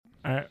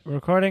All right,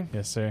 recording?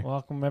 Yes, sir.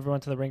 Welcome,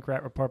 everyone, to the Rink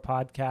Rat Report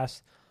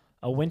podcast.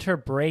 A winter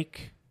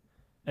break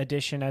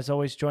edition, as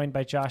always, joined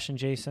by Josh and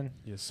Jason.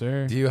 Yes,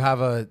 sir. Do you have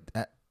a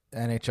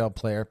NHL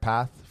player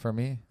path for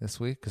me this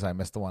week? Because I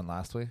missed the one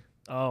last week.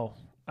 Oh,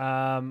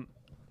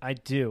 I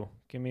do.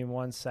 Give me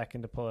 1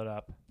 second to pull it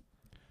up.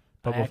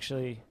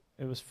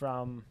 It was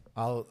from...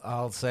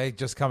 I'll say,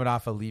 just coming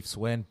off a Leafs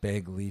win,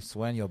 big Leafs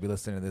win. You'll be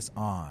listening to this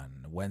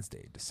on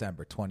Wednesday,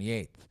 December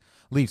 28th.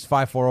 Leafs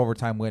 5-4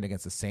 overtime win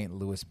against the St.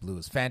 Louis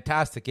Blues.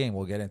 Fantastic game.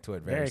 We'll get into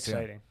it very soon.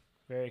 exciting.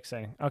 Very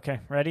exciting.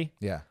 Okay, ready?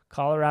 Yeah.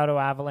 Colorado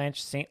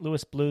Avalanche, St.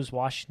 Louis Blues,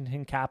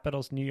 Washington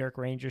Capitals, New York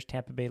Rangers,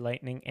 Tampa Bay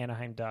Lightning,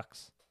 Anaheim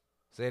Ducks.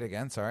 Say it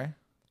again. Sorry.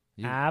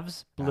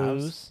 Avs,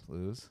 Blues,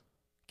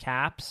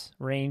 Caps,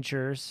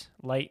 Rangers,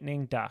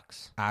 Lightning,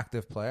 Ducks.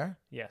 Active player?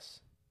 Yes.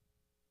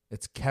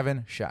 It's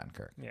Kevin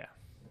Shattenkirk. Yeah.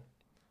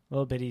 A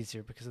little bit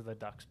easier because of the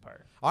Ducks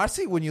part.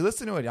 Honestly, when you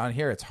listen to it on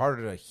here, it's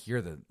harder to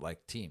hear the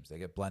teams. They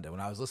get blended. When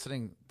I was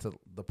listening to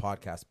the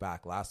podcast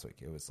back last week,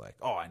 it was like,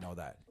 oh, I know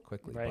that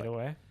quickly. Right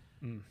away.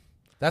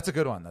 That's a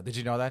good one, though. Did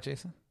you know that,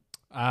 Jason?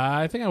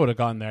 I think I would have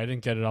gotten there. I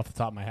didn't get it off the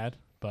top of my head,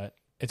 but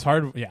it's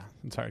hard. Yeah,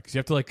 it's hard because you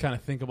have to kind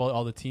of think about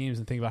all the teams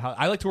and think about how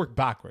I like to work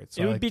backwards.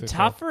 So it would be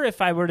tougher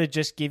if I were to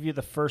just give you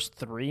the first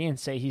three and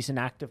say he's an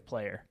active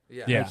player.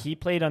 Yeah. Like he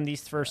played on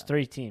these first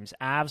three teams,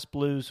 Avs,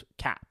 Blues,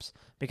 Caps,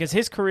 because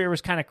his career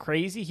was kind of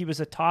crazy. He was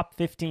a top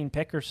 15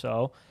 pick or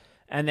so,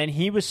 and then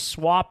he was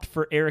swapped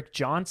for Eric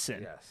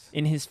Johnson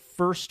in his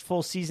first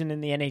full season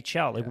in the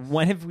NHL. Like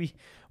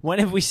when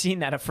have we seen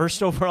that, a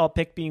first overall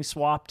pick being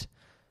swapped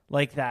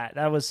like that?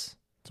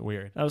 It's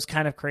weird. That was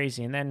kind of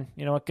crazy. And then,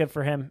 you know what, good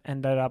for him.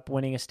 Ended up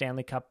winning a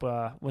Stanley Cup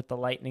with the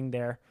Lightning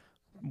there,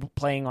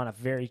 playing on a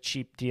very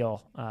cheap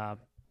deal,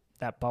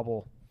 that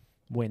bubble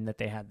win that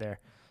they had there.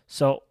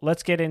 So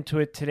let's get into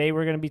it. Today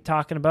we're going to be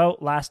talking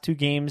about last two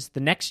games, the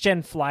Next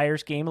Gen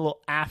Flyers game, a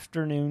little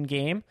afternoon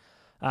game,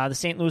 the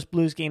St. Louis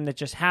Blues game that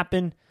just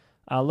happened.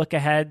 Look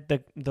ahead,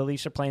 the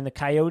Leafs are playing the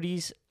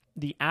Coyotes,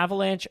 the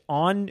Avalanche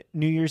on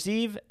New Year's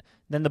Eve,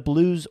 then the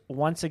Blues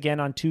once again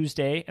on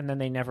Tuesday, and then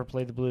they never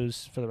play the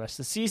Blues for the rest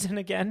of the season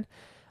again.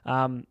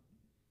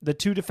 The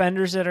two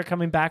defenders that are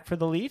coming back for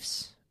the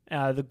Leafs,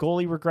 the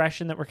goalie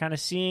regression that we're kind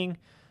of seeing,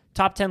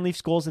 top 10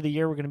 Leafs goals of the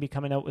year. We're going to be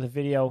coming out with a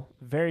video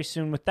very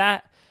soon with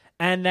that.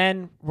 And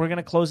then we're going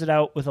to close it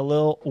out with a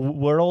little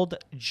World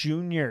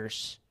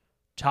Juniors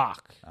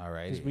talk. All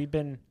right. Because we've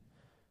been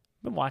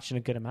watching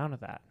a good amount of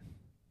that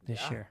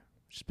this year.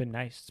 It's been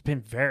nice. It's been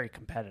very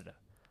competitive.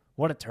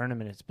 What a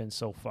tournament it's been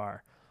so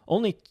far.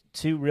 Only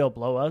two real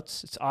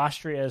blowouts. It's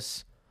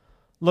Austria's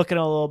looking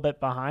a little bit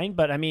behind,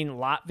 but I mean,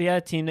 Latvia,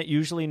 a team that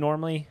usually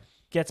normally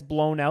gets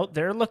blown out,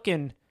 they're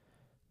looking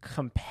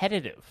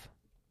competitive,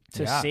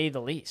 to say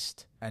the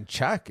least. And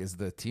Czech is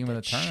the team of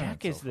the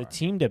tournament. Czech is the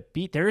team to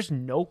beat. There's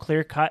no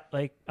clear cut,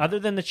 other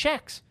than the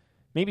Czechs.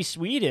 Maybe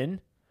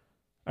Sweden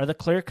are the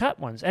clear cut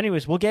ones.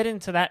 Anyways, we'll get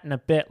into that in a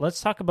bit.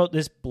 Let's talk about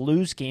this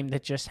Blues game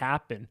that just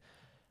happened.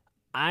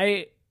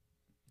 I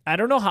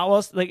don't know how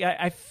else.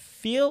 I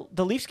feel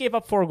the Leafs gave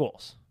up 4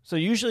 goals. So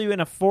usually in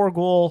a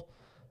 4-goal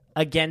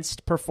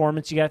against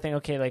performance, you got to think,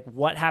 okay,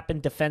 what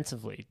happened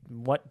defensively?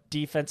 What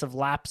defensive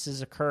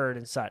lapses occurred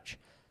and such?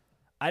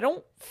 I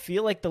don't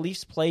feel like the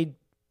Leafs played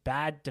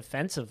bad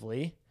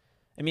defensively.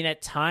 I mean,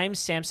 at times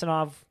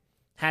Samsonov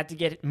had to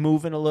get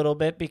moving a little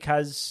bit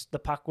because the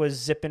puck was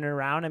zipping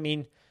around. I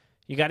mean,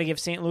 you got to give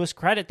St. Louis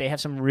credit. They have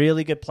some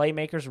really good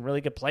playmakers and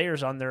really good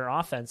players on their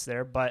offense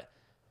there. But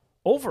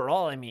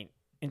overall, I mean,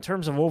 in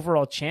terms of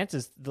overall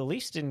chances, the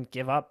Leafs didn't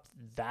give up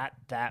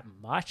that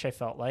much, I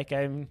felt like.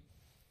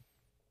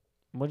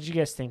 What did you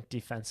guys think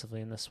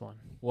defensively in this one?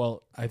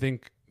 Well, I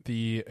think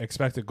the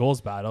expected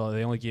goals battle,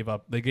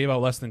 they gave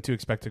out less than 2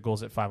 expected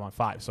goals at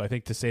 5-on-5. So I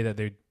think to say that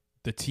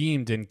the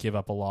team didn't give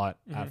up a lot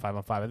at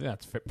 5-on-5, I think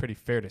that's pretty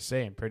fair to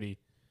say and pretty.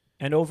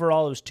 And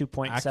overall, it was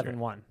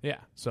 2.71. Yeah.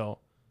 So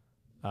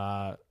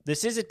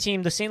this is a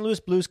team. The St. Louis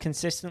Blues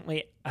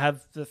consistently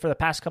have, for the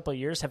past couple of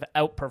years, have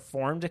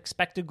outperformed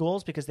expected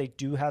goals because they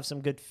do have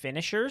some good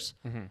finishers.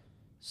 Mm-hmm.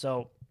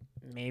 So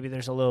maybe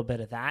there's a little bit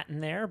of that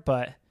in there,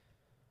 but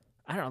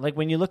I don't know.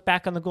 When you look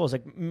back on the goals,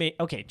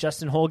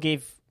 Justin Holl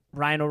gave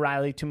Ryan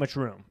O'Reilly too much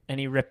room, and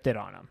he ripped it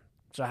on him.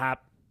 So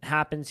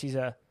happens. He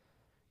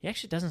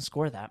actually doesn't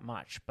score that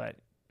much, but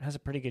has a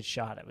pretty good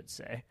shot, I would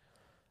say.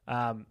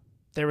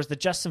 There was the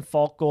Justin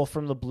Falk goal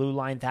from the blue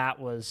line. That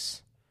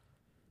was,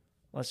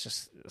 let's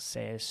just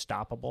say,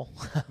 stoppable.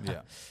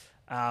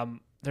 Yeah.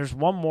 There's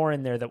one more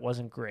in there that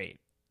wasn't great.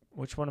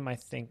 Which one am I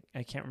think?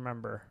 I can't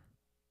remember.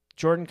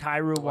 Jordan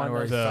Kyrou won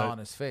where he fell on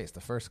his face, the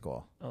first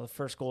goal. Oh, the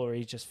first goal where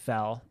he just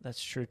fell.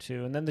 That's true,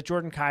 too. And then the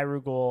Jordan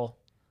Kyrou goal,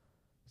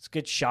 it's a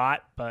good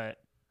shot, but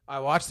I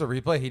watched the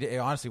replay. It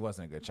honestly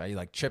wasn't a good shot. He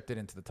chipped it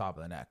into the top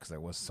of the net because there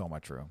was so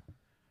much room.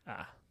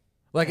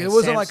 It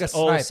wasn't like a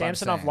snipe.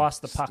 Samsonov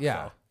lost the puck,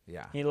 though.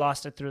 Yeah. He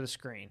lost it through the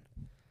screen.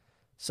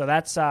 So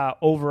that's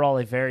overall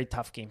a very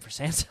tough game for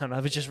Samsonov. I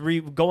was just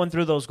going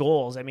through those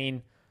goals. I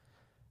mean,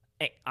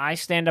 I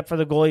stand up for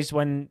the goalies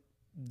when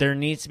there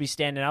needs to be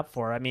standing up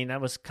for. I mean,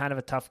 that was kind of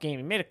a tough game.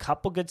 He made a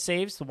couple good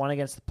saves. The one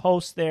against the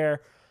post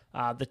there,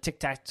 the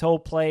tic-tac-toe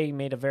play, he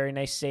made a very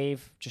nice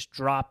save, just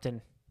dropped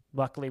and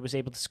luckily was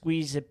able to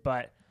squeeze it.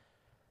 But,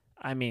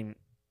 I mean,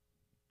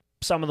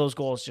 some of those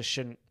goals just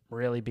shouldn't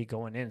really be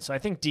going in. So I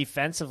think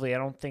defensively, I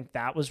don't think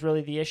that was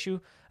really the issue.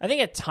 I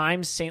think at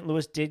times St.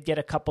 Louis did get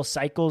a couple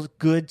cycles,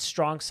 good,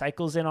 strong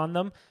cycles in on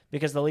them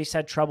because the Leafs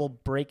had trouble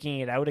breaking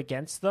it out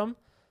against them.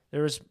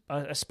 There was,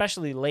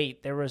 especially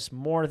late, there was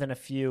more than a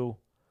few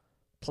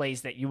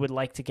plays that you would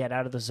like to get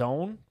out of the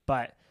zone.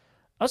 But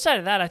outside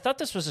of that, I thought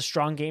this was a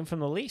strong game from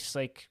the Leafs.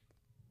 Like,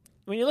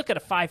 when you look at a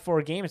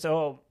 5-4 game, it's,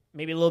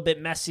 maybe a little bit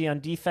messy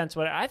on defense.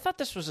 But I thought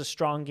this was a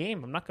strong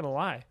game. I'm not going to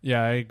lie.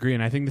 Yeah, I agree.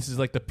 And I think this is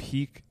like the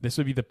peak. This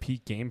would be the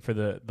peak game for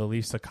the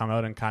Leafs to come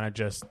out and kind of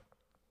just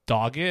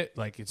dog it.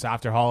 Like, it's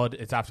after holiday.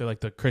 It's after like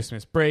the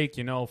Christmas break,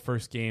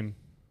 first game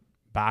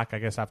back, I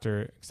guess,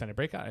 after extended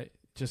break.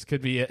 Just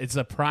could be, it's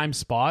a prime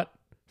spot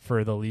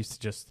for the Leafs to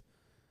just,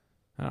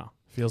 I don't know,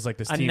 feels like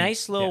this a team. A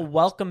nice little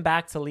welcome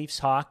back to Leafs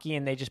hockey,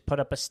 and they just put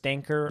up a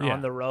stinker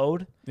on the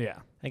road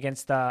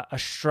against a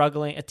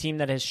team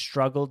that has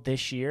struggled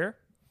this year.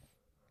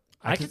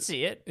 I could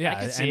see it. Yeah,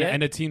 I could see it.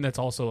 And a team that's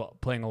also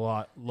playing a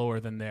lot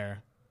lower than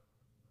than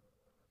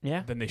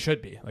they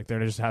should be. Like, they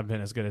just haven't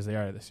been as good as they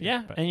are this year.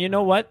 Yeah, but, and you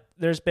know what?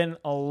 There's been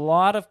a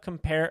lot of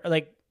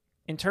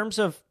in terms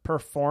of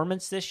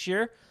performance this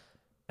year,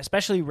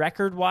 especially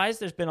record-wise,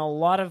 there's been a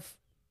lot of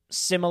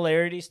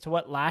similarities to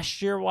what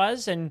last year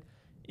was. And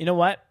you know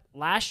what?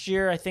 Last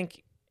year, I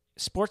think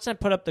Sportsnet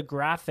put up the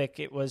graphic.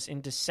 It was in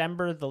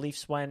December, the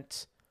Leafs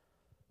went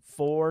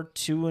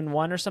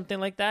 4-2-1 or something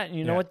like that. And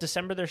you know what?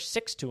 December, they're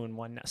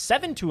 6-2-1 now.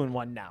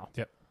 7-2-1 now.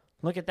 Yep.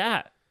 Look at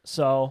that.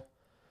 So,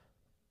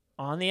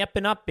 on the up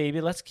and up,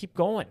 baby. Let's keep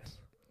going.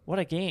 What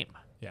a game.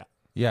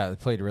 Yeah, they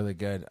played really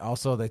good.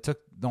 Also, they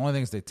took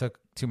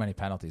too many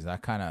penalties.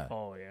 That kind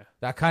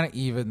of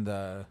evened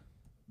the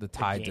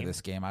tide to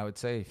this game, I would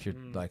say. If you're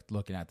like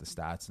looking at the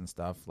stats and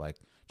stuff, like,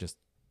 just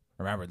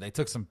remember they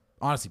took some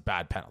honestly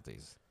bad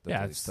penalties.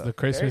 It's the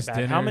Christmas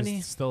dinner. How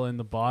many still in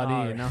the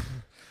body?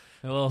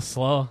 A little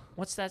slow.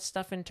 What's that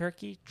stuff in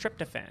Turkey?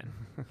 Tryptophan.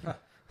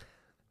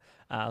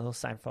 A little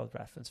Seinfeld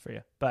reference for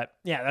you. But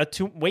yeah,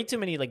 way too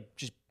many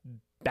just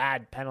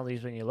bad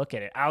penalties when you look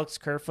at it. Alex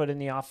Kerfoot in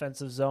the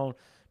offensive zone.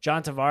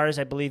 John Tavares,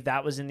 I believe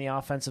that was in the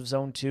offensive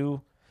zone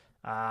too.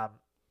 What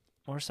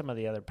are some of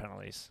the other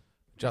penalties?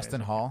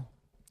 Justin Hall.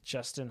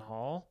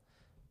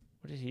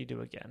 What did he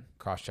do again?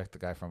 Cross-check the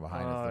guy from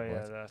behind.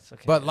 That's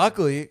okay. But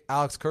luckily,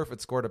 Alex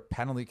Kerfoot scored a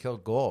penalty kill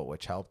goal,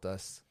 which helped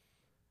us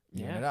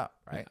even it up,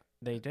 right?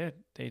 Yeah,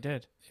 they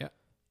did. Yeah.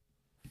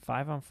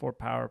 5-on-4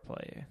 power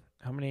play.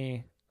 How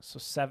many? So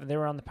 7. They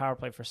were on the power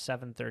play for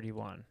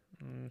 7:31.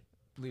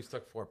 Leafs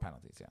took 4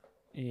 penalties,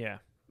 Yeah.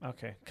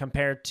 Okay.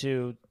 Compared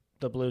to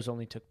the Blues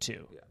only took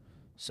 2. Yeah.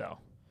 So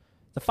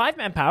the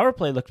 5-man power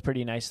play looked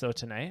pretty nice though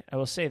tonight. I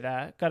will say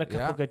that. Got a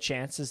couple good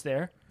chances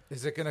there.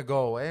 Is it going to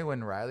go away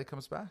when Riley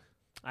comes back?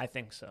 I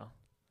think so.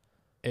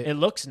 It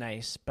looks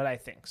nice, but I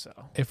think so.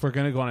 If we're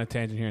going to go on a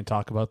tangent here and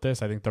talk about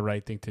this, I think the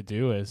right thing to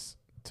do is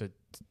to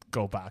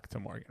go back to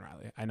Morgan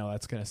Riley. I know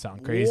that's going to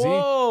sound crazy,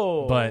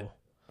 but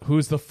who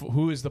is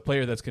the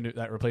player that's going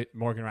to replace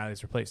Morgan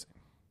Riley's replacing?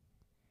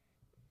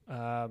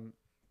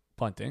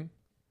 Bunting.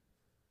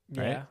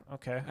 Right? Yeah.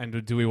 Okay.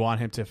 And do we want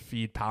him to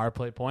feed power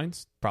play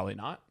points? Probably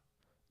not.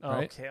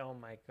 Right? Okay. Oh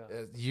my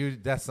god.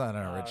 That's not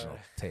an original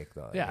take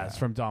though. Yeah, it's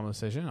from Dom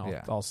Decision.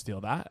 I'll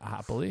steal that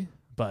happily.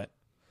 But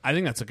I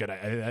think that's a good.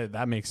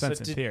 That makes sense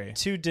in theory.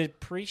 To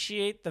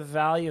depreciate the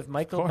value of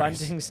Michael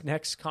Bunting's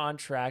next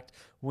contract,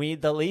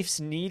 the Leafs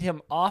need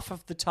him off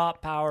of the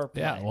top power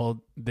play. Yeah.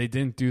 Well, they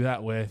didn't do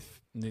that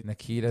with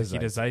Nikita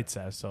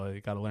Zaitsev, so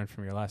you got to learn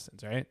from your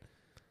lessons, right?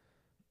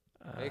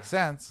 Makes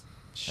sense.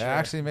 Sure. It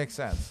actually makes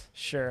sense.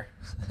 Sure.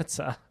 That's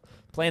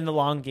playing the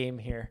long game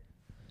here.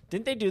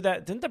 Didn't they do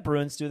that? Didn't the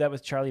Bruins do that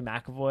with Charlie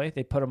McAvoy?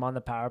 They put him on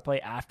the power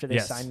play after they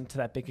signed him to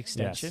that big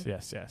extension?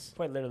 Yes.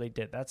 Quite literally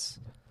did. That's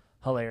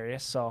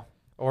hilarious.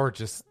 Or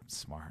just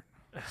smart.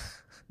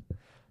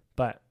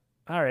 But,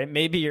 all right,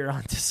 maybe you're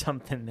onto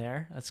something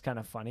there. That's kind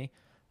of funny.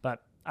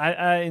 But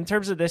in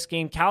terms of this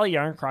game, Calle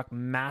Jarnkrok,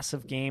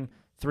 massive game,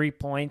 3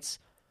 points.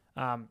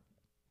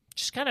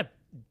 Just kind of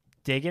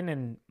digging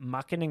and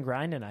mucking and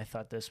grinding, I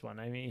thought, this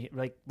one. I mean,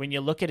 like, when you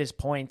look at his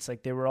points,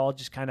 like, they were all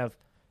just kind of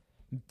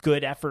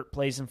good effort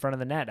plays in front of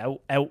the net,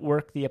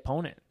 outwork the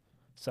opponent.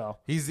 So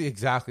he's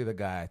exactly the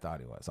guy I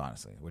thought he was,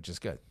 honestly, which is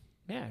good.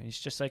 Yeah, he's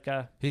just like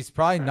he's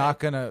probably not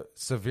going to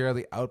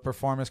severely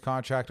outperform his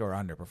contract or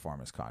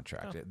underperform his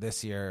contract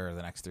this year or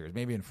the next 3 years.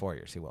 Maybe in 4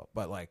 years he will.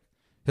 But, like,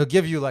 he'll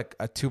give you, like,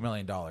 a $2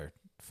 million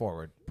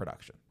forward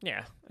production.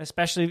 Yeah,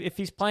 especially if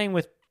he's playing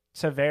with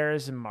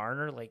Tavares and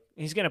Marner. Like,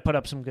 he's going to put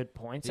up some good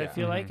points, I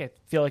feel like. I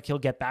feel like he'll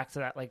get back to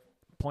that, like,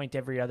 point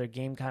every other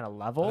game kind of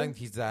level. I think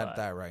he's at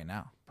that right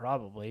now.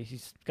 Probably.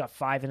 He's got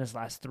 5 in his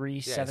last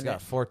 3, 7, he's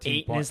got 14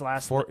 8 in his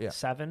last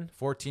 7.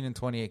 14 in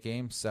 28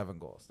 games, 7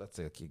 goals. That's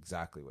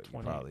exactly what you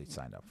probably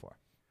signed up for.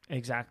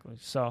 Exactly.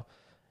 So,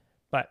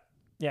 but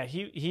Yeah,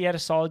 he had a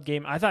solid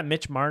game. I thought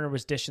Mitch Marner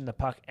was dishing the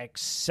puck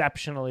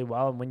exceptionally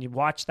well. And when you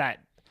watch that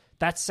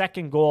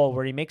second goal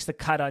where he makes the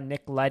cut on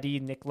Nick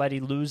Leddy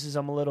loses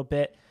him a little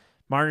bit.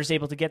 Marner's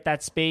able to get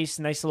that space.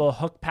 Nice little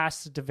hook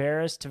pass to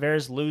Tavares.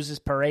 Tavares loses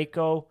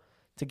Parayko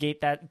to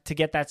get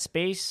that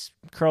space.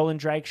 Curl and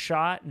drag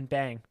shot, and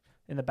bang,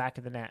 in the back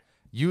of the net.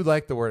 You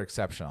like the word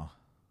exceptional.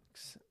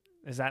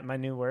 Is that my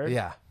new word?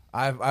 Yeah.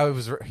 I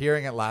was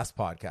hearing it last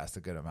podcast a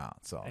good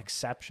amount. So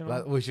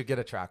exceptional. We should get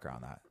a tracker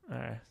on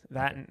that.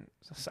 That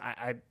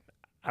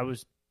I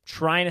was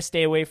trying to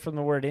stay away from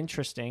the word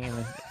interesting,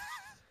 and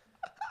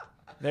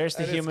there's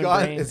the human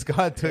brain. It's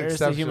gone to there's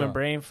the human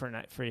brain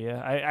for you.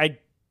 I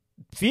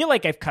feel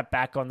like I've cut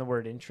back on the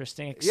word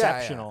interesting.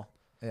 Exceptional.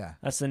 Yeah.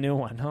 That's the new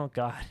one. Oh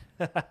God.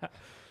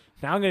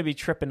 Now I'm going to be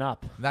tripping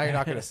up. Now you're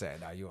not going to say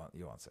it. No,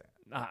 you won't say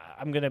it.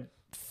 I'm going to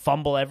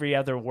fumble every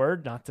other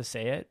word not to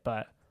say it,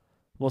 but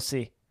we'll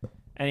see.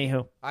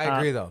 Anywho, I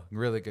agree though.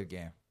 Really good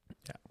game.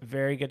 Yeah,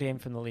 very good game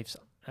from the Leafs.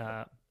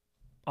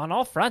 On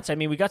all fronts. I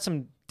mean, we got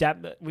some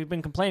depth. We've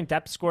been complaining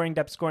depth scoring.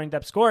 Got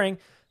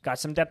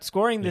some depth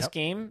scoring this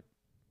game.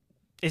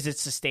 Is it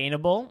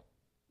sustainable?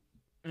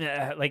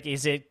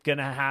 Is it going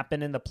to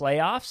happen in the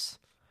playoffs?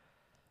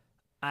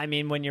 I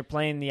mean, when you're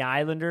playing the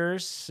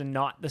Islanders and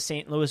not the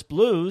St. Louis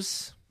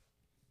Blues,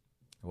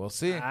 we'll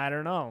see. I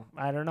don't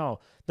know.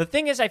 The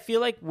thing is, I feel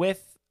like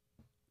with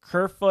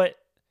Kerfoot,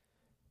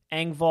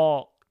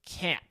 Engvall,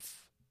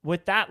 Kampf,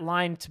 with that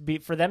line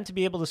for them to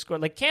be able to score,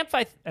 like Kampf,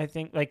 I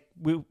think like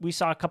we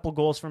saw a couple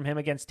goals from him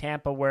against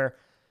Tampa where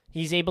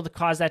he's able to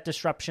cause that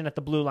disruption at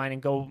the blue line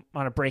and go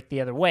on a break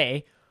the other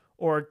way,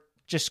 or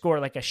just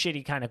score like a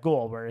shitty kind of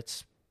goal where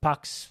it's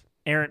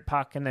errant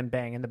puck, and then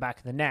bang in the back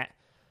of the net.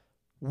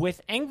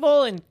 With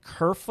Engvall and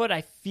Kerfoot,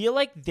 I feel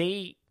like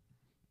they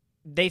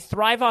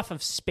thrive off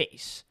of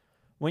space.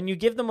 When you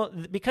give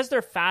them, because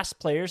they're fast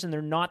players and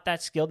they're not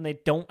that skilled and they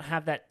don't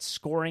have that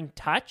scoring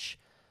touch,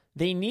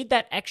 they need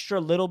that extra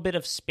little bit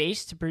of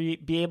space to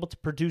be able to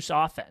produce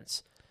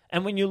offense.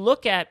 And when you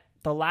look at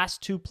the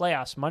last two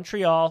playoffs,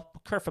 Montreal,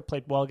 Kerfoot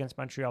played well against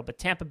Montreal, but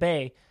Tampa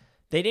Bay,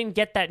 they didn't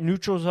get that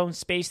neutral zone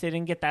space. They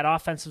didn't get that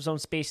offensive zone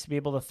space to be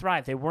able to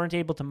thrive. They weren't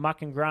able to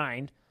muck and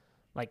grind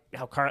like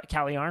how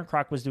Callie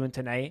Arncroc was doing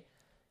tonight,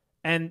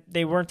 and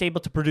they weren't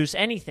able to produce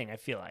anything, I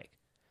feel like.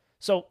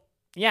 So,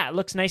 yeah, it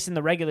looks nice in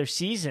the regular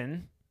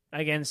season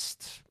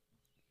against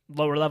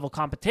lower-level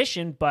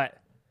competition, but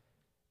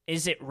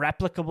is it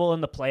replicable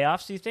in the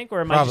playoffs, do you think, or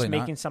am I just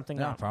making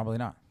something up? No, probably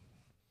not.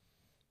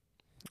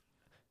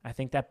 I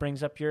think that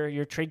brings up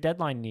your trade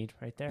deadline need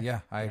right there.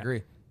 Yeah, I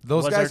agree.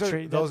 Those guys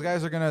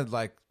are going to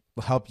like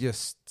help you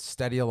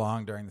steady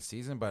along during the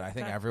season, but I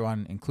think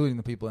everyone, including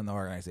the people in the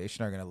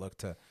organization, are going to look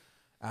to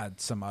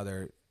add some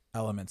other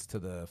elements to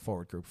the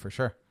forward group for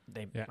sure.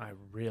 I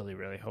really,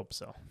 really hope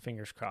so.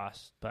 Fingers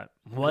crossed. But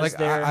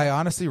I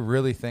honestly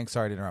really think,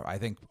 sorry to interrupt, I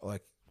think,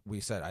 like we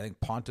said, I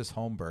think Pontus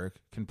Holmberg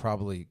can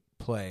probably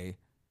play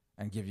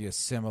and give you a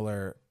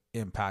similar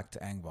impact to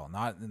Engvall.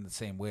 Not in the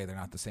same way, they're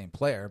not the same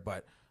player,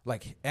 but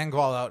like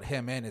Engvall out,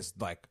 him in is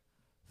like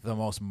the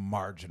most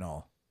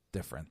marginal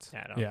difference.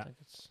 Yeah, I don't think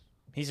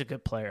he's a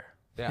good player.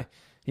 Yeah.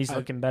 He's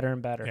looking better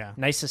and better. Yeah.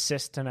 Nice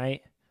assist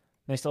tonight.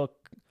 Nice little,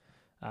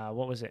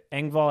 what was it?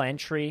 Engvall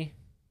entry.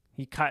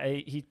 He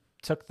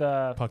took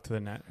the puck to the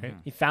net, right?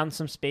 He found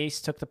some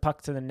space, took the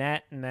puck to the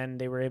net, and then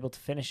they were able to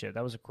finish it.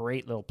 That was a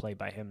great little play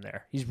by him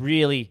there. He's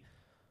really,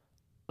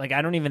 like,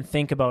 I don't even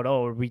think about,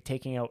 are we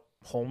taking out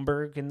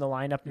Holmberg in the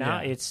lineup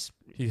now? Yeah.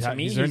 He's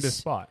earned his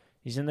spot.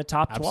 He's in the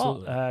top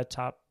 12.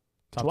 Top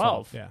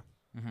 12. Yeah.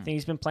 Mm-hmm. I think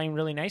he's been playing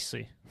really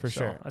nicely. For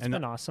sure. That's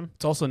been awesome.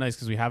 It's also nice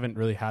because we haven't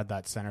really had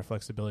that center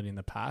flexibility in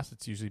the past.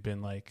 It's usually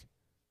been like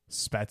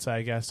Spezza,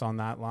 I guess, on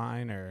that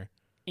line, or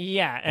to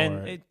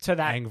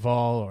that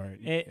Engvall, or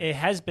it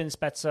has been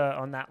Spezza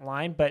on that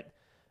line. But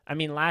I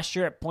mean, last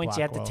year at points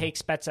Blackwell. You had to take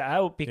Spezza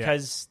out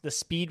because the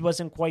speed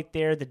wasn't quite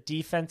there.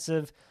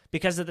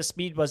 Because of the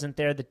speed wasn't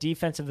there, the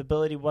defensive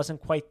ability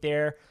wasn't quite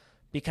there.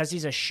 Because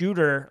he's a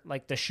shooter,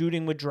 like the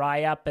shooting would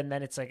dry up, and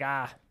then it's like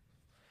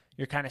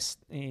you're kind of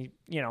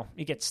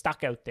you get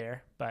stuck out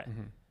there. But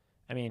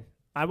I mean,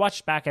 I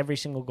watched back every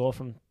single goal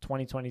from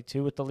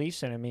 2022 with the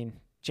Leafs, and I mean,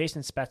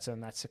 Jason Spezza in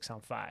that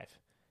 6-on-5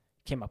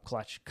 came up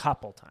clutch a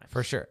couple times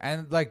for sure.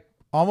 And like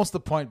almost the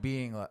point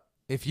being,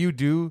 if you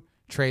do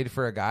trade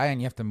for a guy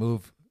and you have to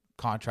move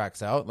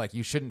contracts out, like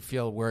you shouldn't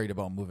feel worried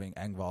about moving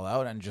Engvall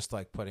out and just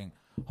like putting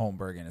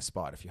Holmberg in his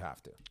spot if you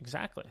have to.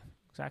 Exactly.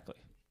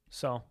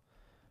 So,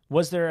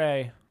 was there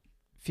a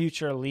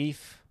future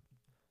Leaf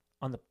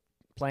on the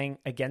playing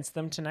against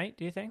them tonight,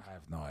 do you think? I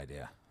have no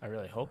idea. I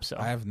really hope so.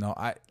 I have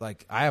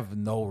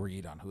no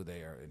read on who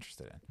they are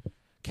interested in.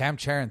 Cam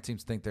Charon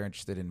seems to think they're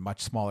interested in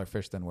much smaller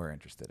fish than we're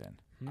interested in.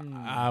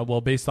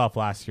 Well, based off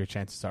last year,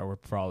 chances are we're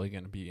probably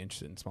going to be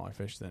interested in smaller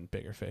fish than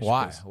bigger fish.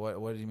 Why?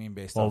 What do you mean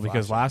based off? Well,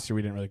 because last year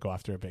we didn't really go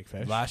after a big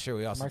fish. Last year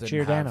we also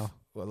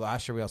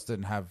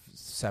didn't have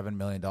 $7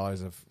 million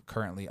of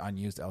currently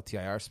unused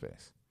LTIR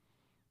space.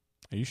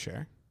 Are you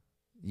sure?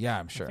 Yeah,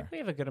 I'm sure. I think we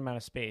have a good amount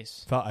of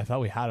space. I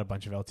thought we had a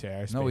bunch of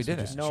LTIR space. No, we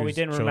didn't. We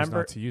didn't remember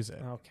not to use it.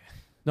 Okay.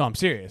 No, I'm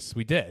serious.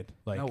 We did.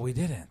 Like, No, we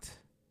didn't.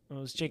 It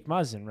was Jake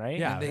Muzzin, right?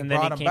 Yeah, they and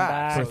brought then him he came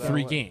back. for So that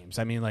 3 was- games.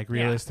 I mean, like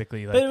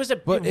realistically, But like it was a.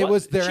 But it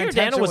was their Giordano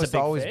intention was a to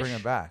big always fish. bring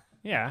him back.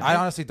 Yeah. I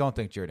honestly don't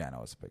think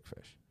Giordano was a big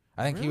fish.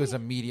 I think he was a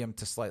medium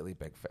to slightly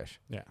big fish.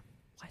 yeah.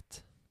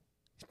 What?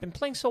 He's been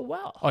playing so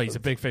well. Oh, he's a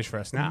big fish for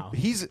us now.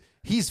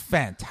 He's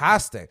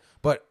fantastic,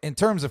 but in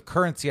terms of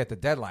currency at the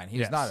deadline,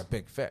 he's Yes. not a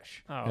big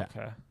fish. Oh, Yeah.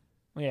 okay.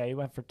 Well, yeah, he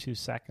went for 2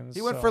 seconds.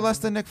 He went so- for less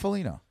than Nick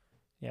Foligno.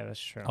 Yeah, that's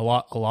true. A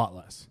lot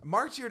less.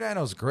 Mark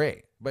Giordano's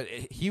great, but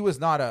he was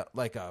not a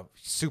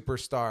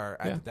superstar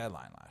at Yeah. the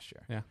deadline last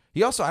year. Yeah.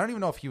 He also, I don't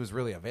even know if he was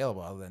really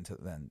available other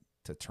than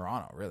to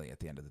Toronto. Really, at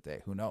the end of the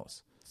day, who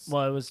knows?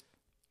 Well, it was.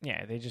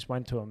 Yeah, they just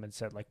went to him and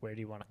said, like, where do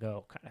you want to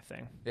go, kind of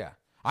thing. Yeah,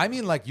 I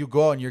mean, like you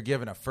go and you're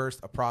given a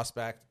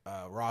prospect,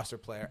 roster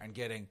player, and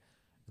getting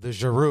the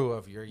Giroux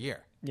of your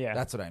year. Yeah.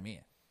 That's what I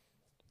mean.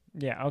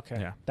 Yeah, okay.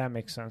 Yeah. That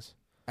makes sense.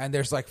 And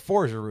there's like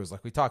 4 Giroux,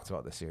 like we talked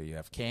about this year. You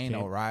have Kane,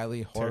 Kane,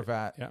 O'Reilly,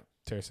 Horvat, Yeah.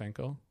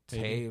 Tarasenko.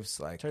 maybe. Taves.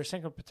 Like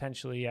Tarasenko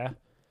potentially, yeah.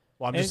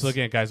 Well, I'm It's- just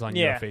looking at guys on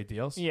yeah. UFA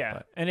deals. Yeah,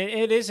 but- and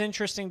it is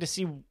interesting to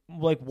see,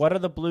 like, what are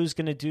the Blues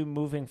going to do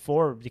moving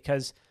forward,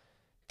 because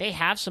they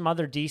have some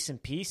other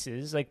decent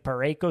pieces. Like,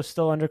 Parayko's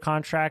still under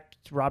contract.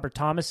 Robert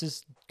Thomas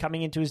is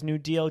coming into his new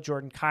deal.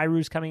 Jordan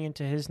Kyrie's coming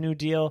into his new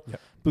deal.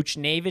 Yep.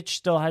 Buchnevich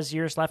still has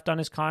years left on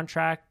his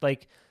contract.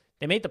 Like,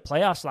 they made the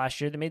playoffs last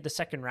year. They made the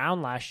second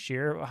round last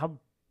year.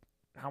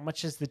 How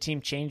much has the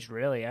team changed,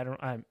 really?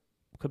 I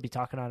could be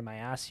talking out of my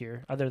ass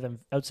here, other than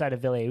outside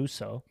of Ville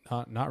Uso.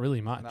 Not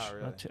really much. not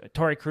really.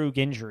 Torrey Krug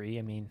injury.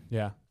 I mean,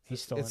 Yeah.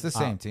 he's still It's in. the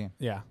same team.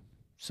 Yeah.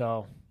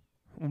 So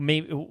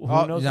maybe who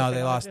Oh, knows? no, what they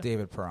wanna lost do?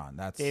 David Perron.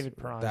 David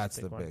Perron. That's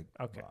the one. big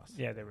Okay. loss.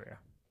 Yeah, there we go.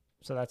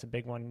 So that's a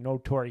big one. No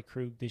Torrey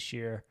Krug this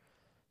year.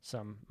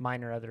 Some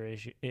minor other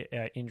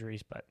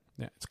injuries, but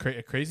Yeah. It's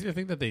crazy to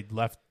think that they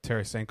left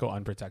Tarasenko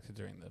unprotected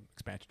during the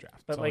expansion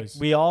draft. but It's like always-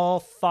 we all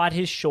thought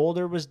his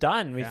shoulder was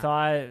done. We Yeah.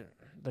 thought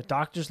the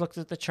doctors looked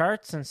at the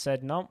charts and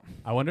said nope.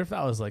 I wonder if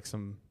that was like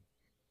some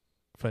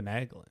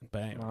finagling.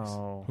 But anyways,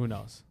 No. who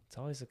knows? It's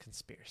always a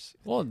conspiracy.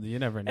 Well, you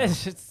never know.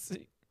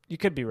 You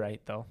could be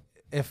right though.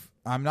 If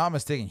I'm not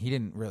mistaken, he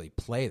didn't really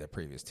play the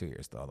previous 2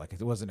 years though. Like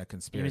it wasn't a He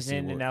conspiracy. was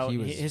in and where out. He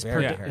was His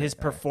very per- hurt. his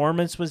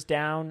performance was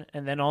down,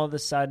 and then all of a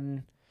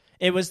sudden,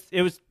 it was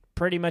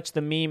pretty much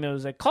the meme. It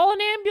was like, call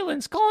an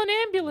ambulance,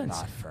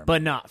 Not for me.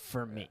 but not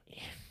for me.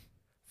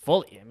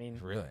 Fully, I mean,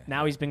 Really?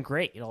 now he's been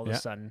great all of Yeah. a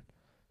sudden.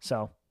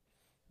 So,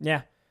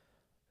 yeah,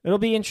 it'll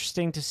be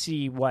interesting to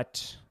see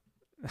what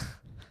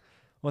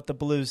the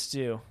Blues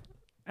do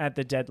at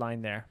the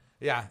deadline there.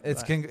 Yeah,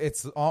 it's Right.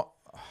 it's all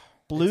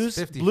Blues,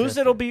 50-50. Blues.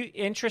 It'll be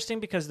interesting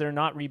because they're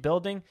not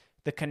rebuilding.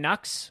 The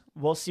Canucks,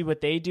 we'll see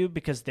what they do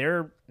because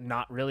they're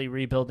not really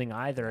rebuilding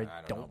either. I I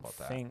don't know don't about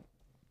that. think.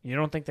 You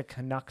don't think the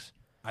Canucks?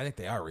 I think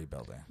they are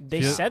rebuilding.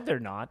 They Feel- said they're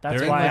not. That's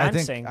They're- why I I'm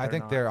think saying I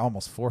think not. they're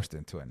almost forced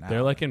into it now.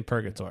 They're like in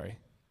purgatory.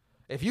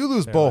 If you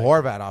lose they're Bo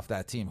like- Horvat off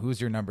that team, who's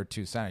your number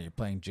 2 center? You're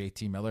playing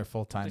JT Miller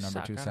full time They number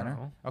suck, 2 I don't center.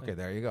 know. Okay,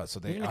 there you go. So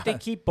they Even if they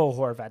keep Bo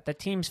Horvat, that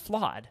team's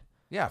flawed.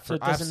 yeah, so it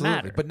doesn't absolutely.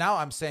 matter. But now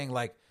I'm saying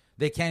like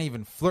they can't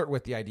even flirt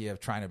with the idea of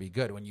trying to be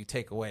good when you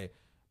take away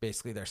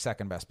basically their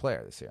second best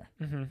player this year.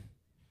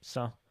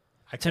 So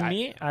to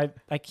me,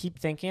 I keep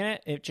thinking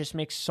it. It just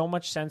makes so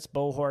much sense.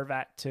 Bo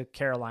Horvat to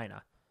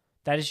Carolina.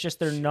 That is just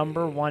their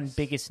number one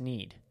biggest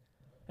need.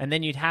 And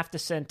then you'd have to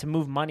send to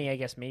move money. I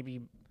guess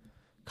maybe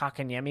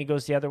Kakanyemi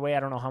goes the other way. I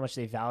don't know how much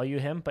they value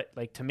him, but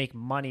like to make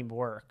money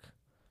work,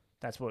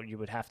 that's what you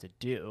would have to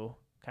do,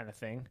 kind of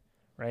thing,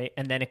 right?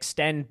 And then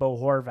extend Bo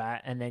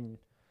Horvat, and then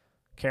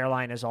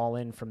Carolina's all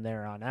in from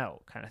there on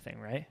out, kind of thing,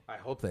 right? I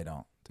hope they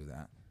don't do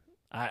that.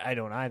 I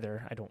don't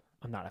either.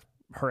 I'm not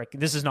a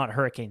hurricane. This is not a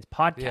Hurricanes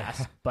podcast,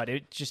 Yeah. but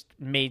it just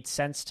made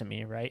sense to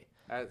me, right?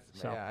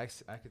 So- yeah,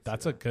 I could.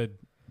 That's a good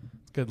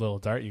little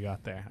dart you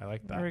got there. I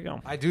like that. There we go.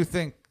 I do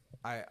think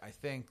I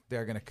think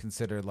they're going to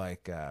consider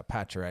like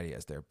Pacioretty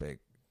as their big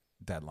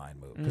deadline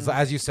move because,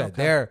 as you said,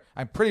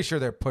 I'm pretty sure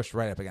they're pushed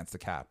right up against the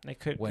cap They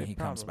could when he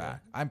comes probably.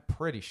 back. I'm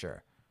pretty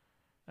sure.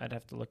 I'd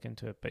have to look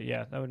into it, but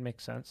yeah, that would make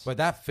sense. But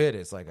that fit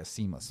is like a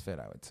seamless fit,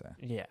 I would say.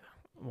 yeah,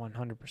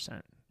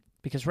 100%.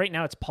 Because right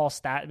now it's Paul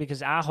Stat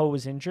because Aho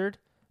was injured.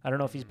 I don't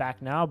know if he's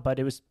back now, but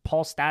it was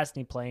Paul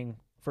Stastny playing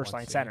first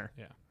line center.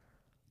 Yeah.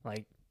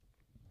 Like,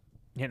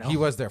 you know, He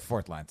was their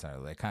fourth line center.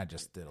 They kind of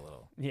just did a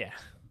little. yeah,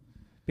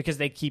 because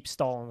they keep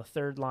Stahl on the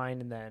third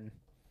line and then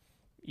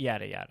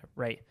yada yada,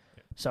 right?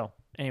 So,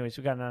 anyways,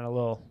 we got on a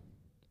little.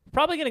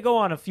 Probably going to go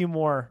on a few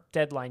more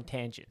deadline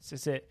tangents.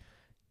 Is it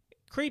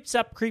creeps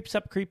up,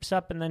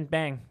 and then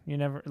bang? You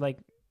never like.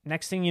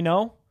 Next thing you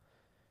know,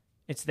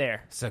 it's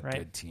there. It's a right?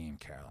 good team,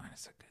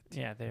 Carolina's a good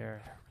team. Yeah,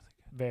 they're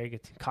very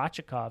good team.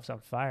 Kochekov's on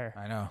fire.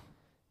 I know.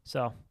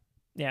 So,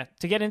 yeah,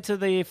 to get into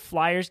the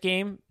Flyers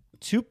game,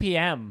 2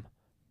 p.m.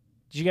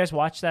 Did you guys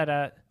watch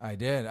that? I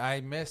did.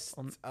 I missed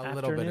a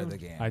little bit of the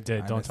game. I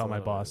did. Don't missed tell a my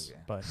little bit boss,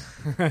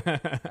 of the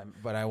but game.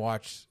 But I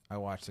watched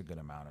a good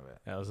amount of it.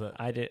 that was it.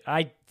 I did.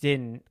 I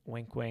didn't.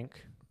 Wink,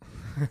 wink.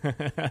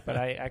 But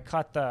I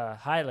caught the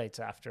highlights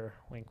after.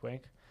 Wink,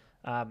 wink.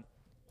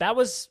 That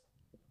was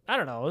I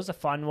don't know. It was a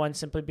fun one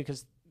simply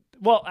because,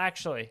 well,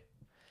 actually,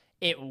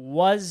 it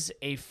was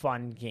a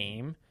fun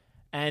game.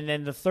 And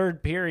then the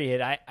third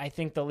period, I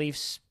think the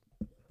Leafs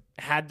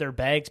had their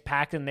bags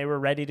packed and they were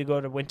ready to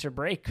go to winter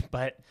break,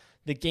 but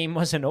the game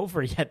wasn't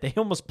over yet. They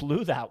almost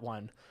blew that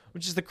one,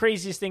 which is the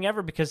craziest thing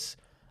ever because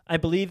I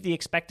believe the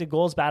expected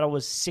goals battle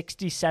was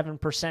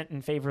 67%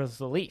 in favor of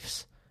the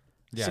Leafs.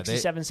 Yeah,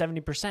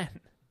 70%.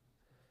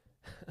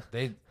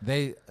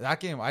 That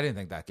game, I didn't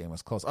think that game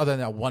was close, other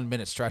than that 1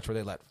 minute stretch where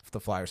they let the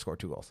Flyers score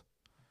 2 goals.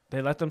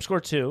 They let them score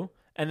 2,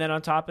 and then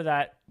on top of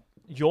that,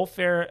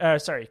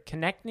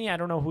 Konechny, I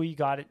don't know who he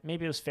got it.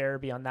 Maybe it was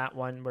Farabee on that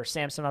one where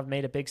Samsonov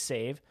made a big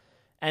save,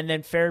 and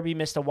then Farabee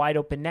missed a wide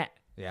open net.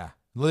 Yeah,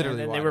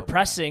 literally. And then they were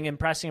pressing and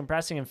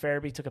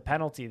Farabee took a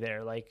penalty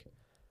there. Like,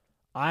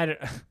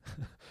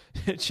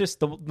 it's just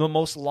the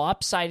most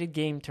lopsided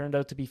game turned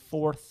out to be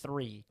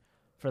 4-3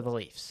 for the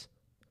Leafs,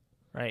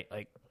 right?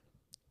 Like,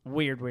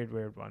 weird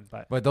one.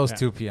 But those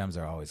 2 p.m.s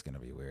are always going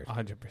to be weird.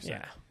 100%.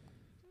 Yeah.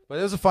 But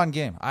it was a fun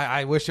game.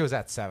 I wish it was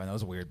at 7. It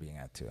was weird being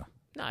at 2.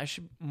 No, I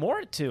should more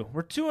at 2.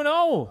 We're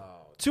 2-0.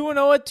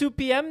 2-0 at 2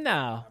 p.m.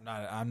 now.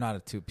 I'm not a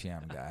 2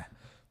 p.m. guy.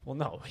 Well,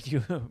 no,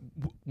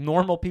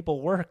 normal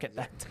people work at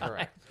that time.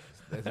 Correct.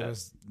 There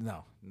was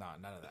none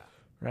of that.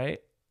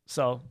 Right?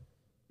 So,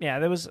 yeah,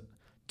 there was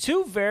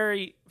 2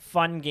 very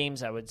fun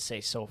games, I would say,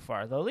 so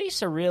far. The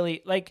Leafs are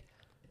really, like,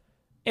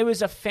 it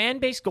was a fan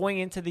base going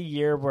into the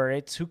year where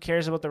it's who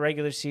cares about the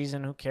regular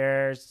season, who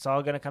cares? It's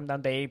all going to come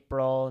down to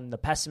April, and the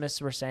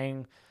pessimists were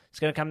saying it's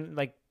going to come,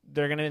 like,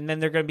 they're going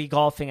to be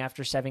golfing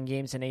after 7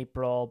 games in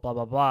April, blah,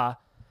 blah, blah.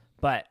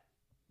 But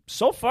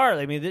so far,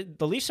 I mean,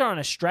 the Leafs are on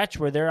a stretch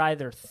where they're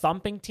either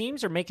thumping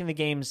teams or making the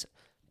games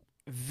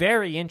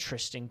very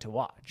interesting to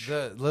watch.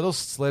 The little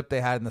slip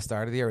they had in the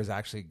start of the year was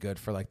actually good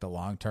for, like, the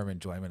long-term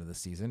enjoyment of the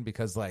season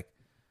because, like,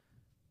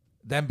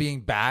 them being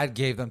bad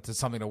gave them to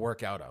something to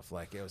work out of.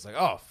 Like, it was like,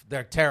 oh,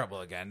 they're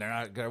terrible again. They're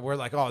not good. We're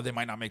like, oh, they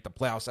might not make the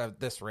playoffs at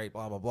this rate,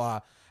 blah, blah,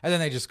 blah. And then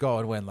they just go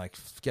and win, like,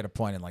 get a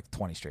point in, like,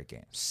 20 straight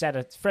games. Set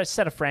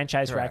a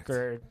franchise Correct.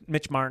 record.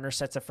 Mitch Marner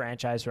sets a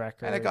franchise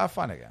record. And it got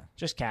fun again.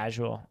 Just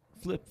casual.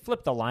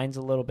 Flip the lines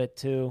a little bit,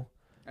 too.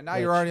 And now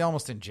you're already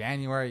almost in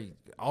January.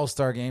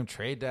 All-Star game,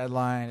 trade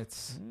deadline.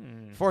 It's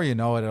before you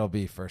know it, it'll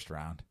be first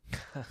round.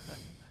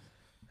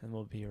 And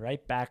we'll be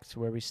right back to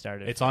where we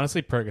started. It's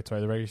honestly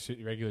purgatory.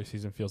 The regular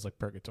season feels like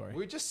purgatory.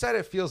 We just said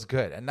it feels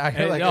good, and now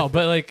you're like, no,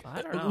 but like,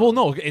 I don't know. well,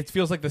 no, it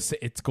feels like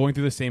it's going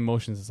through the same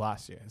motions as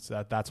last year.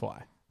 So that's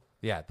why.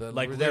 Yeah,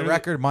 like their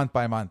record month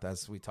by month,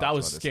 as we talked about. That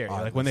was scary.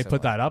 Like when they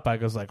put that up, I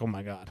was like, oh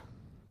my god.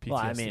 PTSD. Well,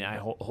 I mean,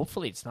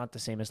 hopefully it's not the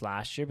same as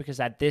last year because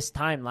at this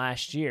time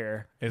last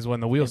year is when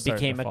the wheels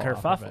became a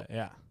kerfuffle.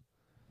 Yeah.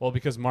 Well,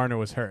 because Marner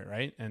was hurt,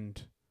 right?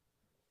 And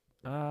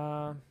he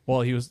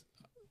was.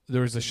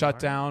 There was a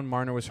shutdown.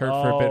 Marner was hurt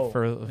for a bit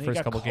for the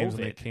first couple games,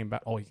 and they came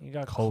back. Oh, he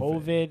got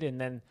COVID,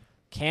 and then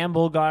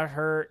Campbell got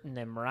hurt, and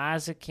then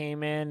Mrazek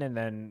came in, and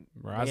then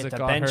Mrazek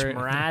got bench hurt.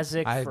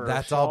 Mrazek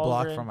that's all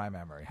blocked from my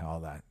memory.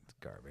 All that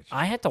garbage.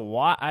 I had to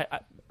watch.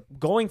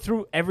 Going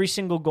through every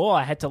single goal,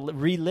 I had to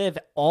relive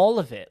all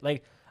of it.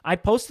 Like, I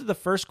posted the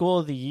first goal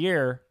of the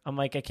year.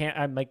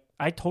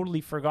 I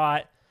totally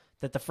forgot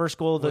that the first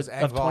goal of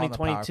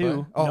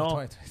 2022.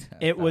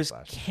 It was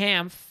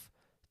Kampf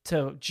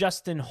to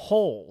Justin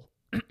Holl.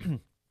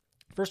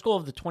 First goal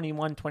of the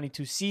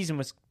 21-22 season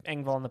was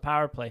Engvall on the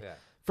power play. Yeah.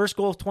 First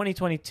goal of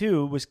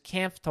 2022 was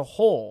Kampf to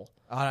Holl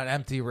on an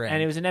empty rink,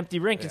 and it was an empty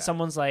rink. Yeah. And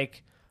someone's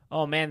like,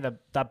 "Oh man,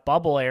 that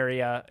bubble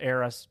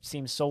era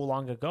seems so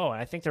long ago."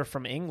 And I think they're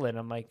from England.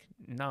 I'm like,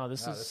 "No,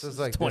 this is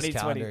like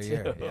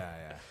 2022."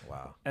 Yeah,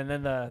 wow. And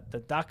then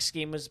the Ducks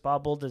game was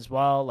bubbled as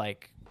well.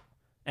 Like,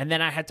 and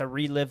then I had to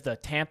relive the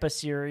Tampa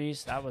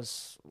series. That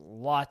was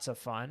lots of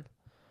fun,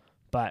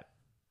 but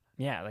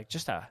yeah, like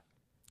just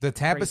the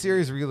Tampa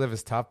series relive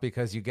is tough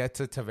because you get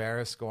to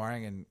Tavares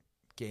scoring in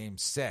game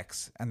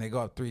 6 and they go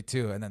up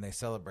 3-2 and then they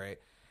celebrate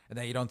and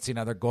then you don't see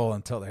another goal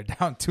until they're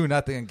down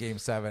 2-0 in game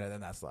 7 and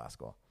then that's the last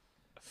goal.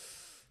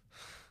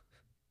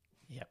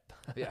 Yep.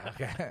 Yeah.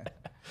 Okay.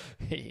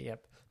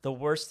 Yep. The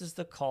worst is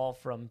the call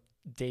from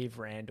Dave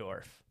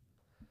Randorf.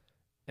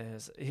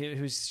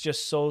 Who's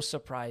just so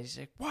surprised. He's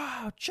like,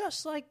 wow,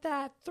 just like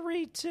that,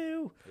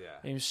 3-2. Yeah.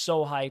 And he was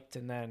so hyped,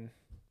 and then,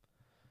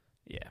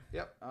 yeah.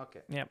 Yep.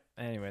 Okay. Yep.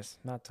 Anyways,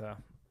 not to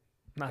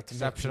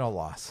exceptional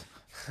loss.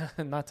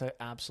 Not to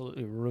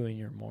absolutely ruin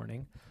your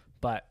morning,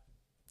 but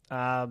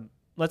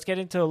let's get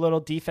into a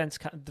little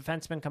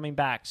defenseman coming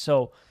back.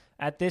 So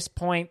at this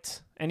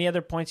point, any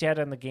other points you had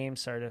on the game?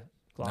 Sorry to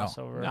gloss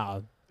over.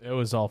 No, it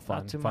was all fun.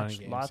 Not too fun much.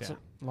 Games,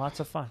 Lots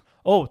of fun.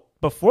 Oh,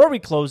 before we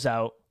close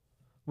out,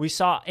 we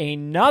saw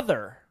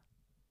another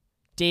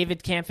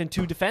David Kampf and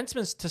 2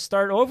 defensemen to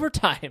start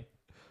overtime.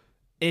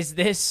 Is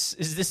this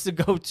the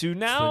go-to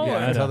now?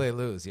 Yeah, until they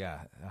lose,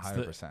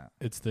 100%.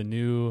 It's the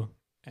new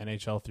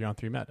NHL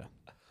 3-on-3 meta.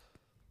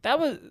 That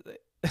was.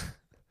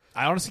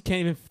 I honestly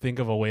can't even think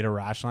of a way to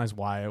rationalize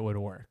why it would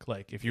work.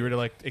 Like, if you were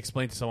to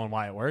explain to someone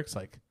why it works,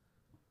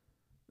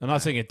 I'm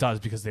not saying it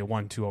does because they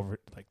won two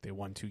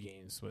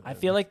games. I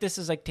feel like this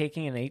is like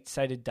taking an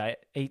eight-sided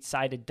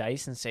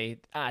dice and say,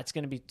 it's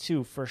going to be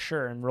 2 for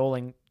sure, and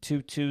rolling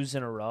 2 2s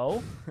in a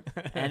row,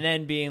 and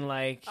then being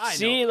like,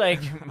 see,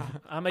 like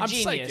I'm a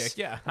genius. Psychic,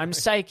 yeah. I'm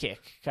psychic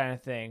kind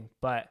of thing.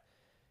 But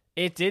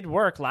it did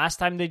work. Last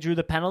time they drew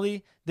the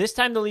penalty. This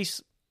time the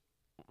Leafs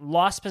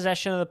lost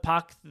possession of the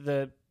puck.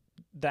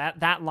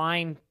 That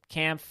line,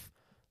 Kampf,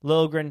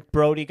 Liljegren,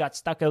 Brody got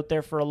stuck out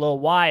there for a little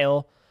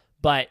while,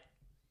 but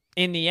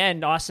in the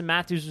end, Austin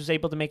Matthews was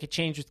able to make a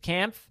change with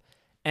Kampf,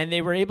 and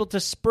they were able to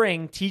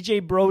spring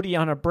TJ Brody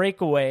on a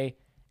breakaway,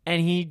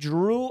 and he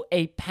drew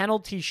a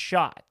penalty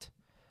shot.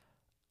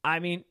 I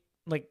mean,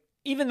 like,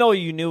 even though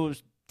you knew it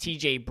was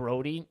TJ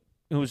Brody,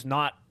 who's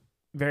not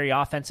very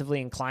offensively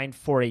inclined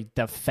for a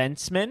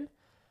defenseman,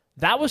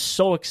 that was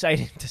so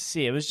exciting to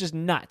see. It was just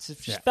nuts. It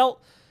just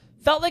felt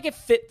like it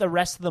fit the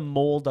rest of the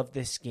mold of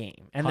this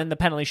game. And then the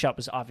penalty shot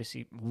was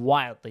obviously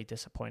wildly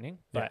disappointing.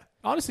 But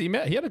honestly,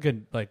 he had a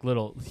good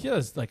he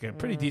has like a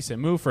pretty decent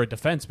move for a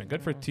defenseman.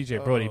 Good for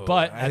TJ Brody.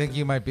 But I think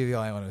you might be the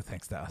only one who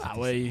thinks that.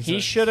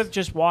 He should have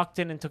just walked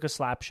in and took a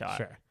slap shot.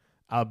 Sure.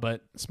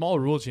 But small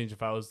rule change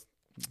if I was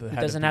the head.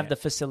 He doesn't have the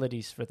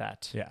facilities for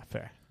that. Yeah,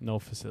 fair. No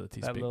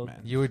facilities, big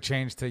man. You would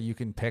change to you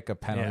can pick a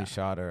penalty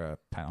shot or a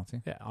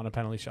penalty? Yeah, on a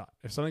penalty shot.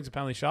 If something's a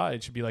penalty shot,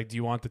 it should be like, do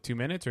you want the 2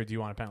 minutes or do you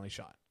want a penalty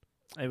shot?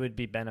 It would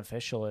be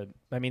beneficial.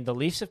 I mean, the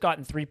Leafs have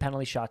gotten 3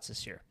 penalty shots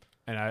this year.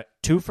 And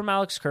 2 from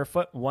Alex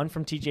Kerfoot, 1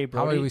 from TJ Brody.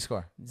 How many did we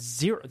score?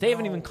 0. They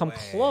haven't even come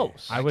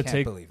close. I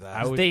can't believe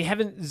that. They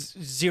haven't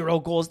 0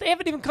 goals. They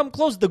haven't even come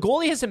close. The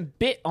goalie hasn't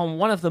bit on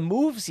one of the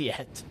moves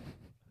yet.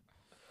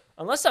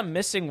 Unless I'm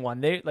missing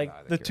one.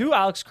 The 2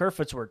 Alex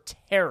Kerfoots were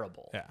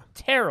terrible. Yeah.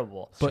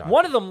 Terrible. But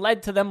one of them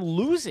led to them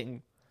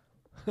losing.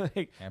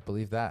 Can't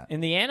believe that. In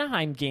the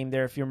Anaheim game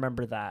there, if you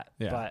remember that.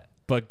 Yeah.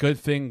 But good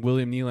thing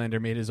William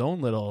Nylander made his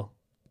own little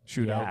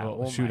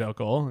shootout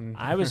goal. And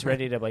I was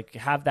ready to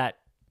have that.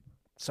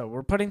 So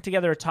we're putting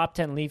together a top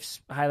 10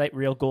 Leafs highlight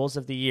reel goals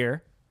of the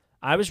year.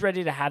 I was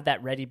ready to have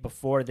that ready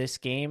before this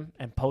game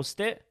and post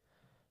it.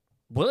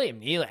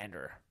 William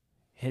Nylander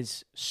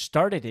has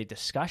started a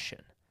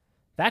discussion.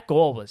 That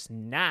goal was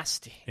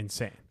nasty.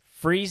 Insane.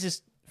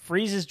 Freezes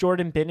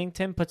Jordan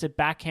Binnington, puts a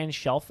backhand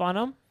shelf on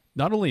him.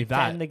 Not only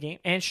that. In the game.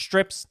 And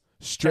strips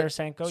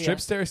Tarasenko.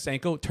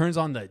 Tarasenko, turns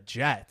on the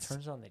Jets.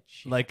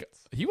 Like,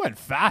 he went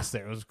fast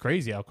there. It was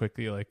crazy how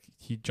quickly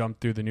he jumped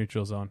through the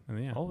neutral zone.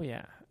 And Oh,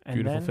 yeah. And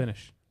beautiful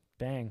finish.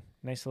 Bang.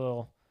 Nice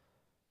little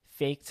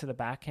fake to the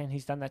backhand.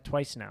 He's done that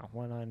twice now.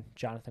 One on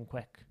Jonathan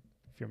Quick,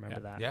 if you remember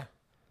that. Yeah.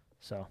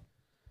 So,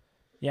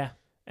 yeah.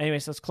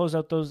 Anyways, let's close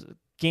out those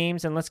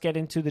games and let's get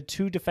into the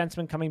 2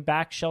 defensemen coming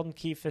back. Sheldon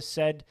Keefe has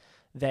said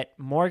that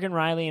Morgan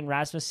Rielly and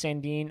Rasmus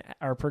Sandin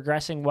are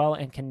progressing well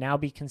and can now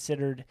be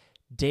considered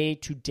day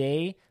to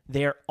day.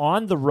 They're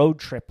on the road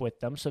trip with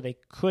them, so they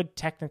could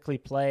technically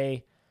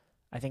play,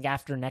 I think,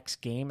 after next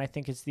game. I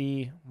think it's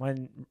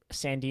when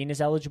Sandin is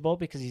eligible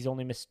because he's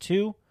only missed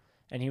 2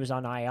 and he was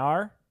on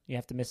IR. You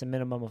have to miss a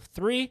minimum of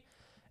 3.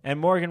 And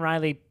Morgan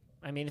Rielly,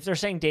 I mean, if they're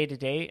saying day to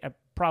day, I'm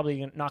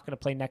probably not going to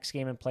play next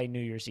game and play New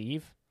Year's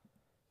Eve.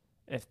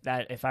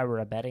 If I were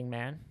a betting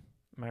man,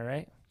 am I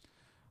right?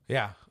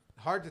 Yeah.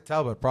 Hard to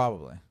tell, but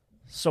probably.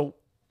 So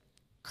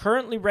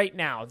currently right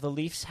now, the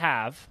Leafs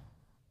have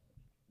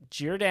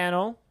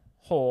Giordano,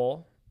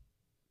 Hole,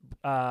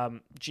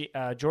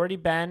 Jordy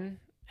Ben,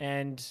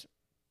 and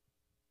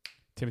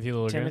Timothy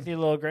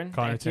Liljegren.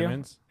 Connor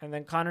Timmins. And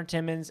then Connor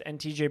Timmins and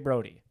TJ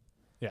Brody.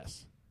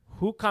 Yes.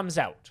 Who comes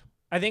out?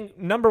 I think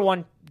number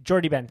 1,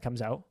 Jordy Ben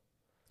comes out.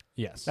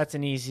 Yes. That's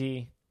an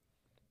easy.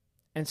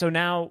 And so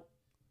now,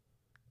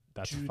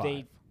 that's do 5.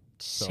 they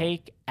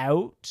take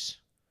out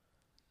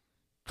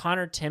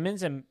Connor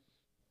Timmins and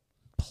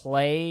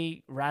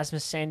play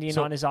Rasmus Sandin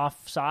on his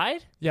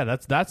offside? Yeah,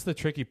 that's the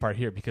tricky part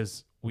here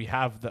because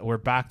we're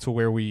back to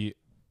where we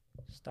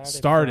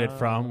started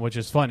from, which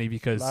is funny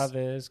because love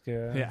is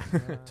good. Yeah.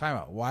 Time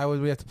out. Why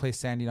would we have to play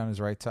Sandin on his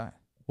right side?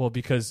 Well,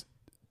 because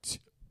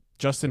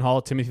Justin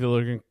Hall, Timothy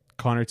Liljegren,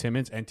 Connor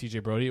Timmins, and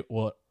TJ Brody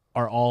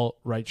are all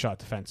right shot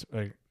defense.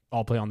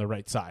 All play on the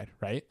right side,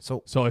 right?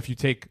 So if you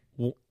take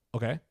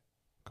okay,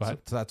 go ahead.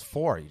 So that's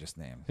 4 you just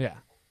named. Yeah.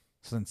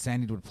 So then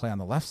Sandin would play on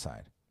the left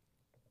side.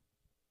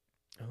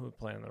 Who would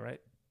play on the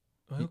right?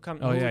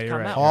 You're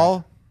right.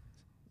 Hall,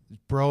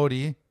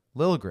 Brody,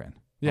 Liljegren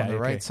on the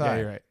right side. Yeah,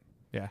 you're right.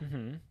 Yeah.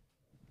 Mm-hmm.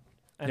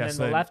 And then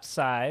the left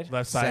side is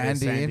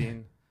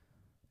Sandin,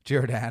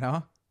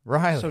 Giordano,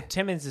 Rielly. So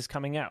Timmins is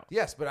coming out.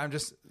 Yes, but I'm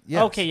just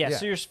okay. Yeah.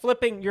 So you're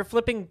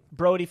flipping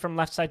Brody from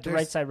left side to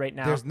right side right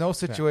now. There's no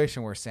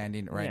situation where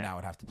Sandin now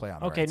would have to play on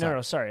the right side.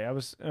 No, sorry, I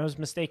was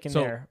mistaken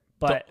there.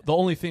 But the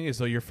only thing is,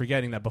 though, you're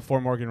forgetting that before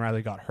Morgan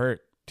Rielly got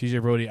hurt,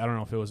 TJ Brody, I don't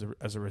know if it was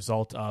as a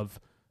result of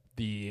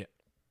the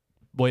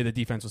way the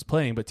defense was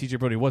playing, but TJ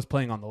Brody was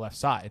playing on the left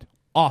side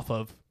off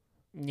of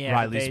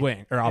Riley's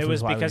wing. Or off it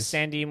was of because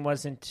Sandin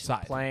wasn't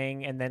side.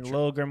 playing, and then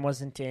Liljegren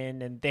wasn't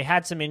in, and they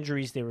had some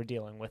injuries they were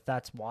dealing with.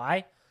 That's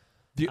why.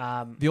 The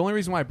only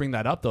reason why I bring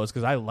that up, though, is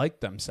because I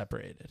like them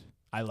separated.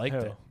 I liked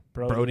it.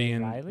 Brody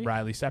and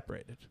Riley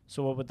separated.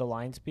 So what would the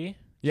lines be?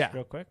 Yeah. Just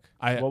real quick.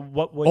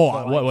 What would the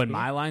lines would be?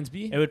 my lines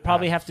be? It would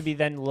probably have to be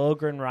then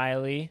Logren,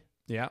 Riley,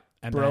 Yeah.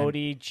 And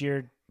Brody,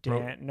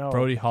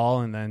 Brody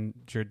Hall, and then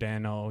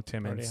Giordano,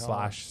 Timmins / Hall.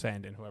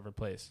 Sandin, whoever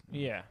plays.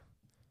 Yeah.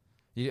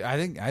 I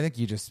think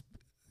you just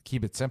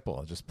keep it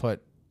simple. Just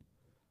put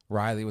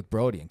Riley with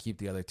Brody and keep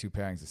the other two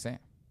pairings the same.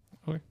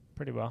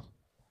 Pretty well.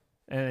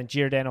 And then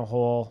Giordano,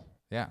 Hall,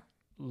 Yeah.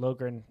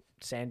 Logren,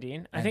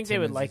 Sandin. I And think they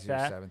would Timmins like is your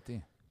that.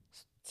 17.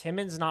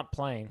 Timmins not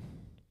playing.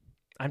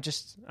 I'm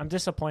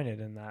disappointed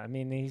in that. I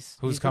mean, Who's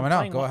he's been coming out?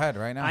 playing Go well. ahead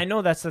right now. I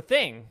know that's the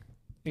thing.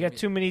 You got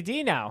too many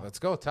D now. Let's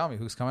go. Tell me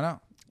who's coming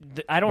out.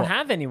 I don't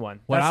have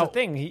anyone. That's the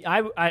thing.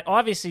 I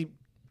obviously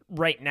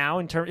right now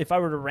if I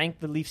were to rank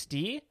the Leafs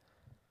D,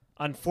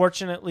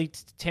 unfortunately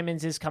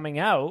Timmins is coming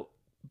out,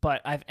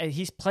 but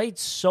he's played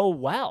so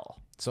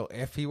well. So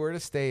if he were to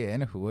stay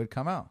in, who would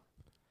come out?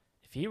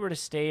 If he were to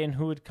stay in,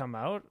 who would come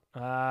out?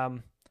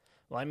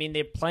 Well, I mean,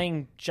 they're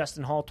playing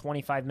Justin Hall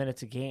 25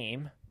 minutes a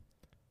game.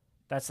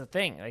 That's the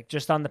thing. Like,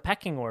 just on the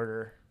pecking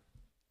order,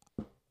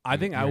 I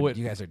think I would.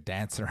 You guys are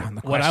dancing around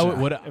the What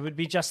question. it would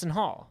be Justin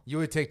Hall. You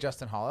would take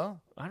Justin Hall out?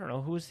 I don't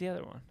know. Who was the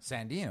other one?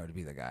 Sandino would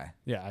be the guy.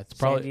 Yeah, it's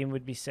probably. Sandin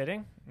would be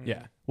sitting?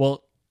 Yeah.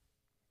 Well,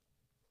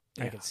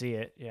 I could see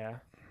it, yeah.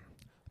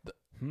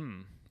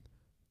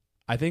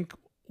 I think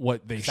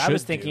what they should I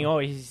was thinking, do,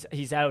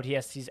 he's out.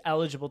 He's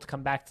eligible to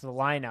come back to the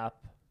lineup.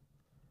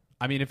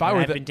 I mean, if I were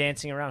I've been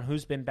dancing around.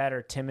 Who's been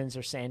better, Timmins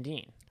or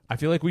Sandin? I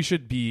feel like we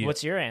should be.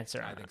 What's your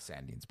answer? I think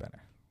Sandin's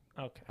better.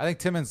 Okay. I think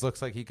Timmins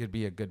looks like he could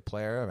be a good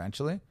player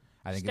eventually.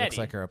 I think he looks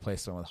like a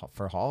replacement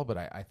for Hall, but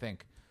I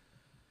think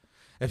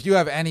if you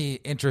have any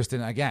interest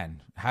in,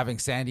 again, having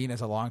Sandin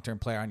as a long-term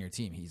player on your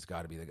team, he's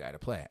got to be the guy to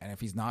play. And if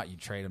he's not, you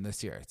trade him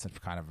this year. It's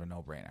kind of a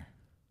no-brainer.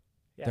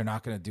 Yeah. They're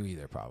not going to do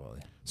either,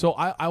 probably. So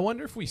I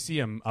wonder if we see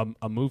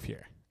a move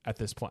here at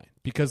this point.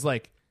 Because,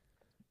 like,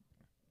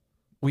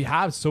 we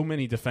have so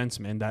many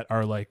defensemen that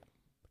are, like,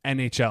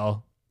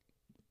 NHL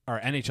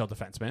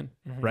defensemen,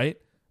 right?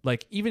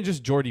 Like, even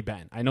just Jordy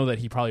Ben. I know that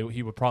he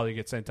would probably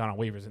get sent down on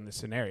waivers in this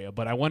scenario,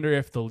 but I wonder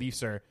if the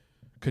Leafs are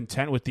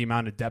content with the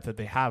amount of depth that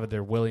they have and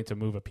they're willing to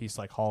move a piece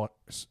like Hall,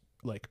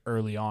 like,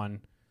 early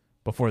on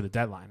before the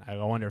deadline. I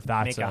wonder if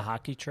that's make a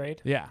hockey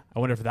trade. Yeah, I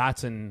wonder if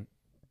that's an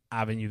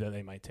avenue that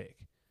they might take.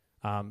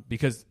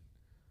 Because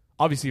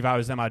obviously, if I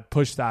was them, I'd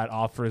push that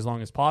off for as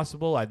long as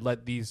possible. I'd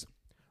let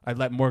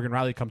Morgan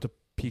Riley come to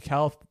peak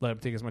health, let him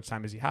take as much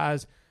time as he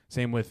has.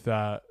 Same with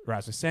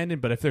Rasmus Sandin.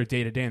 But if they're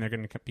day to day and they're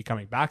going to be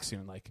coming back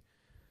soon, like,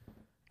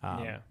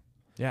 I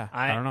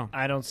don't know.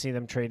 I don't see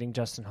them trading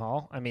Justin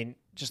Hall. I mean,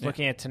 just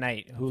looking at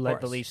tonight, who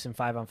led the Leafs in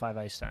 5-on-5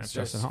 ice time?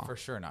 Justin Hall. For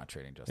sure not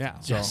trading Justin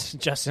Hall.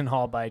 Justin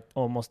Hall by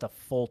almost a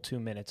full 2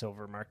 minutes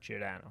over Mark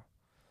Giordano.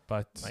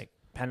 But like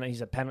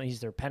he's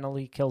their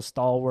penalty kill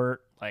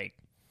stalwart. Like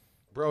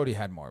Brody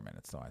had more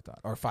minutes though, I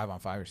thought, or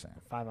 5-on-5. You're saying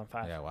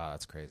 5-on-5. Yeah, wow,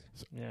 that's crazy.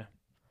 Yeah.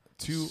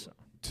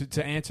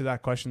 To answer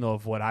that question though,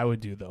 of what I would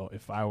do though,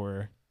 if I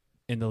were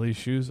in the Leafs'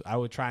 shoes, I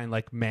would try and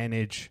like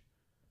manage.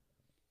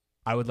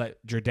 I would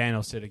let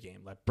Giordano sit a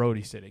game, let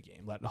Brody sit a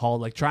game, let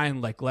Hall try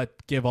and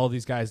give all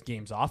these guys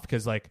games off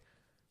because but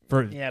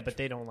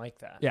they don't like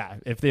that. Yeah,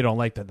 if they don't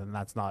like that, then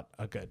that's not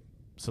a good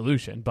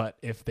solution. But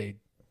if they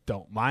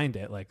don't mind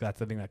it, that's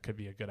the thing that could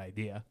be a good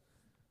idea.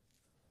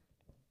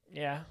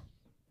 Yeah.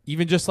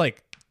 Even just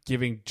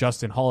giving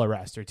Justin Hall a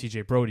rest or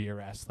TJ Brody a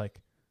rest,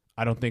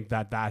 I don't think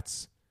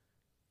that's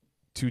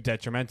too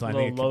detrimental.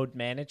 Load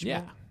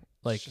management. Yeah.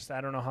 It's just I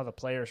don't know how the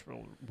players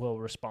will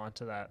respond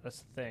to that.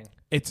 That's the thing.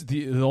 It's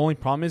the only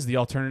problem is the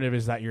alternative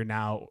is that you're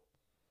now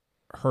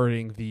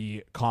hurting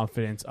the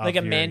confidence of a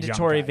your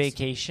mandatory young guys.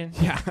 Vacation.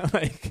 Yeah,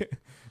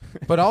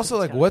 But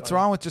also, what's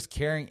wrong with just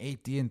carrying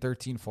 8D and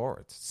 13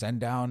 forwards?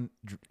 Send down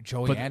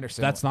Joey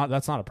Anderson. That's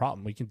not a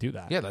problem. We can do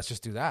that. Yeah, let's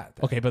just do that.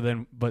 Okay, but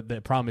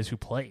the problem is who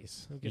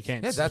plays. You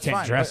can't. Yeah, that's you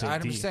can't fine. Dress but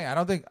I'm just saying,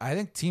 I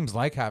think teams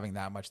like having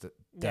that much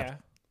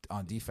depth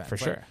on defense for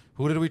sure.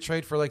 Who did we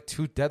trade for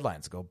 2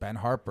 deadlines ago? Ben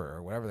Harper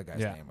or whatever the guy's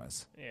name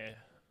was. Yeah,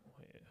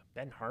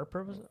 Ben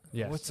Harper was it?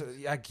 Yes.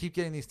 I keep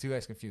getting these two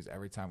guys confused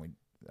every time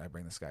I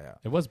bring this guy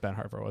up. It was Ben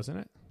Harper, wasn't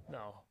it?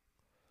 No.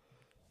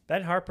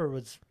 Ben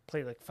Harper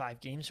played 5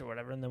 games or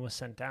whatever and then was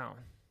sent down.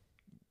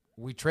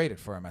 We traded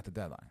for him at the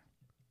deadline.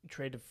 You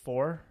traded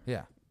for?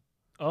 Yeah.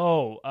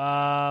 Oh,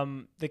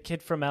 the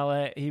kid from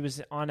LA. He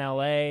was on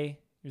LA.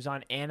 He was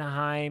on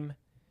Anaheim.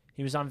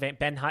 He was on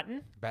Ben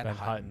Hutton. Ben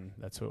Hutton.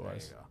 That's who it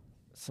was.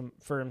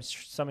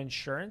 Some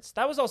insurance.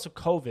 That was also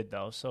COVID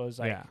though, so it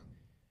was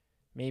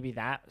maybe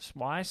that's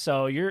why.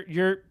 So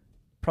your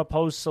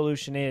proposed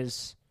solution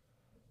is,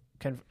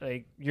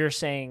 you're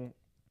saying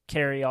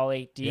carry all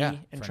 8D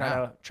and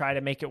try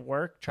to make it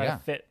work. Try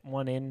to fit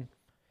one in.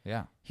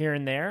 Yeah. Here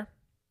and there.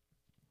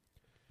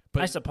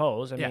 But I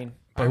suppose. I mean.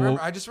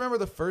 I just remember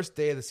the first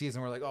day of the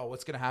season. We're like, oh,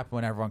 what's going to happen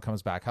when everyone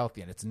comes back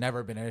healthy? And it's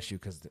never been an issue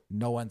because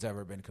no one's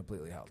ever been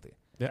completely healthy.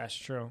 Yeah. That's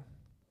true.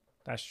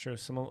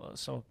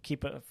 So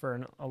keep it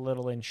for a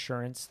little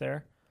insurance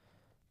there.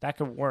 That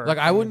could work.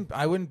 I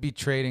wouldn't be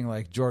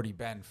trading Jordy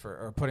Ben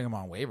or putting him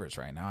on waivers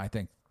right now. I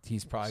think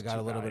he's probably It's got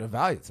too a little bit of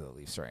valuable. value to the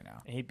Leafs right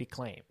now. He'd be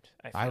claimed.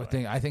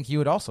 I think he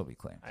would also be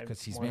claimed I-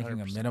 because he's making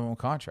a 100%. minimum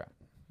contract.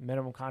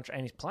 Minimum contract,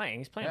 and he's playing.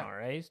 He's playing Yeah. all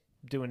right. He's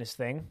doing his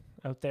thing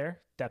out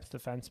there, depth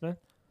defenseman.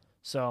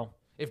 So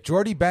If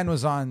Jordy Ben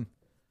was on,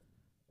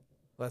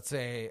 let's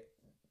say,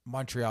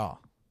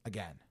 Montreal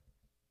again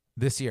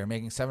this year,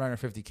 making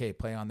 $750K,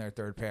 playing on their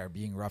third pair,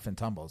 being rough and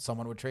tumble,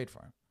 someone would trade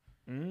for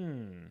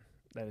him.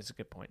 that is a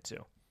good point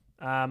too.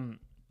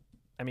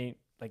 I mean,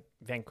 like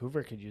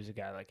Vancouver could use a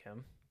guy like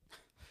him.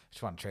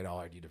 Just want to trade all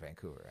RD to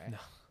Vancouver, right? No.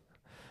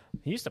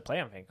 He used to play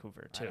on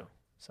Vancouver I too, know.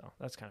 so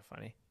that's kind of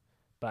funny.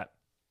 But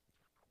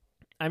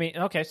I mean,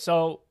 okay,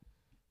 so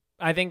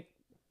I think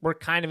we're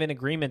kind of in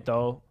agreement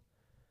though.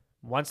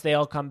 Once they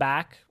all come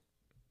back,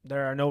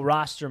 there are no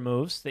roster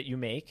moves that you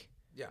make.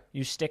 Yeah.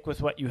 You stick with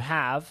what you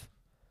have,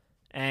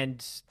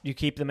 and you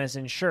keep them as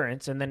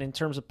insurance. And then in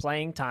terms of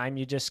playing time,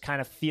 you just kind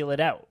of feel it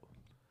out.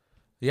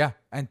 Yeah,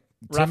 and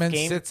Rough Timmins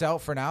game. sits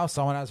out for now.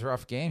 Someone has a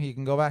rough game, he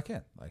can go back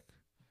in. Like,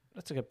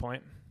 That's a good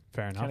point.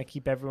 Fair enough. Kind of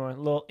keep everyone a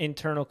little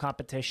internal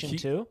competition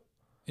too.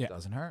 Yeah.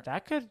 doesn't hurt.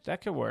 That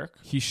could work.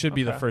 He should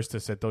be the Okay. first to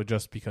sit though,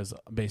 just because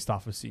based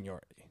off of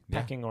seniority. Yeah.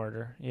 Pecking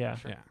order, yeah.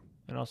 Yeah.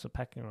 And also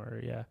pecking order,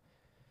 yeah.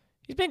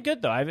 He's been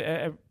good though.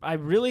 I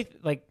really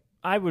like.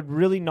 I would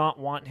really not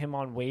want him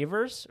on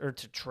waivers or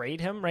to trade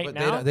him right But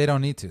now. they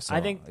don't need to. So, I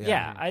think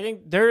I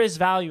think there is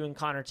value in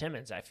Connor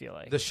Timmins. I feel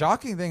like The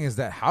shocking thing is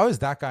that how is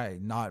that guy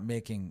not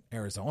making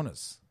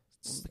Arizona's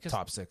Because-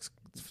 top six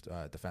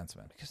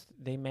defenseman? because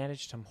they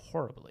managed him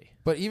horribly.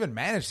 But even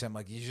managed him,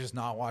 like you just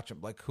not watch him.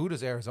 Like who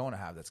does Arizona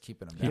have that's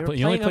keeping him He down?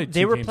 played- only played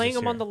They two were games playing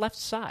this him on year. the left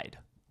side.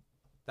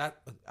 That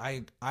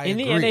I In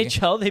the agree.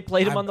 NHL, they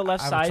played him I'm- on the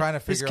left I'm side. trying to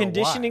His figure out why.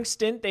 conditioning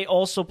stint, they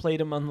also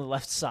played him on the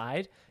left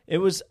side. It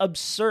was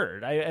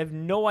absurd. I have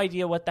no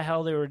idea what the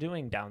hell they were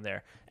doing down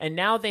there. And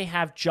now they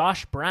have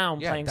Josh Brown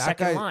playing that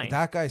second guy, line.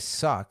 That guy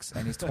sucks,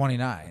 and he's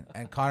 29.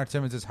 And Connor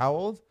Timmins is how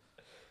old?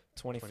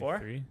 24?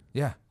 23?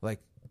 Yeah, like,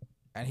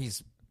 and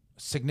he's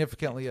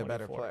significantly a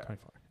better 24. player.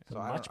 24. So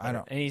Much I better.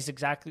 don't. And he's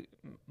exactly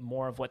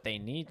more of what they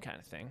need kind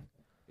of thing.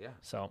 Yeah.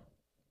 So,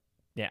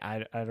 yeah,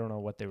 I don't know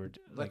what they were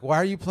doing. Like, why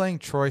are you playing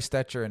Troy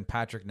Stetcher and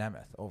Patrick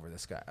Nemeth over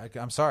this guy?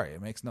 I'm sorry,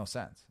 it makes no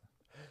sense.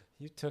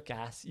 You took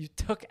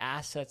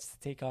assets to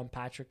take on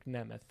Patrick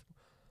Nemeth,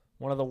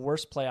 one of the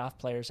worst playoff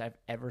players I've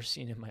ever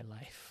seen in my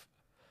life.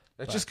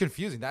 It's just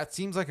confusing. That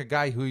seems like a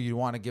guy who you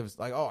want to give,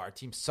 like, oh, our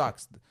team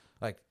sucks.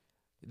 Like,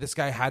 this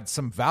guy had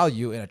some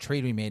value in a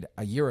trade we made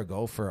a year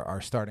ago for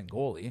our starting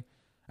goalie,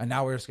 and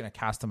now we're just going to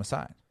cast him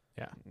aside.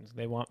 Yeah.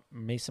 They want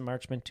Mason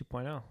Marchman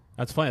 2.0.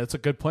 That's funny. That's a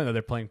good point that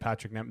they're playing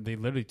Patrick Nem. They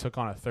literally took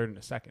on a third and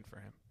a second for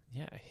him.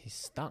 Yeah, he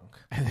stunk.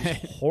 He was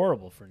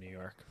horrible for New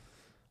York.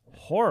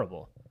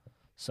 Horrible.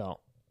 So,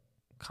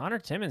 Connor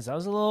Timmins, that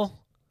was a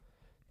little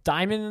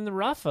diamond in the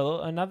rough.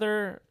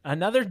 Another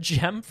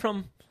gem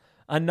from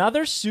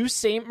another Sault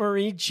Ste.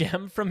 Marie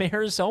gem from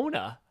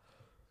Arizona.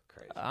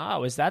 Crazy.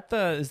 Oh, is that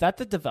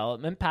the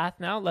development path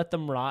now? Let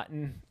them rot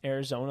in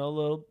Arizona a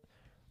little.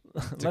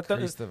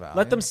 Decrease the value.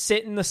 Let them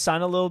sit in the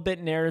sun a little bit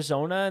in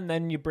Arizona, and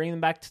then you bring them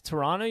back to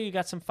Toronto. You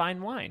got some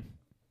fine wine.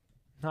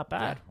 Not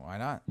bad. Yeah, why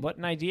not? What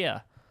an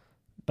idea.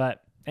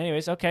 But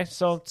anyways, okay.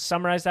 So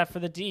summarize that for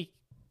the D.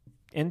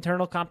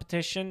 Internal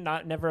competition,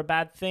 never a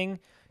bad thing.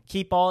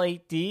 Keep all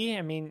 8D.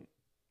 I mean,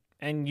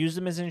 and use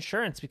them as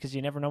insurance because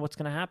you never know what's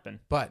going to happen.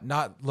 But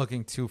not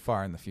looking too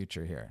far in the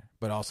future here,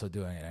 but also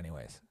doing it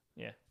anyways.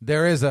 Yeah.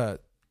 There is a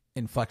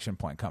inflection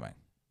point coming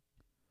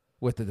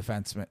with the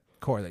defenseman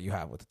core that you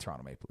have with the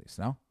Toronto Maple Leafs,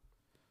 no?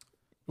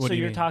 What So do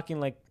you you're mean? talking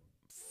like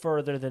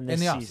further than this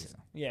In the season.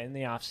 offseason. Yeah, in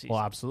the offseason. Well,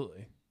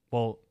 absolutely.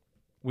 Well,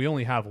 we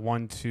only have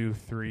 1, 2,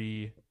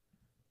 3,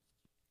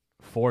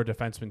 4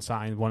 defensemen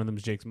signed. One of them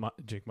is Jake.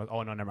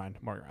 Oh no, never mind.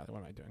 Morgan Riley. What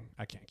am I doing?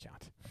 I can't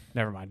count.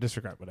 Never mind.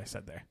 Disregard what I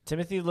said there.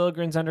 Timothy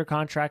Liljegren's under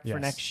contract for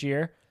Yes. next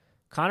year.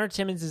 Connor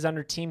Timmins is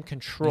under team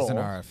control. He's an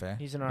RFA.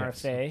 He's an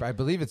Yes. RFA. I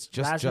believe it's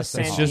just Rasmus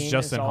Justin It's Hall. just Sandin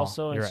Justin is Hall.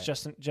 also You're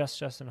it's right.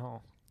 Justin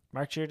Hall.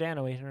 Mark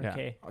Giordano, Yeah.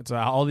 800K. So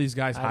all these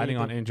guys How do hiding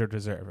you on do- injured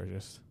reserve are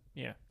just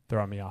Yeah.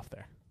 throwing me off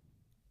there.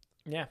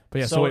 Yeah. But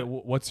yeah. So, wait,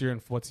 what's the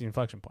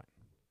inflection point?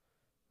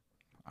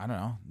 I don't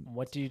know.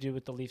 what do you do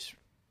with the Leafs?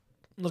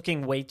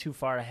 Looking way too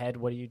far ahead,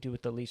 what do you do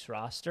with the Leafs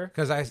roster?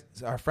 Because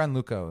our friend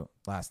Luca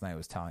last night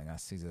was telling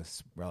us, he's a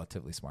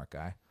relatively smart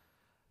guy.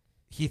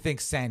 He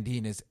thinks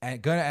Sandin is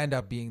going to end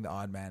up being the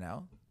odd man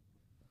out.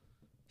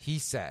 He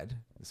said,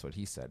 this is what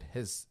he said,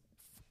 his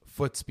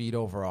foot speed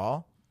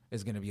overall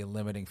is going to be a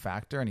limiting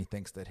factor, and he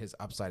thinks that his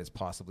upside is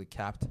possibly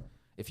capped.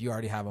 If you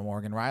already have a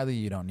Morgan Riley,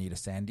 you don't need a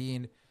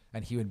Sandin,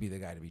 and he would be the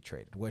guy to be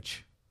traded,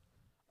 which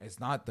is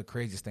not the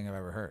craziest thing I've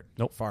ever heard.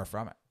 Nope. Far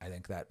from it. I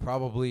think that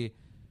probably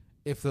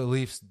if the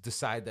Leafs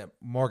decide that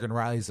Morgan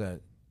Riley's a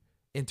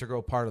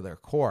integral part of their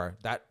core,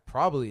 that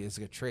probably is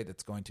a trade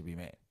that's going to be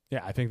made.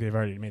 Yeah, I think they've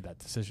already made that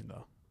decision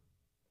though.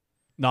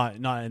 Not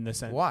in the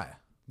sense Why?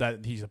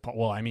 that he's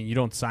well. I mean, you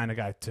don't sign a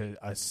guy to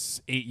a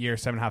 8-year,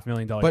 $7.5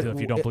 million But deal if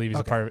you don't believe he's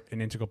okay.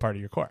 an integral part of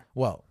your core.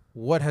 Well,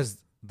 what has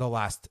the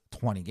last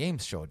 20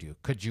 games showed you.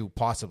 Could you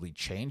possibly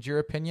change your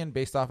opinion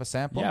based off a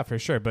sample? Yeah, for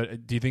sure.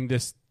 But do you think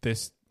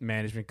this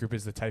management group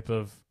is the type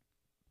of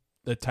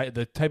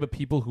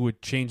people who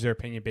would change their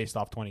opinion based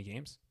off 20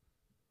 games?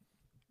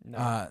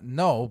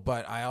 No,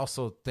 but I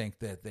also think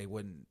that they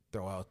wouldn't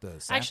throw out the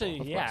sample.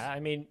 Actually, yeah. I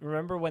mean,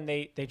 remember when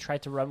they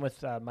tried to run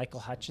with Michael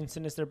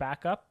Hutchinson as their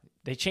backup?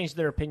 They changed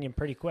their opinion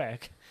pretty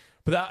quick.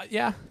 But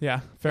fair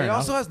enough. It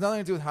also has nothing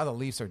to do with how the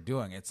Leafs are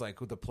doing. It's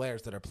like with the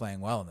players that are playing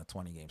well in the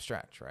 20-game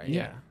stretch, right?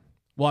 Yeah.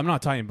 Well, I'm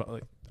not talking about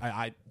like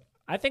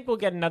I think we'll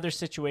get another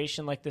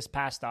situation like this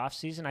past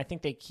offseason. I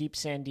think they keep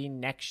Sandin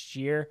next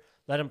year,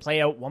 let him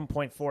play out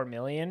 $1.4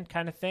 million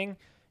kind of thing.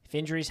 If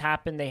injuries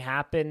happen, they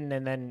happen,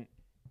 and then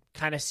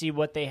kind of see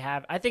what they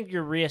have. I think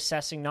you're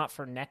reassessing not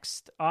for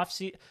next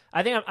offseason.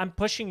 I think I'm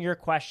pushing your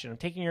question. I'm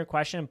taking your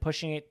question and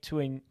pushing it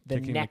to the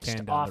next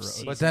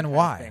offseason. But then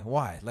why?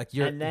 Why? Like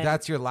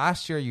that's your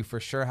last year. You for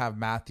sure have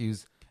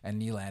Matthews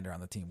and Nylander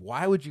on the team.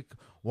 Why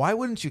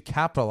wouldn't you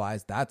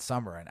capitalize that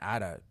summer and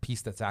add a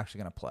piece that's actually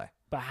going to play?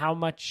 But how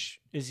much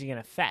is he going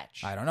to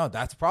fetch? I don't know.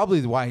 That's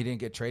probably why he didn't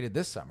get traded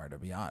this summer, to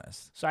be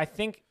honest. So I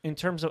think in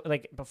terms of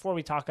like before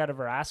we talk out of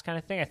our ass kind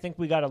of thing, I think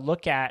we got to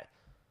look at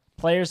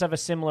players of a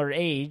similar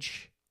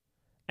age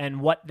and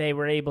what you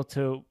were able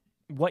to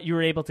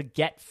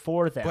get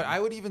for them. But I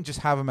would even just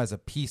have him as a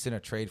piece in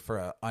a trade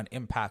for an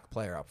impact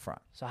player up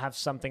front. So have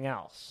something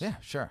else. Yeah,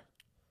 sure.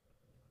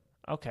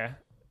 Okay.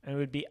 And it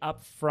would be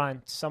up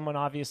front, someone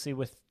obviously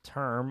with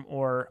term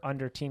or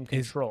under team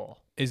control.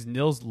 Is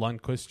Nils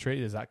Lundqvist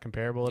trade, is that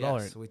comparable at all?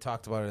 Yes, we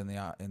talked about it in the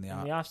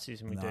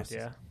offseason we did,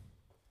 yeah.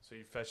 So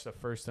you fetched a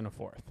first and a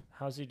fourth.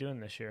 How's he doing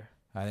this year?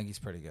 I think he's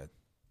pretty good.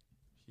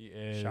 He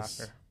is.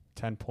 Shocker.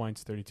 10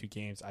 points, 32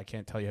 games. I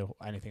can't tell you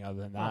anything other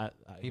than that.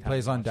 He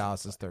plays on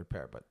Dallas's third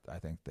pair, but I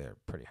think they're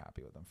pretty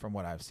happy with him from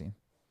what I've seen.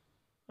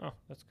 Oh,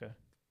 that's good.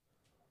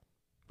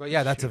 But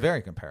yeah, that's a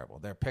very comparable.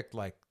 They're picked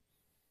like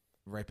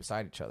right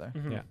beside each other.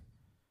 Mm-hmm. Yeah.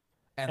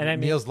 And I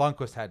mean, Niels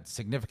Lundqvist had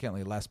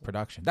significantly less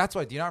production. That's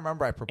why. Do you not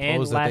remember I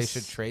proposed that they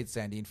should trade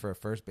Sandin for a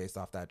first based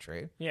off that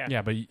trade? Yeah.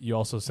 Yeah, but you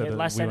also said that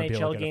less we would be able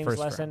to NHL get a games, first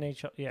less for him.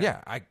 NHL. Yeah.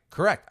 Yeah,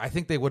 correct. I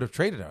think they would have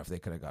traded him if they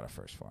could have got a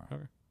first for him.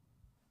 Okay.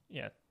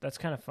 Yeah, that's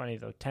kind of funny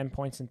though. 10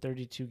 points in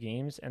 32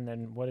 games, and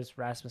then what is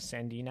Rasmus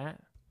Sandin at?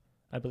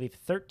 I believe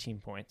 13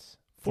 points.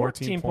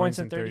 14 points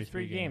in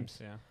 33 games.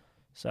 Yeah.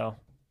 So,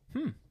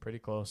 pretty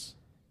close.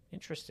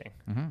 Interesting.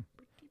 Mm-hmm.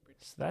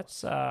 So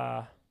that's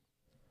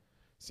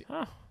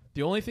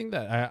The only thing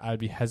that I'd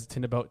be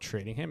hesitant about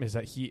trading him is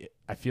that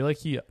I feel like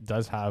he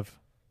does have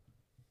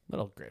a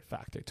little grit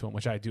factor to him,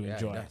 which I do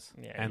enjoy.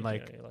 Yeah, and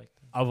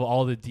of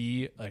all the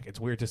D, like it's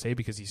weird to say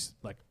because he's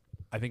like,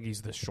 I think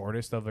he's the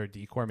shortest of our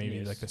D core,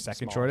 maybe like the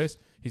second shortest.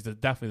 He's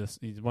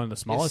he's one of the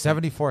smallest.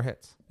 74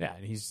 hits. Yeah,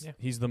 and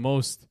he's the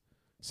most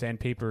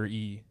sandpaper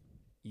E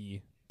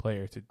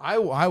player to. I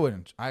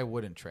wouldn't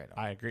trade him.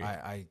 I agree.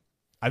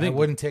 I think I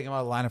wouldn't take him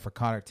out of the lineup for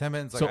Connor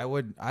Timmins. Like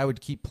so, I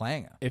would keep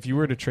playing him. If you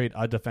were to trade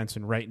a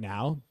defenseman right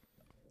now,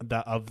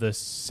 of the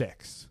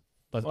six,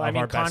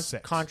 our best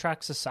six.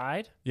 Contracts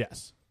aside?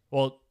 Yes.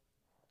 Well,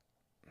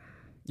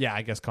 yeah,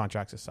 I guess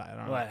contracts aside. I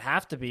don't know. Well, it'd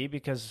have to be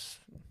because...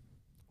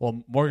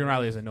 Well, Morgan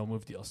Riley has a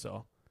no-move deal,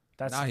 so...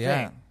 That's not the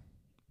yet. thing.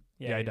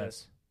 Yeah, he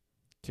does.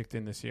 Kicked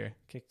in this year.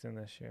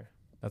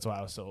 That's why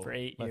I was so... For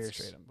 8 let's years.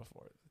 trade him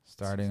before.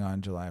 Starting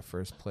on July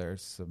 1st, player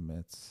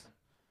submits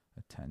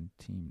a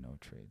 10-team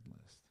no-trade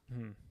list.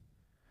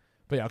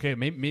 But yeah, okay.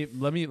 Maybe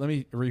let me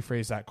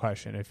rephrase that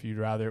question.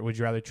 Would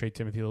you rather trade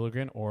Timothy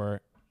Liljegren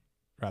or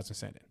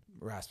Rasmus Sandin?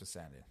 Rasmus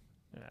Sandin.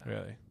 Yeah.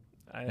 Really?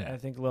 I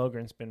think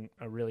Liljegren's been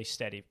a really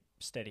steady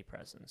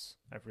presence.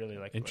 I've really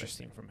liked what I've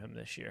seen from him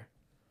this year.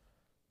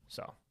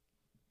 So,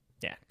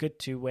 yeah, good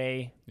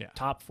two-way,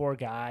 top 4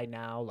 guy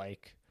now.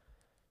 Like,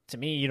 to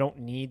me, you don't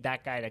need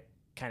that guy to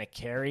kind of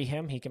carry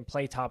him. He can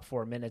play top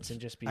 4 minutes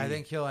and just be... I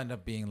think he'll end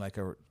up being like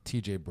a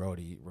TJ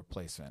Brody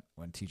replacement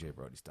when TJ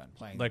Brody's done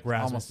playing. Like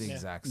Rasmus, almost the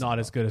exact same. Not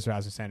as good as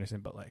Rasmus Anderson,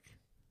 but like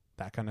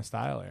that kind of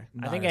style. Or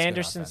I think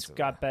Anderson's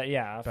got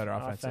better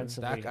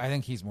offensively. I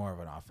think he's more of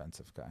an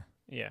offensive guy.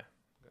 Yeah.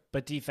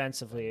 But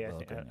defensively,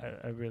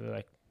 I really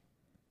like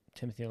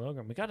Timothy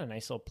Liljegren. We got a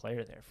nice little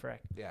player there,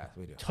 frick. Yeah,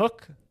 we do.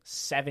 Took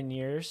 7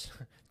 years,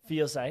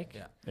 feels like.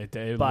 Yeah.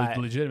 It but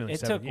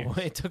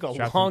legitimately it took a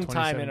long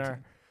time in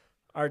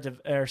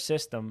our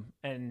system.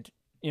 And,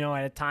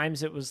 at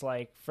times it was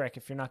like, frick,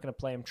 if you're not going to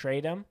play him,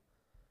 trade him.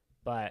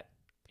 But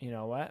you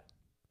know what?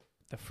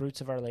 The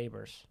fruits of our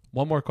labors.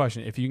 One more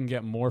question. If you can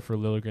get more for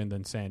Liljegren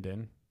than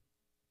Sandin,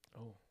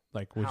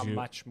 how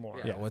much more?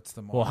 Yeah, what's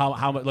the more? Well,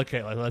 how much?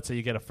 Okay, let's say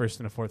you get a first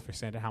and a fourth for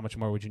Sandin. How much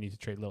more would you need to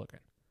trade Liljegren?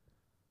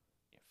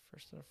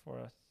 First and a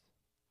fourth.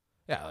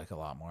 Yeah, like a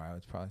lot more, I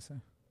would probably say.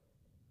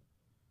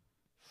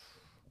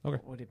 Okay.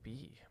 What would it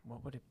be?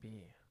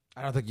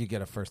 I don't think you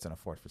get a first and a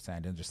fourth for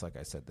Sandin, just like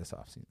I said this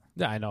offseason.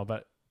 Yeah, I know,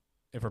 but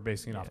if we're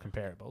basing it off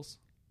comparables,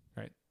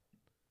 right?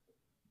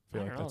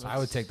 I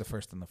would take the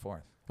first and the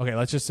fourth. Okay,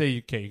 let's just say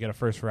you get a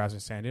first for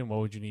Rasmus Sandin. What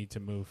would you need to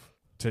move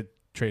to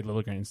trade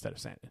Liljegren instead of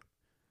Sandin?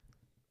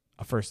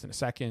 a first and a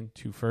second,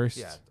 2 firsts.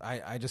 Yeah,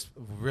 I just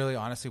really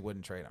honestly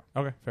wouldn't trade him.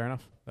 Okay, fair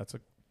enough. That's a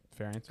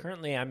fair answer.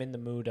 Currently, I'm in the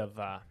mood of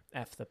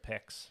F the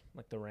picks,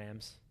 like the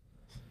Rams.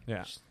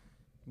 Yeah.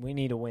 We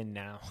need a win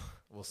now.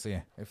 We'll see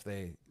if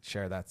they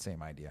share that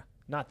same idea.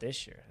 Not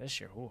this year. This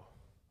year, ooh.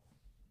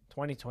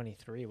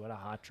 2023, what a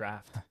hot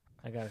draft,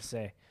 I got to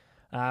say.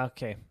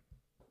 Okay.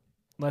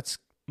 Let's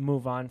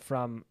move on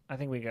from, I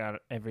think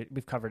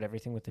we've covered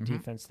everything with the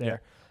defense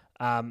there.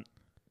 Yeah.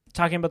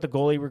 Talking about the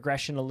goalie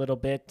regression a little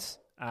bit,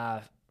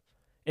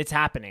 it's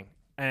happening.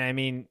 And I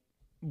mean,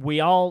 we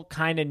all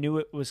kind of knew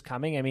it was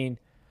coming. I mean,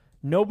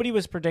 nobody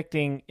was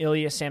predicting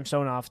Ilya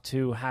Samsonov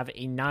to have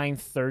a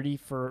 930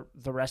 for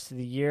the rest of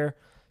the year.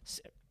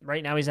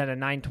 Right now he's at a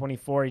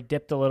 924. He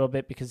dipped a little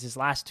bit because his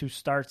last 2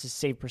 starts, his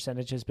save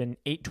percentage has been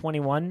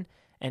 821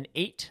 and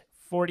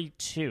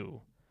 842.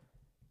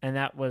 And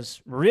that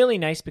was really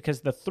nice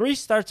because the 3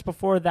 starts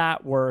before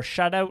that were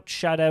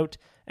shutout,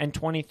 and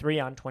 23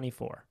 on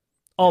 24.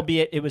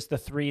 Albeit it was the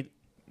 3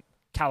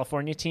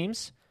 California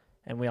teams,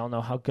 and we all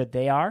know how good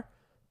they are.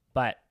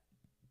 But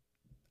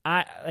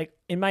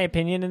in my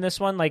opinion in this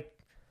one,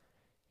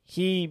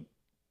 he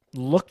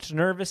looked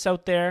nervous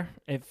out there.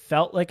 It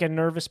felt like a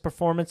nervous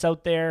performance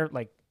out there.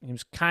 Like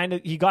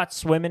he got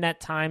swimming at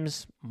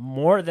times,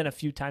 more than a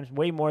few times,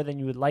 way more than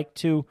you would like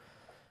to.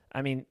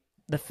 I mean,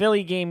 the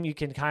Philly game, you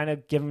can kind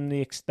of give him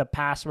the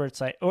pass where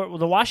it's like, or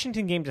the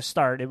Washington game to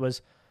start, it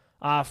was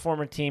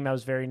former team. I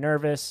was very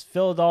nervous.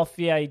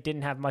 Philadelphia, he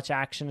didn't have much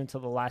action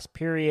until the last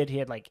period. He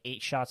had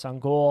 8 shots on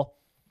goal,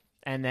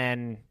 and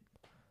then,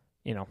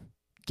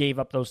 gave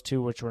up those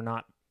 2, which were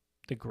not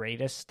the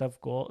greatest of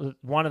goals.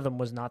 One of them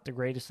was not the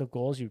greatest of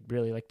goals. You'd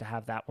really like to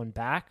have that one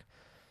back.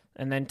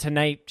 And then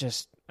tonight,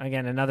 just,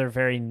 again, another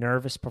very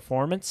nervous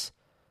performance.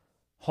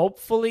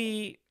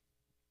 Hopefully,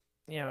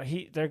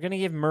 they're going to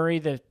give Murray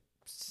the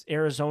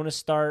Arizona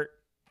start.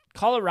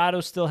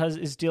 Colorado still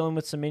is dealing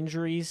with some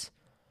injuries.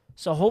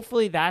 So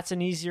hopefully that's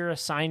an easier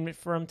assignment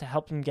for him to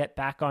help him get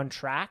back on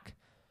track.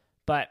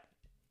 But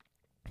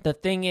the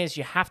thing is,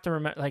 you have to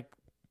remember,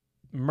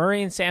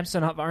 Murray and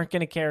Samsonov aren't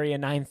going to carry a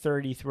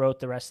 930 throughout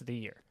the rest of the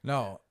year.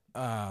 No,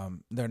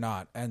 they're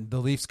not. And the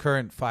Leafs'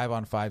 current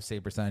 5-on-5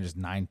 save percentage is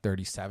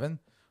 937.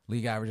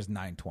 League average is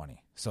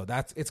 920. So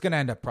it's going to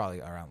end up probably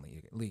around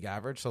league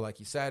average. So like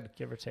you said,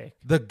 give or take.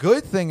 The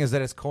good thing is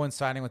that it's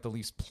coinciding with the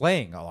Leafs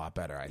playing a lot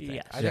better, I think.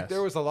 Yes. I think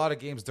there was a lot of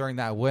games during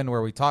that win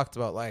where we talked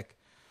about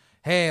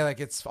hey,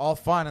 it's all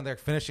fun and they're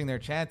finishing their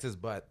chances,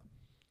 but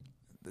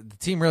the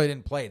team really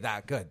didn't play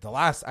that good. The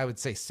last, I would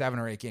say, 7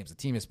 or 8 games, the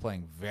team is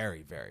playing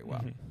very, very well.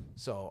 Mm-hmm.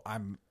 So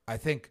I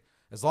think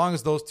as long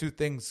as those 2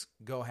 things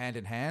go hand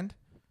in hand,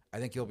 I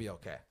think you'll be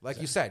okay. Like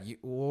you said,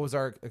 what was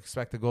our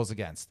expected goals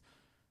against?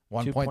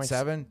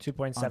 1.7,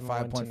 2.7,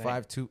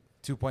 5.5,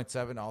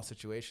 2.7 all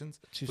situations.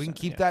 If we can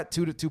keep that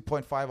 2 to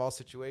 2.5 all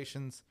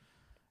situations,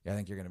 I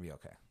think you're going to be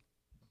okay.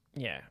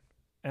 Yeah.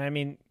 And I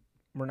mean,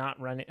 we're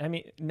not running. I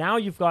mean, now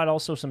you've got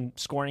also some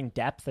scoring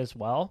depth as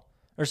well.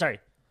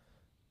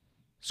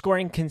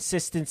 Scoring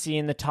consistency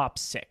in the top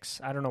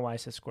 6. I don't know why I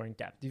said scoring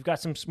depth. You've got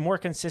some more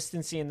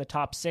consistency in the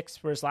top 6,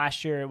 whereas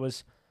last year it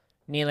was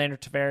Nylander,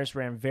 Tavares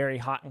ran very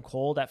hot and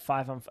cold at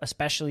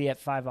especially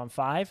at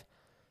 5-on-5.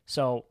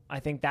 So I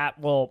think that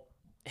will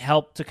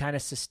help to kind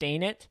of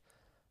sustain it.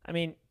 I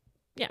mean,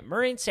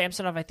 Murray and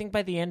Samsonov, I think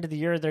by the end of the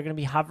year, they're going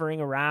to be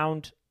hovering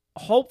around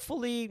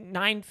hopefully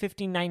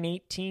 915,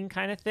 918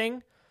 kind of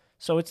thing.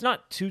 So it's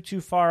not too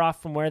far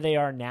off from where they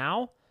are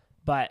now,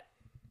 but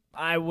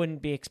I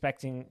wouldn't be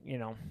expecting,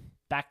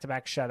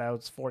 back-to-back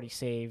shutouts, 40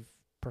 save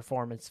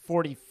performance,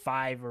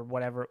 45 or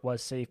whatever it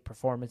was save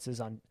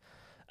performances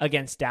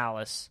against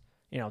Dallas.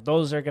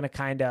 Those are going to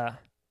kind of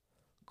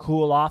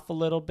cool off a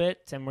little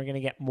bit, and we're going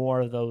to get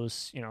more of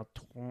those,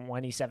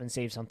 27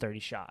 saves on 30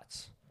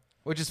 shots.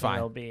 Which is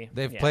fine.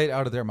 They've played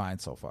out of their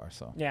mind so far.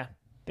 So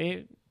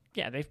they've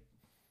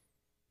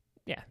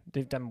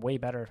done way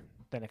better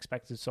than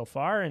expected so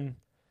far, and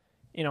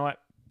you know what?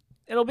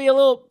 It'll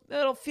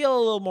feel a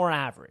little more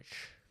average.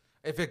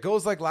 If it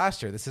goes like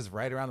last year, this is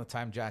right around the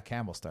time Jack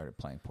Campbell started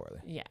playing poorly.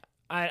 Yeah.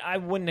 I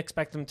wouldn't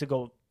expect them to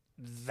go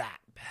that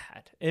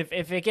bad.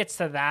 If it gets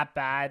to that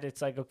bad,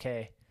 it's like,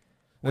 okay,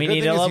 we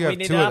need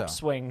an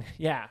upswing.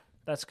 Yeah,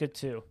 that's good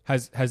too.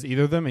 Has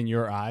either of them, in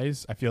your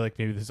eyes, I feel like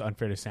maybe this is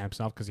unfair to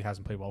Samsonov because he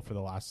hasn't played well for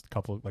the last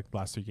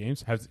 3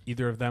 games. Has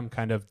either of them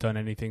kind of done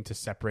anything to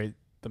separate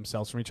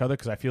themselves from each other?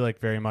 Because I feel like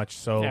very much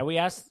so. Yeah, we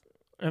asked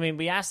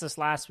this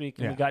last week,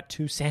 and we got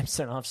 2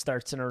 Samsonov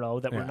starts in a row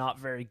that were not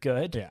very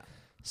good. Yeah.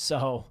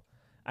 So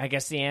I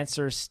guess the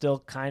answer is still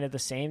kind of the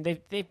same.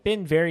 They've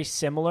been very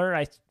similar.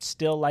 I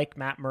still like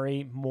Matt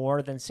Murray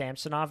more than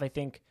Samsonov. I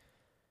think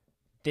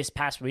this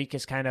past week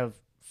has kind of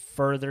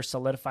further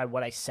solidified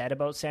what I said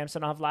about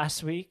Samsonov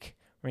last week,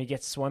 where he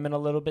gets swimming a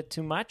little bit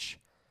too much.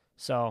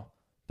 So,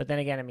 but then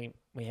again, I mean,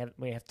 we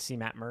have to see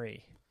Matt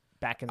Murray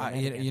back in the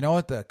net. You know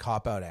what the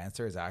cop-out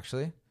answer is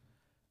actually?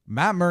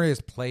 Matt Murray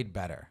has played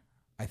better.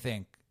 I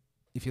think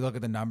if you look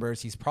at the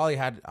numbers, he's probably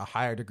had a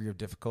higher degree of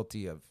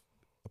difficulty of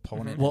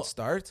opponent Well, and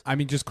start. I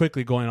mean, just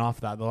quickly going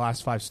off that, the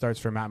last 5 starts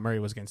for Matt Murray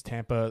was against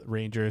Tampa,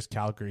 Rangers,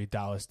 Calgary,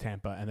 Dallas,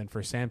 Tampa, and then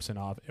for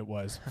Samsonov, it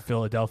was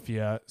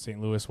Philadelphia, St.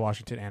 Louis,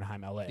 Washington,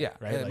 Anaheim, LA. Yeah,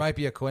 right? it might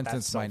be a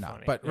coincidence, that's so might not.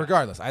 funny. But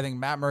regardless, I think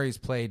Matt Murray's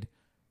played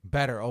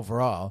better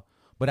overall.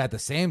 But at the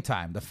same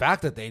time, the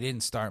fact that they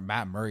didn't start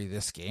Matt Murray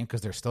this game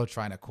because they're still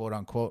trying to quote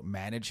unquote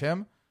manage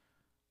him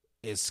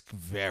is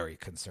very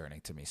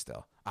concerning to me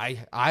still.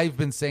 I've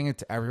been saying it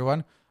to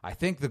everyone. I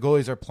think the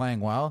goalies are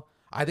playing well.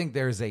 I think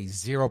there's a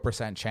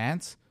 0%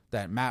 chance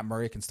that Matt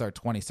Murray can start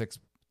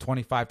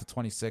 25 to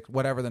 26,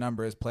 whatever the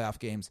number is, playoff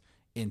games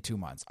in 2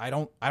 months. I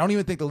don't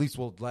even think the Leafs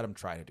will let him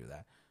try to do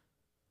that.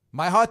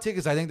 My hot take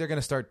is I think they're going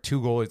to start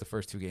 2 goalies the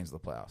first 2 games of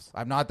the playoffs.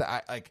 I'm not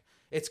that like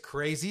it's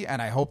crazy,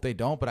 and I hope they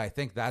don't, but I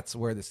think that's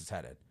where this is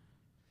headed.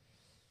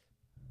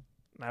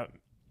 Now,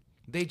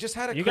 They just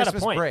had a you got a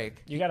Christmas point.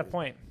 break. You got a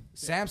point.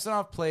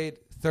 Samsonov played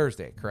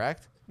Thursday,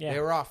 correct? Yeah. They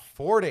were off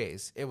 4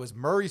 days. It was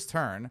Murray's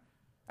turn,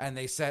 and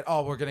they said,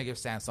 "Oh, we're going to give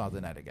Samsonov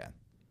the net again."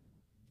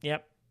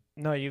 Yep.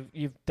 No,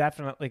 you've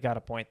definitely got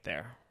a point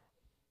there.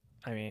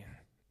 I mean,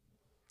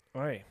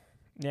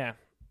 yeah.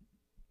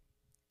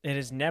 It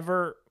is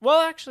never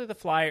well. Actually, the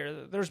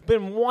Flyers. There's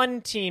been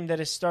one team that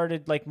has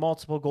started like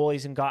multiple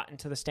goalies and gotten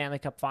to the Stanley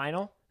Cup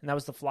final, and that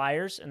was the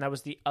Flyers, and that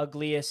was the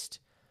ugliest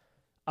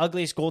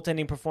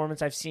goaltending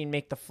performance I've seen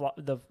make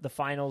the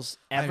finals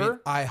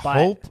ever. I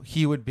hope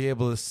he would be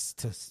able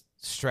to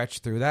stretch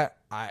through that.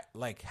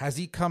 Has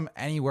he come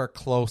anywhere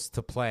close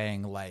to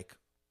playing like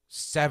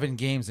 7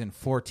 games in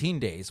 14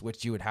 days,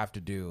 which you would have to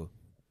do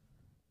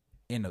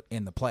in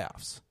the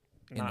playoffs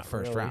in the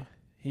first round?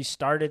 He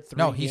started 3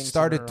 No, games he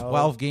started in a row.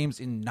 12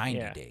 games in 90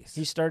 Yeah. days.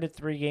 He started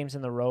 3 games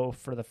in the row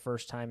for the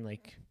first time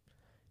like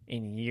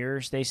in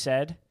years, they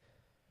said.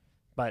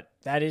 But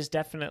that is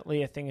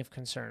definitely a thing of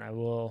concern.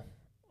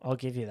 I'll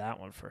give you that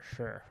one for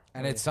sure.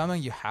 And it's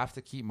something you have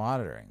to keep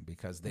monitoring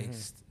because they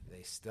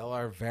still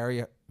are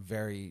very,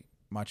 very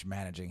much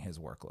managing his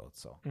workload.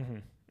 So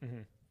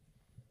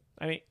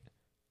I mean,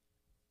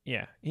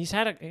 yeah, he's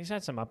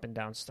had some up and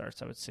down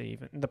starts. I would say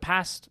even the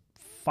past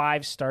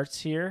 5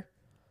 starts here,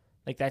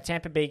 like that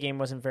Tampa Bay game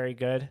wasn't very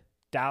good.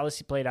 Dallas,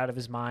 he played out of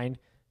his mind.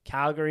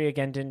 Calgary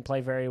again didn't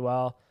play very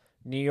well.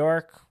 New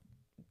York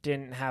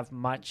didn't have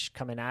much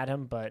coming at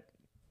him, but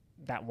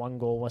that one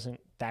goal wasn't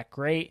that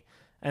great.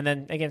 And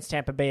then against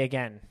Tampa Bay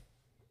again,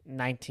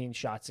 19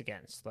 shots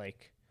against,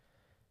 like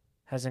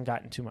hasn't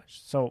gotten too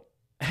much. So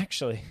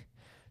actually,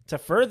 to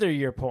further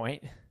your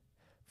point,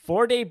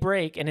 4-day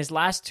break and his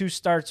last 2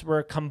 starts were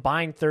a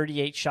combined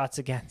 38 shots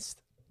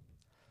against.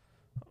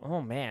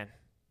 Oh man.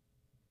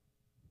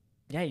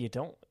 Yeah, you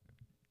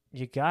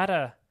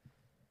gotta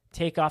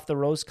take off the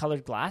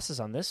rose-colored glasses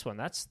on this one.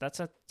 That's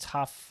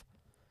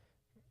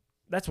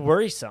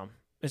worrisome.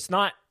 It's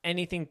not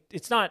anything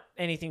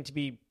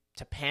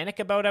to panic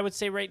about, I would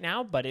say right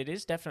now, but it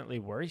is definitely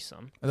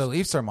worrisome. the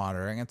Leafs are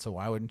monitoring it, so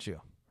why wouldn't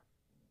you?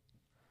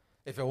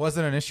 If it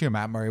wasn't an issue,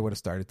 Matt Murray would have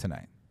started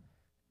tonight.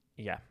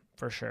 Yeah,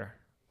 for sure.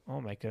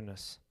 Oh my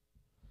goodness.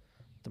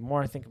 The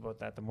more I think about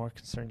that, the more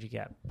concerned you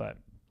get. But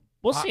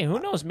we'll see. Who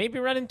knows? Maybe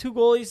running 2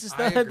 goalies is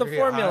the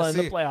formula in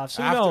the playoffs.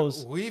 Who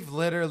knows? We've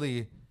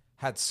literally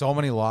had so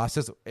many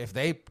losses. If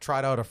they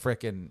tried out a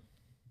freaking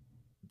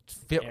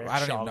I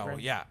don't even know.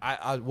 Yeah,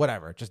 I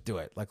whatever. Just do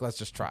it. Like, let's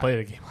just try. Played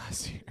a game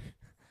last year.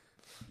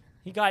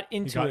 He got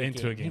into a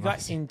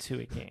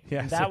game.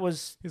 Yeah, that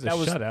was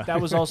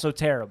also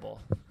terrible.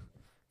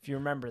 If you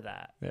remember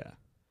that. Yeah.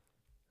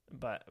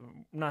 But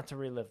not to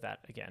relive that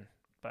again.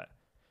 But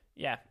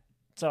yeah.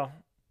 So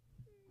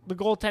the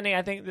goaltending,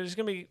 I think there's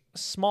going to be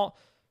small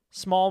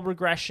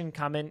regression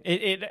coming.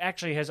 It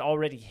actually has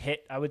already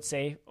hit, I would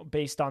say,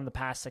 based on the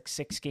past like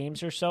 6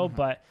 games or so. Mm-hmm.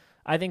 But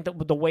I think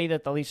that the way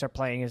that the Leafs are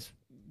playing is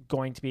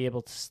going to be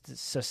able to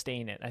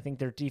sustain it. I think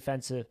their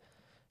defensive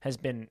has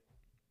been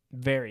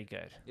very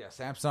good. Yeah,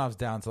 Samsonov's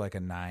down to like a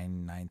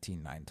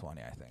 919,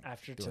 920, I think.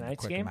 After doing tonight's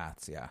quick game?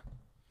 maths, yeah.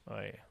 Oh,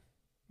 yeah.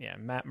 Yeah,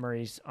 Matt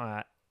Murray's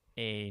a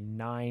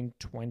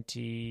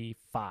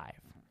 925.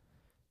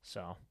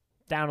 So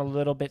down a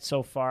little bit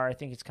so far. I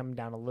think it's coming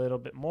down a little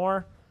bit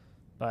more,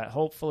 but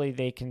hopefully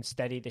they can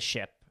steady the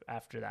ship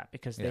after that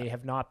because they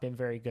have not been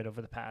very good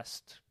over the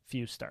past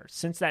few starts.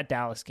 Since that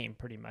Dallas game,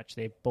 pretty much,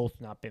 they've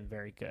both not been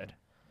very good.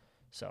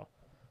 So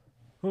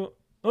who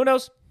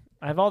knows?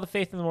 I have all the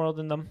faith in the world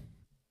in them.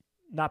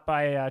 Not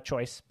by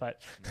choice,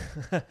 but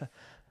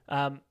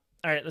all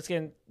right, let's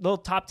get a little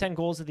top 10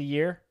 goals of the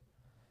year.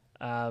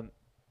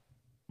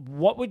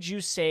 What would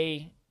you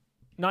say,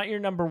 not your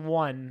number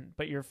 1,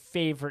 but your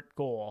favorite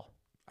goal?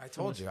 I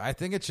told you. I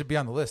think it should be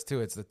on the list,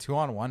 too. It's the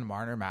 2-on-1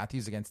 Marner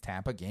Matthews against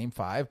Tampa, Game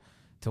 5,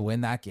 to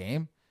win that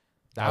game.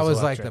 That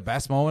was like the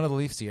best moment of the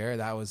Leafs year.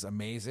 That was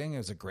amazing. It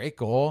was a great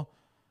goal.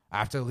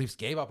 After the Leafs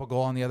gave up a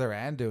goal on the other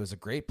end, it was a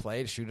great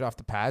play to shoot it off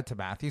the pad to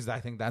Matthews. I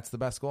think that's the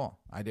best goal.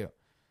 I do.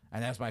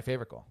 And that's my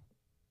favorite goal.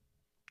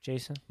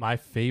 Jason? My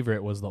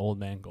favorite was the old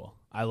man goal.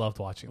 I loved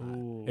watching that.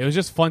 Ooh. It was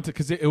just fun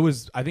because it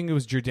was. I think it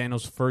was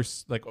Giordano's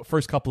first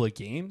couple of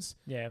games.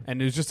 Yeah,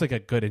 and it was just like a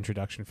good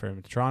introduction for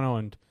him to Toronto,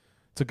 and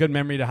it's a good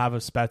memory to have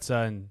of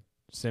Spezza and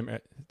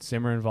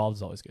Simmer involved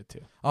is always good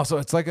too. Also,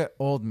 it's like an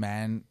old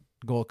man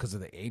goal because of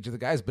the age of the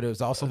guys, but it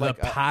was also The like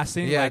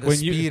passing, yeah, like the when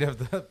speed of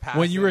the passing.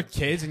 when you were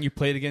kids and you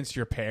played against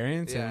your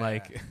parents and Yeah.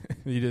 like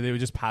they would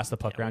just pass the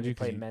puck around When you.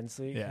 played men's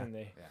league. Yeah. And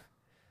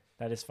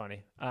that is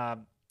funny.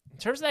 In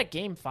terms of that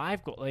game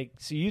 5 goal, like,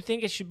 so you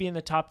think it should be in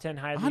the top 10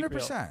 high league?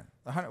 100%.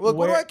 Well, what do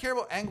Where- I care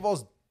about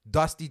Engvall's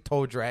dusty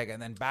toe drag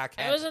and then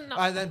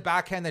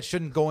backhand that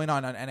shouldn't go in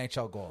on an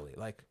NHL goalie?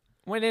 Like,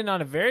 Went in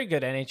on a very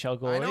good NHL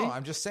goalie. I know.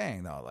 I'm just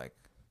saying though, like,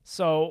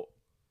 So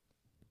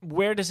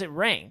where does it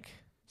rank?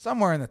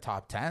 somewhere in the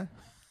top 10.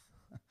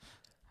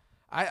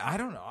 I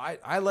don't know.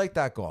 I like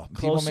that goal.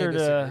 Closer People may to-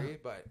 disagree,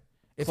 but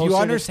if closer you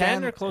to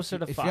understand 10 or closer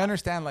to if 5? you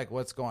understand like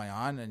what's going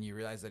on and you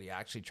realize that he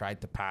actually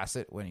tried to pass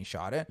it when he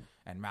shot it,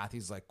 and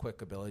Matthews' like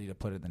quick ability to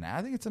put it in the net,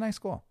 I think it's a nice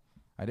goal.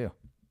 I do.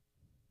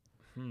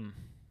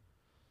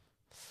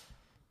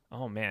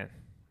 Oh, man.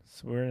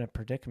 So we're in a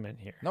predicament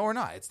here. No, we're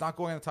not. It's not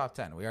going in the top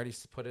 10. We already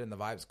put it in the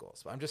vibes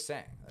goals. But I'm just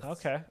saying.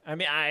 Okay. I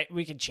mean,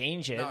 we could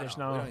change it. There's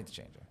we don't need to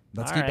change it.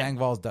 Let's All keep right.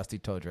 Engvall's dusty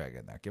toe drag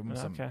in there. Give him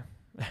some. Okay.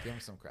 Give him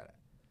some credit.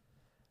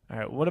 All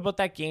right. What about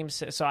that game?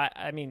 So,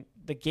 I mean,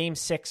 the game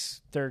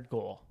 6 third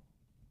goal.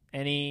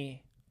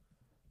 Any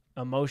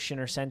emotion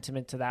or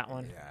sentiment to that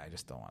one? Yeah, I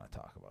just don't want to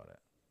talk about it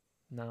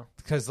No.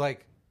 because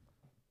like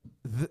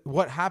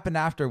what happened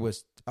after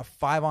was a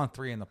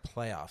 5-on-3 in the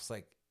playoffs.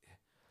 Like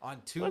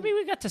on 2, Well, I mean,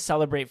 we got to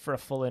celebrate for a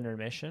full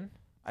intermission.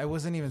 I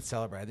wasn't even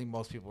celebrating. I think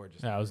most people were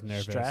just. Yeah, I was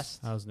nervous.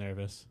 Stressed. I was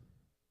nervous.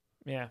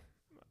 Yeah.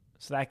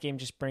 So that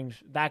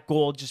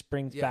goal just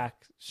brings Yeah.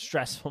 back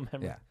stressful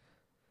memories. Yeah.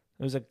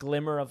 It was a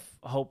glimmer of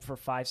hope for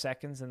 5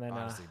 seconds, and then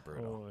Honestly,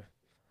 brutal.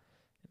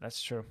 That's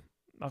true.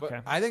 But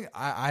Okay. I think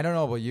I don't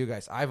know about you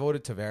guys. I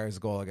voted Tavares'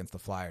 goal against the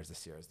Flyers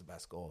this year as the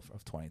best goal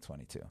of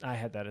 2022. I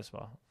had that as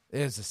well. It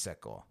is a sick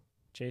goal.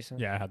 Jason?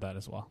 Yeah, I had that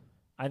as well.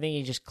 I think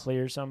he just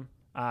clears them.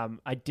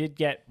 I did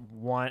get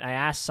one. I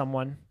asked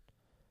someone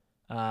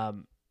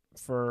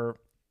for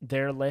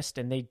their list,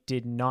 and they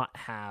did not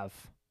have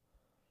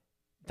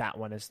that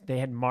one. They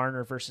had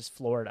Marner versus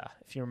Florida.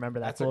 If you remember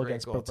that That's a goal great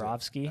against goal, too.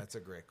 Bobrovsky. That's a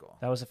great goal.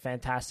 That was a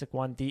fantastic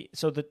one.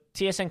 So the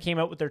TSN came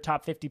out with their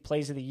top 50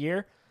 plays of the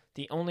year.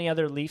 The only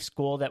other Leafs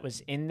goal that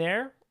was in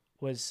there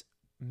was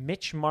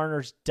Mitch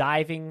Marner's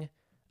diving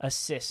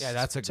assist Yeah,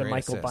 that's a to great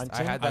Michael assist.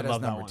 Bunting. I had that I as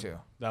love that number one. 2.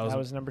 That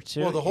was number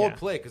 2. Well, the whole Yeah.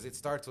 play because it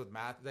starts with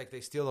like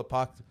they steal the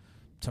puck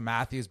to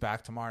Matthews,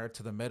 back to Marner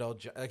to the middle.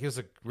 Like it was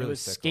a really It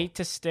was sick skate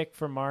to stick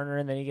for Marner,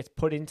 and then he gets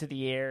put into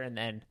the air and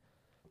then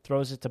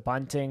throws it to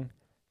Bunting.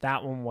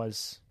 That one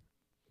was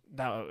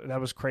that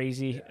was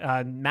crazy.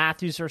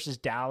 Matthews versus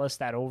Dallas,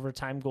 that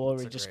overtime goal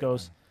where he just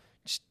goes.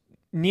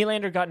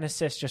 Nylander got an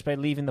assist just by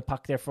leaving the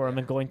puck there for him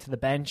and going to the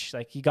bench.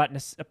 Like he got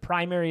a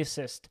primary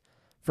assist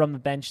from the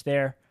bench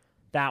there.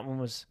 That one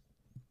was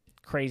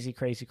crazy,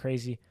 crazy,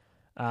 crazy.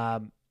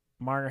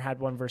 Marner had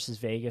one versus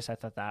Vegas. I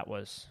thought that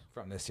was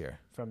from this year.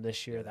 from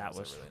this year. That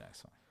was a really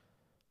nice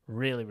one.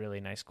 really, really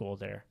nice goal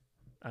there.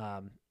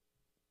 And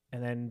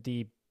then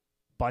the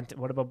bunt.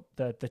 What about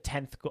the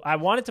 10th goal? I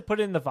wanted to put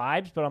it in the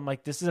vibes, but I'm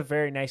like, this is a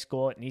very nice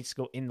goal. It needs to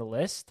go in the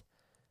list.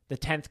 The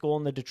 10th goal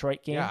in the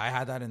Detroit game. Yeah, I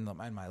had that in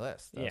my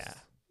list. Yeah,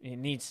 it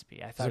needs to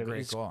be. I thought a it great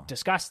was goal.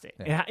 disgusting.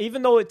 Yeah.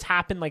 Even though it's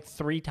happened like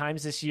 3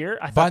 times this year,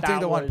 I thought Bunting,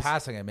 that the was, one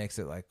passing it makes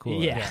it like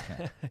cool. Yeah.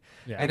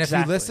 Yeah. And if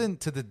you listen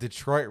to the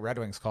Detroit Red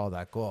Wings call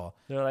that goal,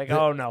 They're like,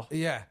 oh no.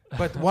 yeah.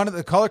 But one of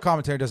the color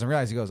commentator doesn't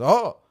realize. He goes,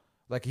 oh,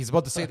 like he's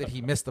about to say that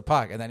he missed the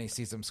puck, and then he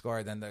sees him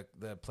score. Then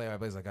the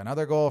play-by-play is like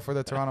another goal for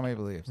the Toronto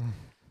Maple Leafs.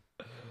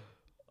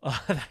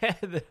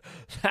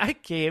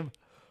 That game.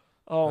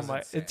 Oh was my!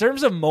 insane. In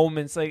terms of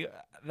moments, like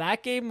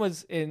that game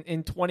was in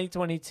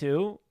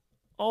 2022.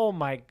 Oh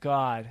my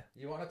god!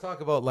 You want to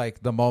talk about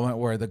like the moment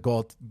where the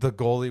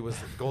goalie was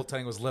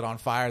goaltending was lit on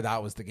fire?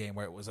 That was the game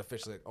where it was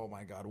officially like, oh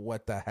my god,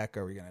 what the heck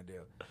are we gonna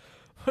do?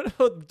 What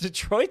about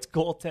Detroit's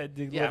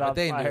goaltending? Yeah, lit but on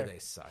they fire? knew they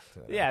sucked.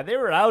 Yeah, they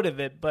were out of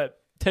it, but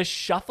to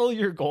shuffle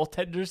your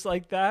goaltenders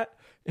like that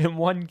in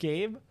one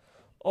game,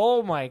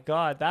 oh my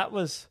god, that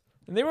was.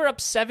 And they were up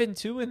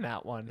 7-2 in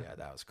that one. Yeah,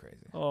 that was crazy.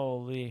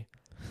 Holy.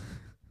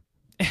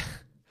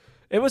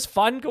 It was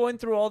fun going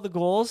through all the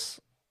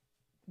goals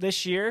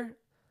this year,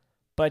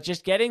 but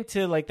just getting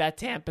to like that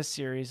Tampa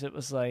series, it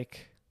was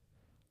like,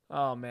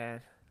 oh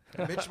man.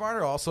 Mitch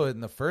Marner also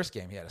in the first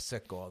game he had a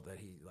sick goal that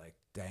he like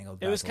dangled.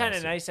 It was kind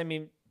of Vasilevsky. nice. I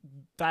mean,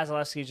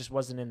 Vasilevsky just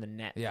wasn't in the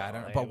net. Yeah, I though.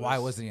 don't know, Like, but why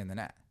wasn't he in the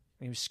net?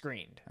 he was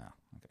screened? Oh,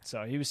 okay.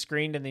 So he was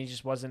screened and then he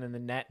just wasn't in the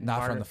net. And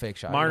Not from the fake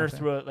shot. Marner you know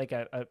threw it like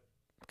a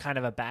kind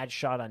of a bad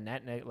shot on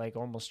net and it like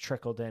almost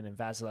trickled in and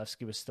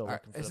Vasilevsky was still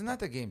looking for Isn't that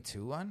the game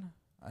 2 one?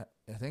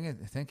 I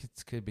think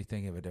it could be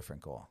thinking of a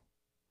different goal.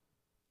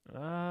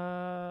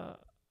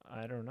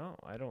 I don't know.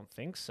 I don't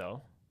think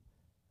so.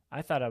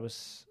 I thought I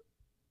was.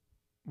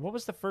 What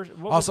was the first?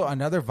 Also,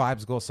 another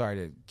vibes goal. Sorry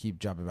to keep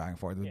jumping back and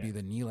forth. Would Yeah. be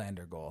the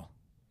Nylander goal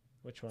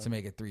which one? to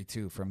make it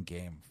 3-2 from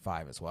game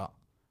 5 as well,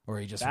 where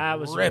he just That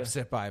was rips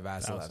really- it by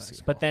was Vasilevsky.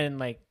 nice.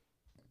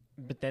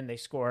 But then they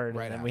scored,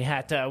 Right and then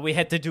after. we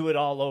had to do it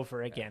all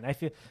over again. I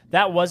feel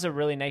that was a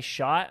really nice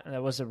shot, and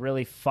that was a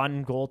really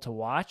fun goal to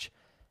watch.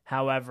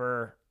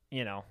 However,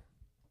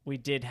 we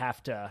did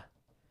have to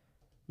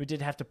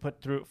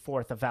put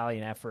forth a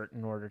valiant effort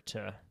in order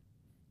to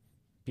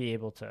be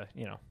able to,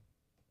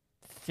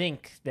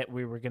 think that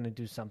we were going to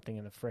do something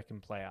in the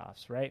frickin'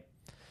 playoffs, right?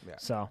 Yeah.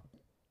 So,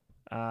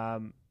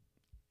 the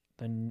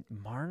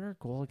Marner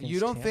goal against You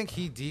don't Tampa. think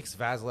he dekes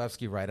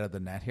Vasilevsky right out of the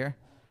net here?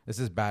 This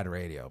is bad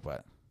radio,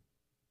 but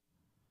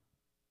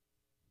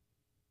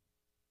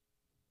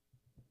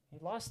He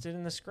lost it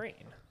in the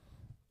screen.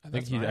 I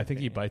think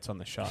he bites on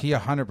the shot. he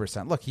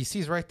 100%. Look, he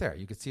sees right there.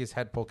 You could see his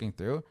head poking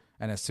through,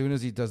 and as soon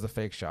as he does the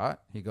fake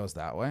shot, he goes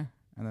that way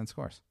and then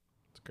scores.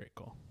 It's a great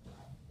goal.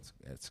 It's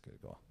a good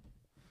goal.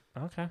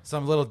 Okay.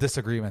 Some little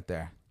disagreement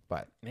there,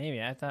 but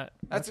Maybe. I thought.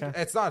 that's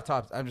okay. it's not a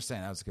top. I'm just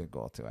saying that was a good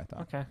goal too. I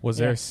thought. Okay. Was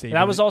there a save?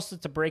 That was also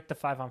to break the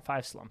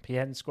 5-on-5 slump. He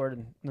hadn't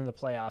scored in the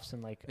playoffs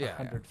in like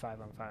 100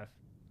 5-on-5.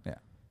 Yeah.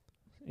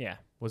 Yeah.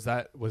 Was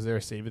there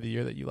a save of the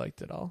year that you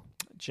liked at all?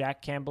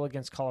 Jack Campbell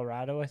against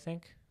Colorado, I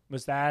think.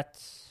 Was that...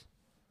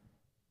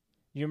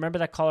 You remember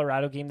that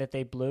Colorado game that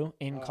they blew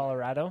in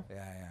Colorado?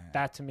 Yeah.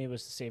 That, to me,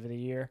 was the save of the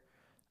year.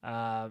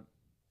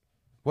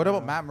 What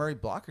about Matt Murray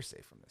blocker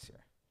save from this year?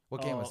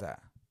 What game was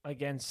that?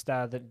 Against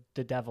the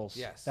Devils.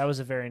 Yes. That was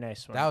a very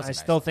nice one. That was a I nice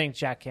still one. think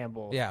Jack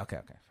Campbell Yeah. Okay.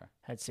 Fair.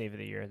 had save of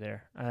the year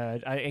there.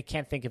 I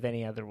can't think of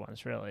any other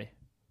ones, really.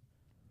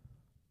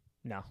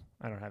 No,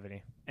 I don't have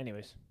any.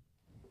 Anyways,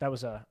 that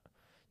was a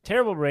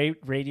terrible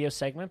radio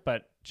segment,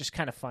 but just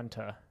kind of fun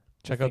to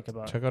think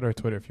about. Check out our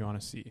Twitter if you want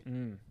to see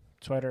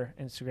Twitter,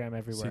 Instagram,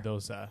 everywhere. see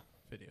those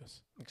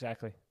videos.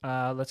 Exactly.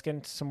 Let's get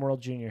into some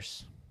World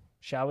Juniors,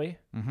 shall we?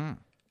 Mm-hmm.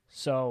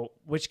 So,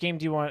 which game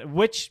do you want?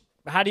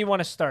 How do you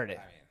want to start it?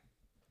 I mean,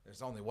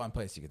 there's only one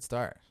place you could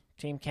start.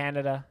 Team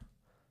Canada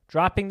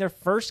dropping their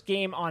first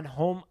game on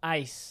home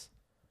ice,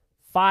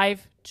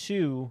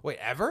 5-2. Wait,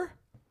 ever?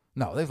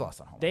 No, they've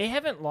lost on home. They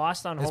haven't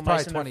lost on It's home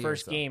probably ice in their 20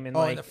 first years, though. game in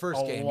in the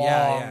first a game. long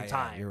Yeah,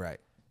 time. You're right.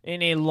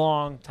 In a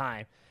long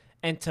time.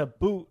 And to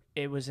boot,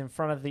 it was in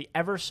front of the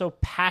ever so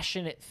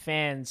passionate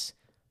fans.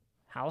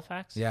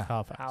 Halifax? Yeah.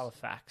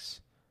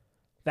 Halifax.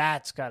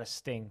 That's got to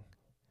sting.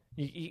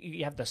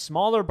 You have the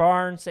smaller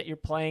barns that you're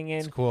playing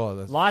in. It's cool.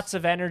 Lots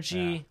of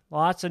energy,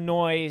 lots of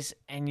noise,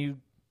 and you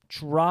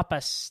drop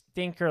a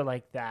stinker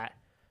like that.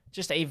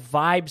 Just a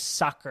vibe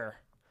sucker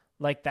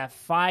like that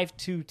 5-2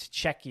 to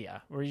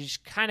Czechia, where you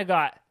just kind of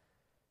got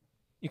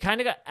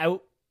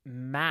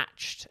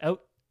outmatched.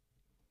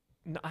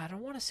 I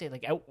don't want to say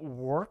like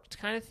outworked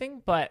kind of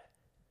thing, but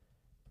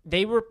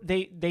they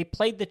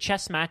played the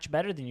chess match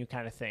better than you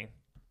kind of thing.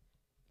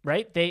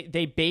 Right?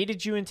 They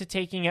baited you into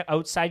taking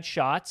outside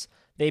shots.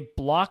 They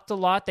blocked a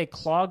lot. They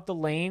clogged the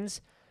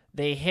lanes.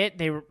 They hit.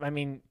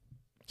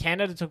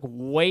 Canada took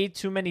way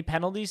too many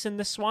penalties in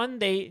this one.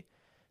 They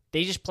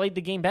just played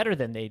the game better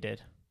than they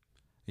did.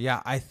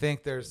 Yeah, I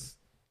think there's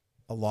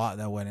a lot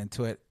that went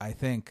into it. I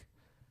think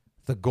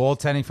the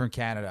goaltending from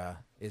Canada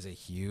is a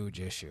huge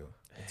issue.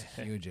 It's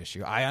a huge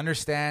issue. I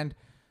understand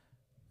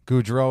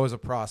Gaudreau is a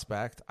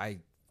prospect. I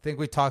think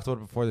we talked about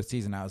it before the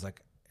season. I was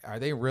like, are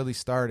they really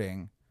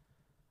starting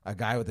a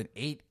guy with an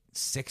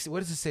 860? What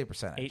does it say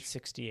percentage?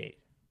 868.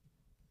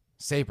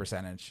 Save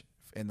percentage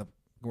in the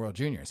World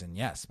Juniors. And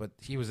yes, but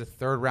he was a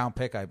third-round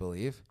pick, I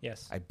believe.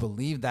 Yes. I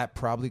believe that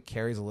probably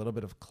carries a little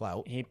bit of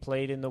clout. He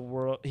played in the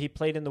world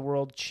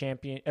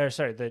champion,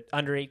 the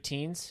under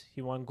 18s.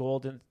 He won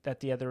gold at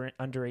the other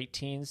under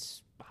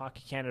 18s.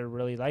 Hockey Canada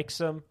really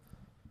likes him.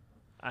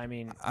 I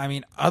mean,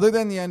 other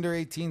than the under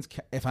 18s,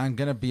 if I'm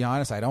going to be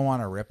honest, I don't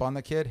want to rip on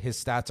the kid.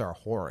 His stats are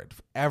horrid.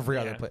 Every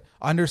other play.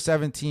 Under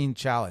 17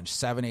 challenge,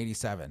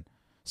 787.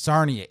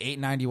 Sarnia,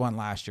 891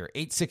 last year,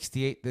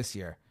 868 this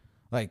year.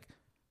 Like,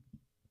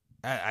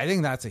 I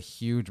think that's a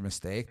huge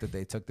mistake that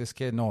they took this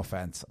kid. No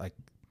offense. Like,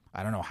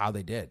 I don't know how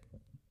they did.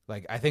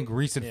 Like, I think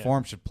recent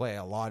form should play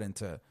a lot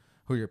into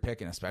who you're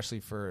picking, especially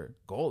for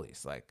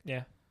goalies. Like,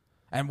 yeah.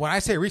 And when I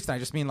say recent, I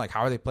just mean, like,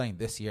 how are they playing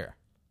this year?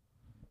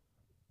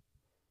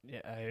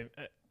 Yeah,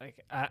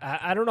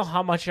 I don't know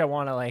how much I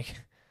want to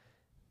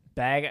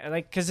bag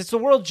because it's the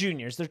World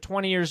Juniors. They're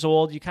 20 years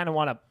old. You kind of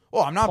want to.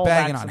 Well, I'm not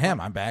bagging on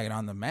him. I'm bagging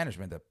on the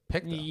management that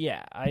picked him.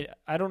 Yeah,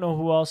 I don't know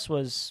who else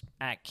was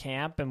at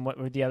camp and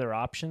what the other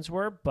options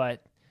were,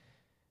 but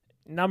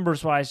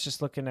numbers wise,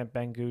 just looking at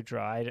Ben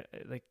Gaudreau,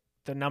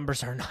 the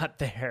numbers are not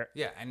there.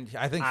 Yeah, and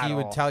I think he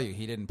would tell you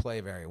he didn't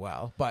play very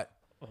well. But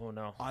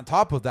on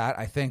top of that,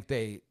 I think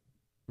they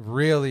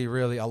really,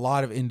 really a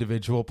lot of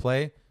individual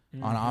play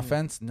on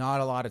offense,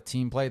 not a lot of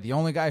team play. The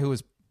only guy who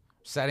was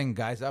setting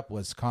guys up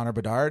was Connor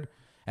Bedard.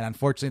 And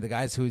unfortunately, the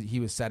guys who he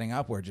was setting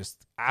up were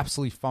just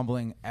absolutely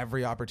fumbling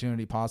every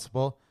opportunity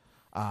possible.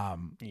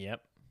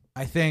 Yep.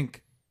 I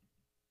think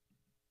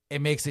it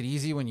makes it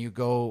easy when you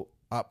go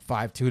up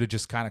 5-2 to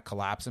just kind of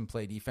collapse and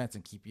play defense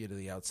and keep you to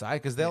the outside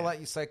because they'll let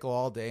you cycle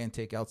all day and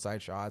take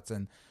outside shots.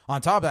 And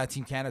on top of that,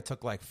 Team Canada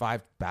took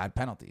 5 bad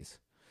penalties,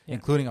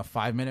 including a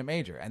 5-minute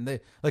major. And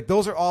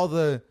those are all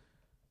the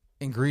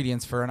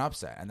ingredients for an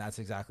upset, and that's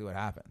exactly what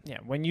happened. Yeah,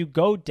 when you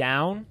go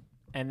down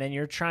and then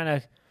you're trying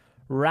to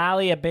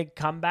rally a big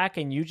comeback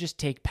and you just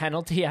take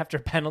penalty after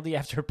penalty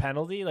after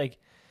penalty,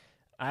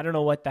 I don't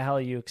know what the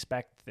hell you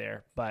expect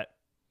there, but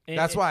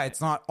that's why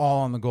it's not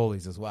all on the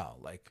goalies as well.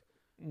 Like,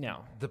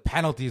 no, the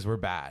penalties were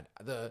bad.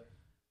 The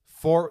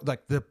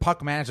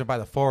puck management by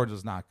the forwards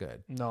was not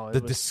good. No,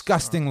 the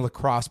disgusting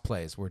lacrosse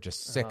plays were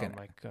just sickening.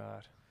 Oh my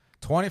god,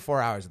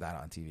 24 hours of that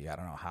on TV. I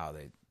don't know how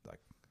they like.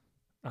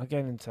 I'll get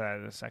into that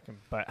in a second.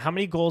 But how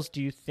many goals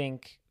do you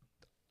think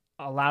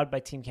allowed by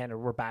Team Canada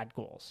were bad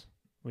goals?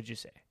 Would you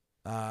say?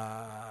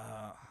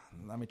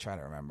 Let me try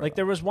to remember. Like,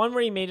 there was one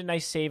where he made a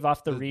nice save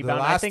off the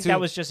rebound. I think that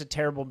was just a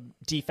terrible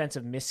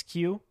defensive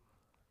miscue.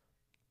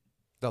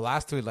 The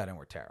last two he let in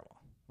were terrible.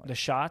 Like, the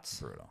shots,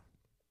 brutal.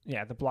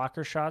 Yeah, the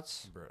blocker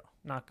shots, brutal.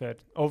 Not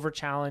good. Over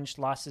challenged,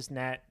 lost his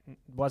net,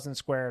 wasn't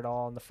square at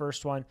all in the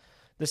first one.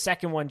 The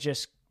second one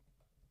just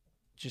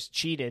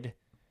cheated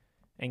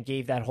and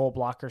gave that whole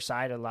blocker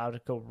side, allowed it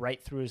to go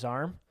right through his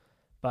arm.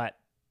 But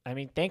I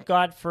mean, thank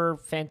God for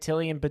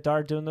Fantilli and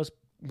Bedard doing those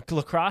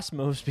lacrosse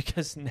moves,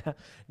 because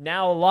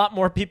now a lot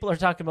more people are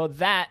talking about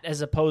that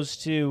as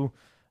opposed to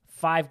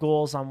 5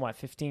 goals on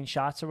 15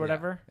 shots or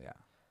whatever. Yeah.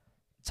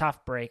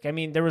 Tough break. I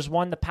mean, there was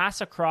one, the pass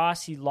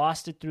across, he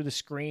lost it through the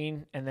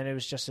screen, and then it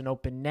was just an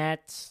open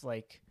net.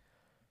 Like,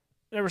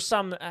 there were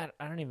some, I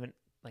don't even,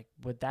 like,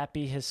 would that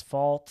be his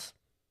fault?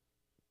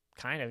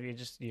 Kind of.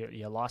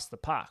 You lost the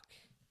puck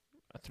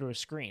through a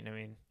screen. I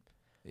mean,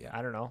 yeah,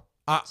 I don't know.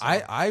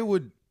 I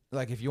would,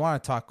 like, if you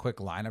want to talk quick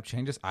lineup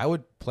changes, I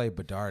would play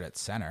Bedard at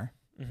center,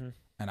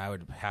 and I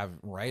would have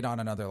Wright on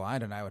another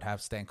line, and I would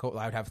have Stanko.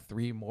 I would have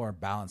 3 more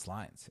balanced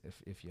lines,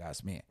 if you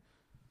ask me.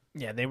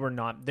 Yeah, they were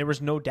not. There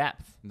was no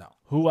depth. No.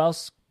 Who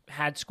else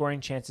had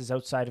scoring chances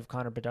outside of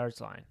Connor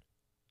Bedard's line?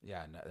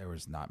 Yeah, no, there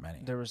was not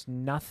many. There was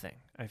nothing,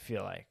 I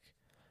feel like.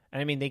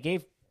 And I mean, they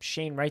gave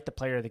Shane Wright the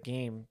player of the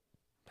game.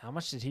 How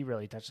much did he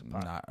really touch the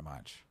puck? Not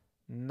much.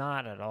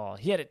 Not at all.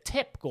 He had a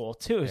tip goal,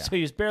 too, Yeah. so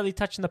he was barely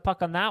touching the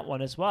puck on that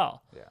one as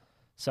well. Yeah.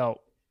 So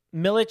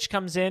Milic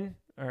comes in,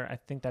 or I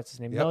think that's his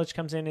name. Yep. Milic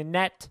comes in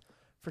net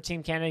for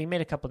Team Canada. He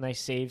made a couple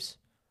nice saves.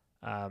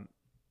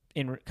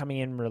 Coming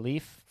in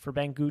relief for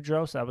Ben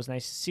Goudreau, so that was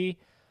nice to see.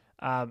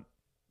 But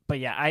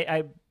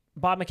yeah,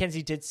 Bob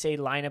McKenzie did say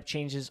lineup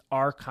changes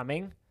are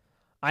coming.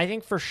 I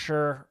think for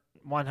sure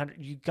 100.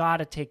 You got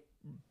to take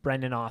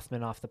Brendan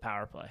Othman off the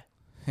power play,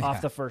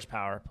 off the first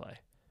power play.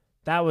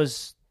 That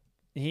was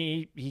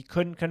he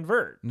couldn't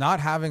convert. Not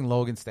having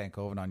Logan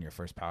Stankoven on your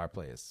first power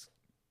play is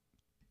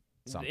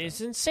something. It's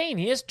insane.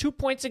 He has 2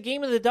 points a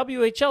game in the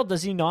WHL,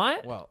 does he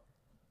not? Well,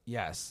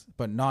 yes,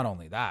 but not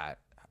only that,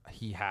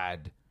 he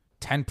had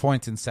 10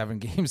 points in 7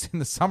 games in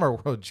the Summer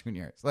World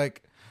Juniors.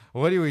 Like,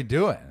 what are we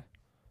doing?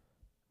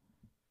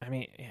 I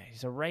mean, yeah,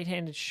 he's a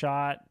right-handed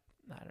shot.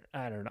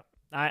 I don't know.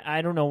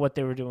 I don't know what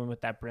they were doing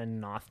with that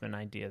Brendan Othman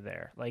idea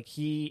there. Like,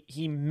 he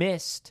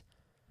missed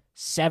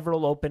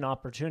several open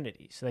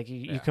opportunities. Like,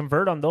 you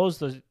convert on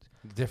those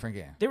different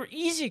game. They were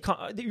easy.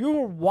 You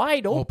were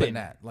wide open. Open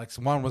net. Like,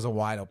 one was a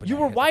wide open You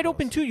net. were wide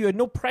open, too. You had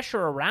no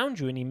pressure around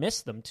you, and he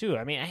missed them, too.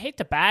 I mean, I hate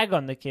to bag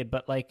on the kid,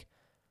 but, like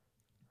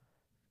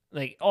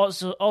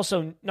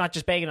also not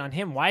just bagging on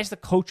him. Why is the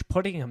coach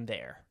putting him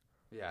there?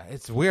 Yeah,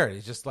 it's weird.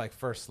 He's just like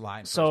first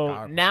line.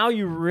 So now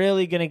you're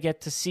really going to get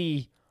to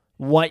see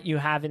what you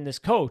have in this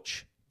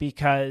coach,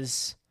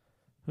 because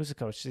who's the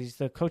coach? He's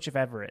the coach of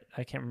Everett.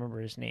 I can't remember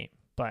his name,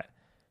 but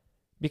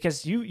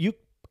because you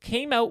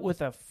came out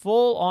with a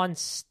full-on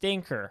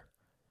stinker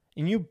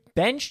and you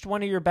benched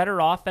one of your better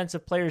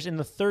offensive players in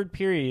the third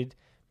period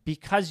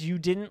because you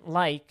didn't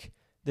like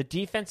the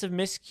defensive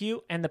miscue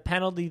and the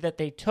penalty that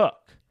they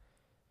took.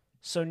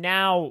 So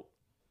now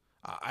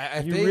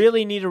you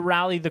really need to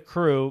rally the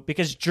crew,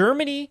 because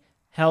Germany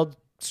held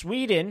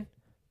Sweden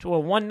to a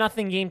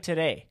 1-0 game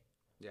today.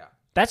 Yeah.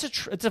 That's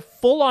it's a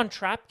full-on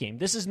trap game.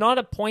 This is not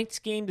a points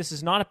game. This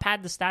is not a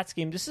pad the stats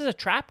game. This is a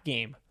trap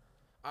game.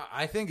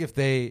 I think if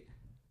they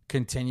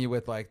continue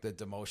with like the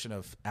demotion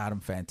of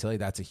Adam Fantilli,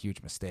 that's a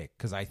huge mistake,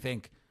 because I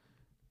think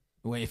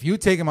if you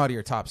take him out of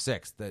your top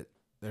 6, that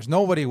there's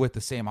nobody with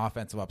the same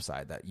offensive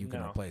upside that you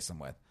can replace him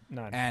with.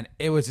 None. And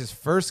it was his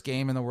first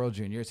game in the World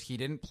Juniors. He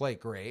didn't play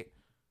great.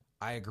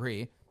 I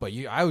agree, but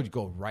I would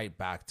go right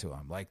back to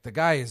him. Like, the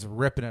guy is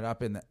ripping it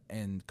up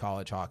in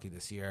college hockey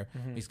this year.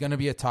 Mm-hmm. He's going to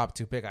be a top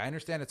 2 pick. I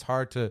understand it's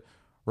hard to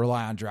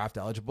rely on draft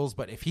eligibles,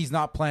 but if he's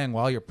not playing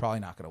well, you're probably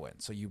not going to win.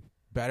 So you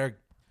better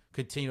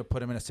continue to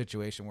put him in a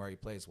situation where he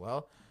plays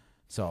well.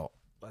 So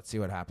let's see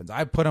what happens.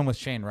 I put him with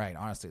Shane Wright,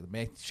 honestly.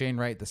 Make Shane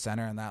Wright the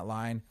center in that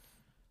line.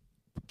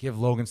 Give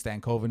Logan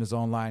Stankoven his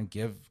own line.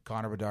 Give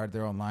Connor Bedard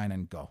their own line,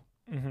 and go.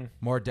 Mm-hmm.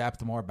 More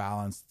depth, more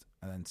balanced,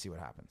 and then see what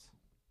happens.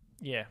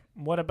 Yeah.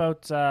 What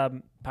about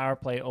power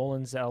play?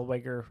 Olin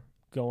Zellweger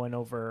going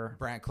over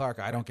Brant Clark.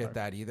 I don't get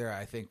that either.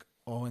 I think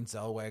Owen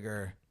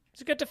Zellweger,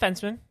 he's a good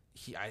defenseman.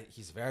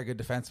 He's a very good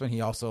defenseman.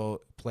 He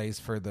also plays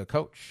for the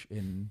coach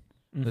in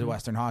the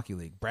Western Hockey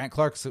League. Brant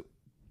Clark's,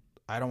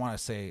 I don't want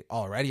to say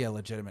already a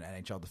legitimate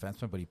NHL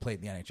defenseman, but he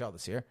played in the NHL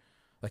this year.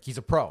 Like, he's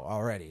a pro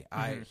already.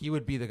 He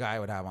would be the guy I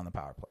would have on the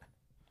power play.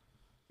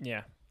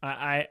 Yeah.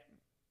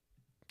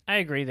 I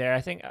agree there.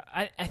 I think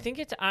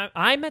it's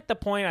I'm at the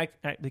point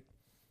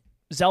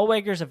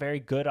Zellweger's a very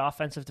good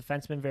offensive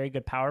defenseman, very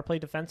good power play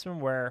defenseman,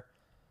 where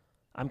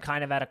I'm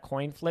kind of at a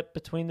coin flip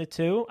between the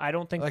two. I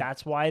don't think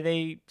that's why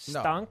they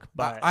stunk.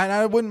 But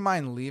I wouldn't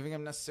mind leaving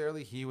him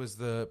necessarily. He was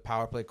the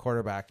power play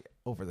quarterback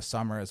over the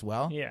summer as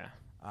well. Yeah.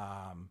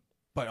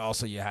 But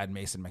also you had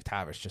Mason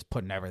McTavish just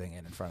putting everything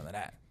in front of the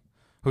net,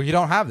 who you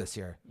don't have this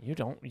year. You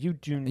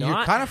do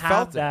not kind of have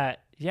felt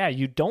that. Yeah,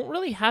 you don't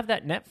really have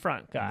that net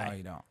front guy. No,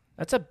 you don't.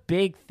 That's a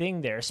big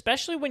thing there,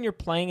 especially when you're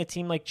playing a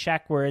team like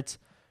Czech where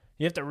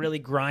you have to really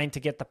grind to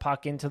get the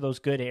puck into those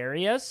good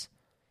areas.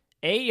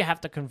 You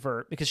have to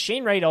convert because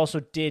Shane Wright also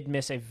did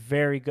miss a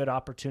very good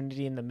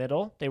opportunity in the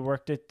middle. They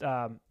worked it,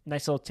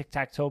 nice little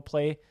tic-tac-toe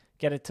play,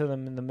 get it to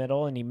them in the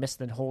middle, and he missed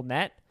the whole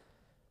net.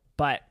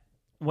 But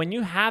when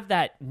you have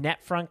that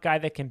net front guy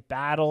that can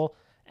battle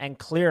and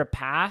clear a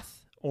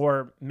path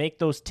or make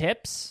those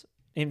tips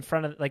in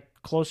front of, like,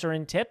 closer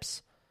in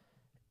tips,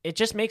 it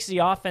just makes the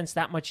offense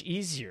that much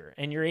easier.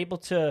 And you're able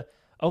to,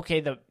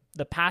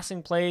 the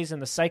passing plays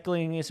and the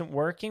cycling isn't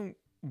working,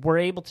 we're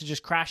able to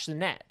just crash the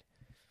net.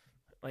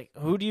 Like,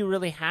 who do you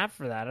really have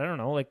for that? I don't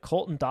know. Like,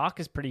 Colton Dock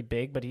is pretty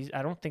big, but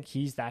I don't think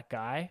he's that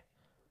guy.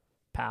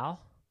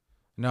 Pal?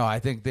 No, I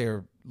think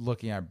they're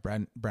looking at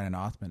Brennan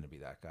Othman to be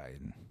that guy,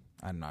 and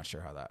I'm not sure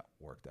how that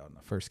worked out in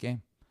the first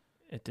game.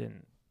 It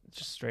didn't. It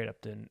just straight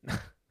up didn't.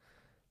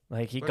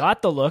 Like, he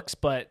got the looks,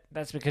 but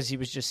that's because he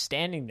was just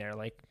standing there.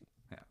 Like,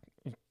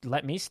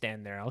 let me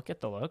stand there. I'll get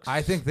the looks.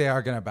 I think they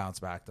are going to bounce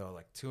back, though.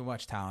 Like, too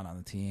much talent on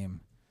the team.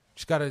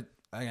 Just got to...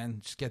 Again,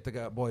 just get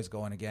the boys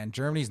going again.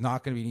 Germany's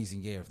not going to be an easy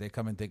game. If they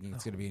come in thinking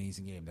it's going to be an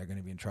easy game, they're going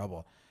to be in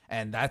trouble.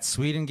 And that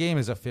Sweden game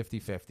is a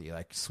 50-50.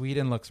 Like,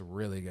 Sweden looks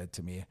really good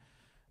to me.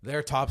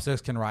 Their top six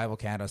can rival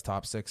Canada's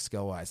top six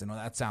skill-wise. I know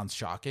that sounds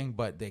shocking,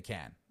 but they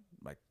can.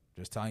 Like,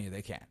 just telling you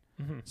they can.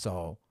 Mm-hmm.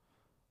 So,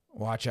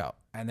 watch out.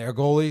 And their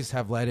goalies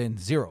have let in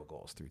 0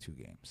 goals through 2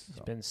 games.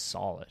 He's been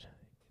solid.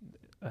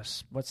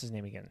 What's his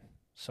name again?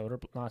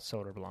 Not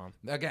Soderblom.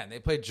 Again, they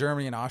played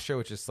Germany and Austria,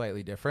 which is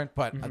slightly different.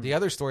 But the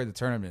other story of the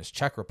tournament is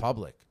Czech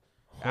Republic,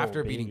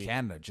 after beating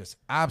Canada, just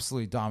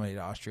absolutely dominated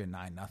Austria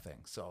 9-0.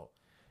 So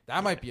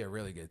that might be a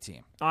really good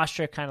team.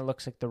 Austria kind of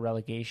looks like the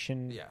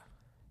relegation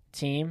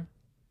team,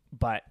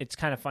 but it's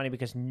kind of funny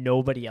because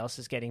nobody else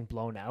is getting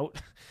blown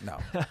out. No,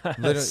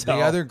 literally, the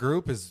other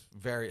group has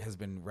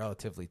been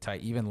relatively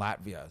tight. Even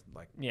Latvia,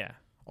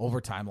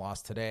 overtime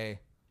loss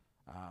today.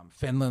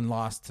 Finland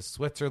lost to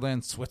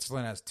Switzerland.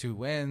 Switzerland has 2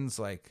 wins.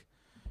 Like,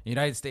 the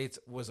United States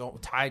was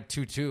tied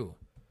 2-2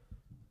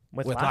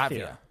 with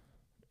Latvia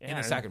in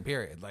the second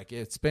period. Like,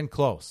 it's been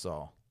close.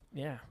 So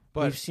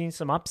but we've seen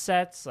some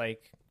upsets.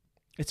 Like,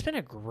 it's been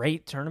a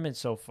great tournament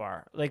so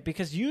far. Like,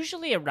 because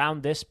usually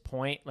around this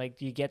point,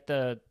 like, you get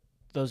those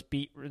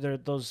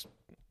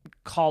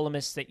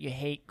columnists that you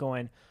hate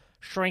going,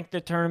 shrink the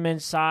tournament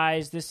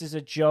size. This is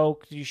a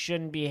joke. You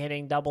shouldn't be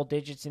hitting double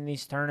digits in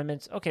these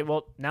tournaments. Okay,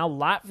 well, now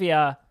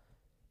Latvia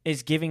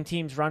is giving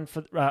teams runs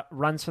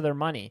for their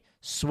money.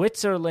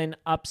 Switzerland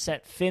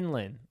upset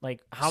Finland. Like,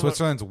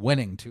 Switzerland's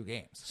winning 2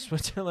 games.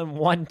 Switzerland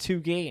won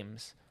 2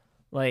 games.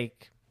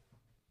 Like,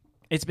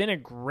 it's been a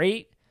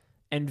great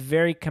and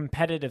very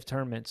competitive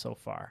tournament so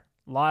far.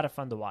 A lot of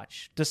fun to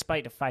watch,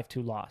 despite a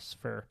 5-2 loss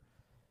for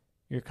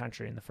your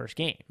country in the first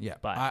game. Yeah,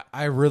 but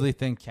I really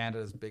think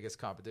Canada's biggest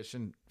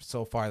competition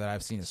so far that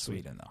I've seen is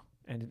Sweden, though.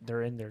 And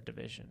they're in their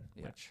division,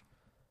 which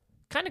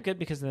kind of good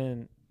because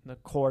then the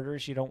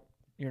quarters you're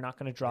not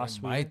going to draw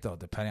Sweden. Might, though,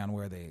 depending on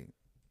where they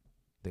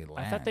land.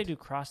 I thought they do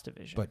cross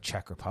division. But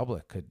Czech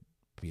Republic could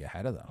be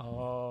ahead of them.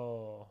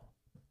 Oh.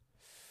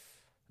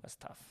 That's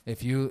tough.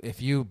 If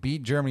you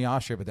beat Germany,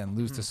 Austria, but then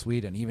lose to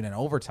Sweden, even in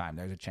overtime,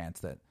 there's a chance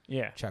that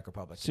Czech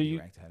Republic could be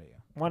ranked ahead of you.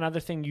 One other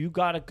thing, you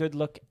got a good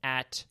look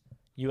at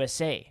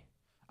USA.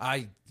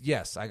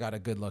 Yes, I got a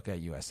good look at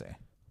USA.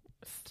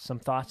 Some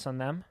thoughts on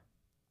them?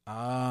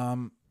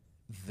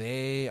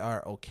 They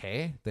are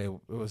okay. It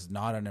was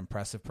not an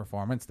impressive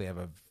performance. They have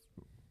a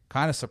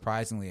kind of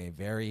surprisingly a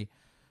very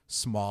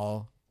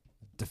small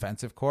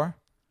defensive core,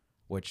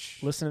 which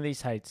listen to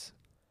these heights.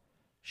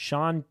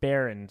 Sean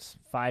Barron's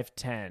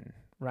 5'10",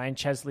 Ryan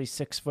Chesley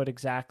 6 foot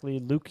exactly,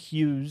 Luke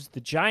Hughes, the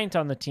giant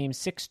on the team,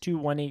 6'2",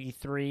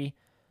 183.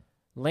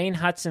 Lane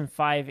Hudson,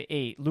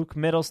 5'8". Luke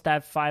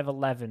Middlestad,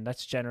 5'11".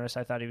 That's generous.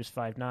 I thought he was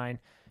 5'9".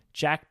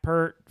 Jack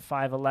Pert,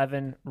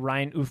 5'11".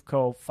 Ryan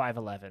Ufko,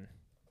 5'11".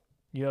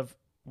 You have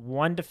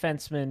one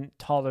defenseman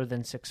taller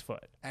than 6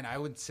 foot. And I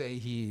would say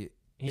he's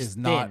is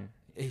thin. Not.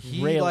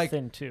 He rail like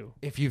thin too.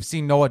 If you've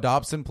seen Noah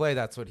Dobson play,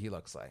 that's what he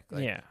looks like.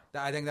 Yeah,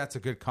 I think that's a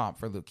good comp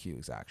for Luke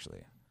Hughes,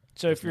 actually.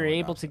 So if you're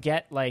able to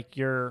get like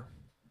your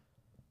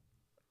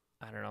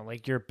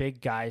big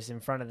guys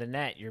in front of the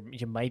net,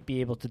 you might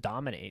be able to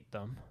dominate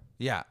them.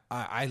 Yeah,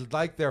 I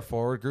like their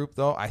forward group,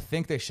 though. I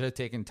think they should have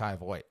taken Ty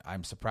Voigt.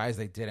 I'm surprised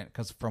they didn't,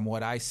 because from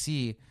what I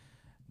see,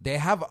 they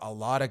have a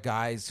lot of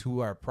guys who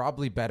are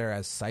probably better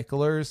as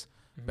cyclers,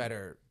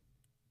 better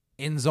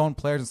in-zone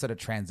players instead of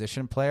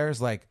transition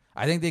players. Like,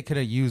 I think they could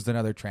have used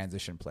another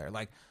transition player.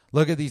 Like,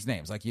 look at these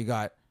names. Like, you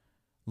got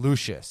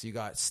Lucius, you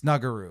got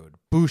Snuggerud,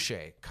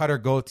 Boucher, Cutter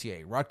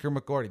Gauthier, Rutger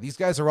McGorty. These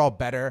guys are all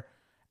better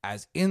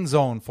as in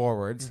zone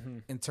forwards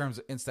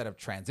instead of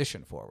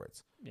transition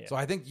forwards. Yeah. So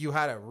I think you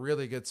had a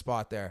really good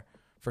spot there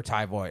for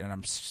Ty Voigt, and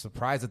I'm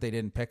surprised that they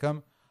didn't pick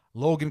him.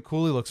 Logan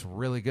Cooley looks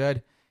really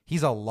good.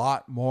 He's a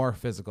lot more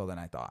physical than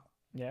I thought.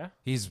 Yeah.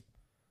 He's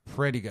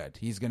pretty good.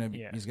 He's gonna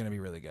be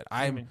really good.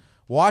 I'm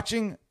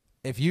watching.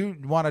 If you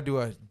want to do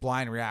a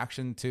blind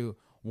reaction to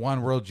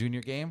one World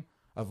Junior game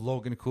of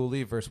Logan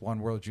Cooley versus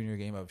one World Junior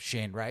game of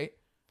Shane Wright,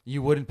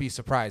 you wouldn't be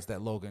surprised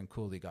that Logan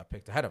Cooley got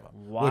picked ahead of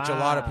him, which a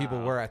lot of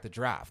people were at the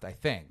draft, I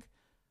think.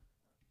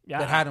 Yeah,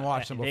 that hadn't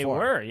watched him before. They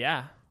were,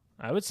 yeah.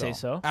 I would say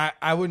so.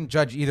 I wouldn't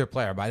judge either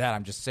player by that.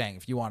 I'm just saying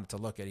if you wanted to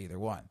look at either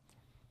one.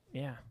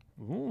 Yeah.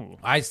 Ooh.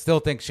 I still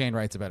think Shane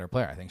Wright's a better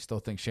player. I still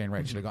think Shane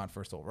Wright should have gone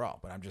first overall.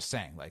 But I'm just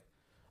saying, like,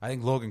 I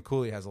think Logan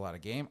Cooley has a lot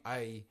of game.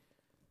 I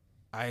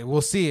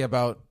will see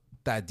about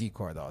that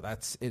decor though.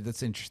 That's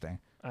interesting.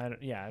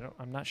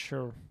 I'm not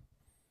sure.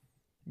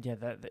 Yeah,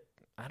 that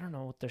I don't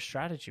know what their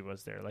strategy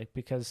was there. Like,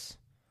 because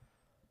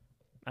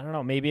I don't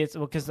know. Maybe it's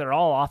because they're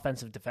all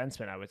offensive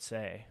defensemen. I would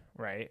say,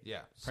 right?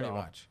 Yeah, pretty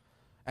much.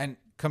 And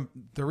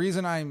the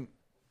reason I'm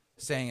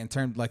saying in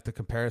terms like the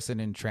comparison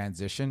in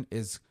transition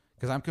is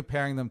because I'm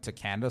comparing them to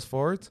Canada's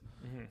forwards,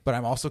 but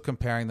I'm also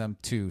comparing them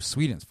to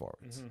Sweden's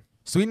forwards.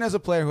 Sweden has a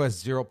player who has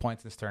 0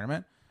 points in this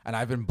tournament, and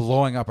I've been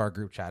blowing up our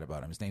group chat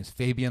about him. His name's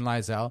Fabian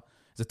Lysell.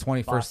 He's a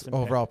 21st Boston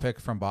overall pick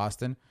from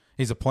Boston.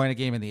 He's a point a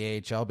game in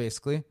the AHL,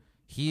 basically.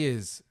 He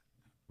is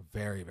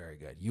very, very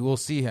good. You will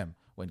see him.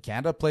 When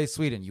Canada plays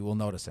Sweden, you will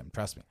notice him.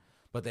 Trust me.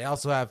 But they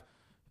also have,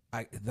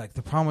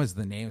 the problem is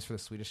the names for the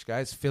Swedish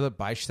guys. Philip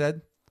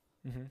Beisted.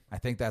 I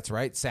think that's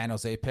right. San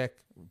Jose pick.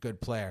 Good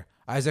player.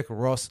 Isaac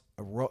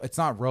it's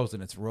not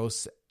Rosen. It's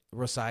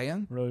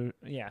Rosian.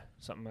 Yeah,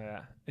 something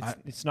like that.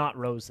 It's not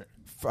Rosen.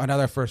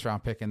 Another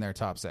first-round pick in their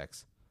top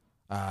six.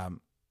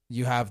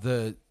 You have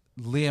the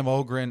Liam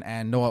Ogren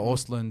and Noah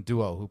Ostlund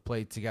duo who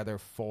played together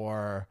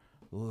for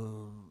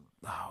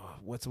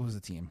what was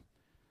the team?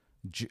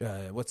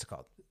 What's it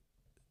called?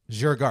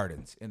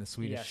 Djurgårdens in the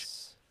Swedish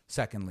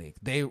second league.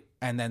 You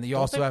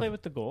also play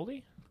with the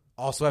goalie.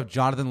 Also have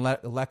Jonathan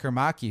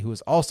Lekermaki, who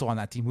is also on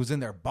that team, who's in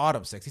their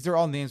bottom six. These are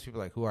all names people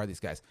are like, who are these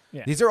guys?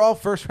 Yeah. These are all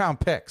first-round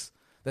picks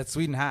that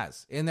Sweden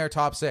has in their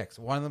top six.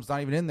 One of them's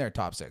not even in their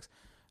top six,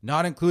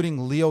 not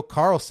including Leo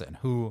Carlson,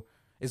 who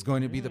is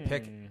going to be the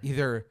pick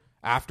either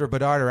after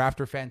Bedard or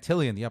after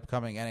Fantilli in the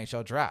upcoming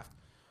NHL draft.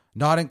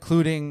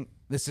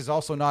 This is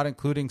also not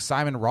including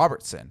Simon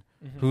Robertson,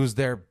 who's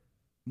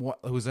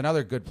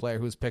another good player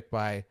who's picked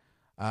by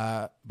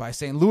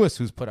St. Louis,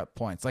 who's put up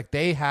points. Like,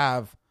 they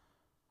have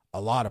a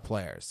lot of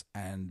players,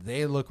 and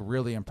they look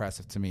really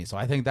impressive to me. So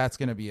I think that's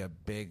going to be a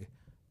big,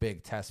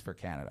 big test for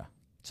Canada.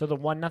 So the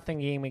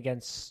 1-0 game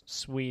against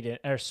Sweden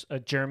or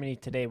Germany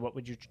today, what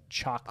would you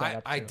chalk that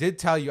up to? I did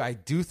tell you, I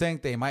do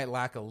think they might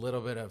lack a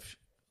little bit of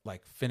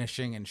like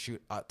finishing and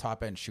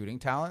top end shooting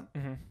talent.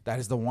 That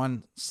is the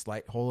one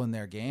slight hole in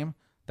their game.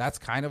 That's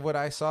kind of what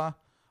I saw.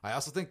 I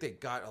also think they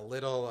got a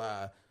little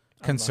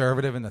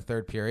conservative in the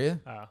third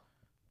period.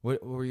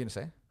 What were you going to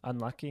say?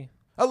 Unlucky.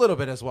 A little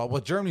bit as well.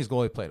 Well, Germany's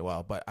goalie played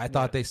well, but I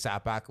thought they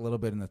sat back a little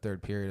bit in the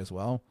third period as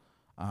well.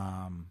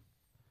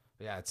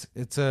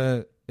 It's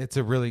a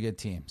really good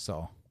team.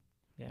 So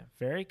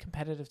very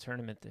competitive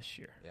tournament this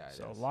year. Yeah,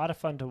 so a lot of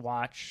fun to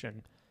watch,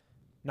 and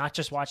not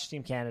just watch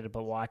Team Canada,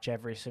 but watch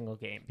every single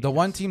game. The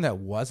one team that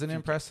wasn't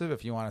impressive,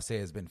 if you want to say,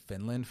 has been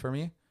Finland for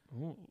me.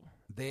 Ooh.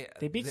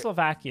 They beat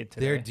Slovakia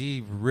today. Their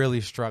D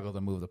really struggled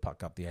to move the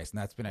puck up the ice, and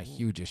that's been a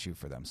huge issue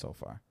for them so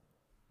far.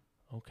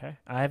 Okay,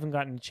 I haven't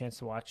gotten a chance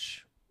to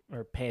watch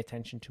or pay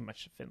attention too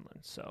much to Finland,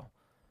 so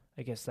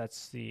I guess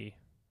that's the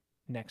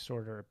next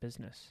order of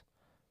business.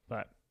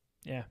 But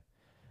yeah,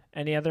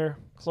 any other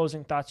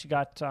closing thoughts you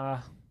got?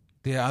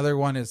 The other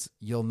one is,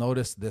 you'll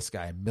notice this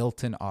guy,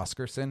 Milton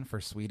Oscarsson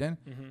for Sweden.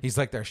 He's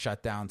like their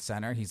shutdown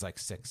center. He's like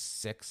 6'6",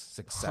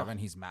 6'7".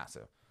 He's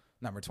massive.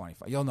 Number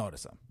 25. You'll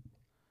notice him.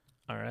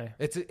 All right.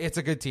 It's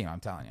a good team, I'm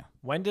telling you.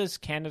 When does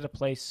Canada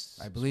play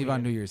I believe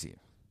on New Year's Eve.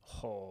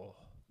 Oh.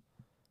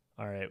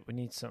 All right. We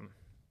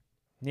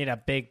need a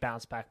big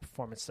bounce back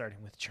performance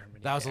starting with Germany.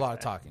 That was a lot of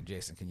talking.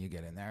 Jason, can you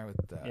get in there with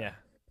Yeah.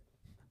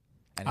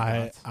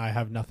 I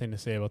have nothing to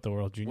say about the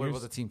World Juniors. What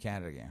was the Team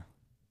Canada game?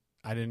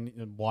 I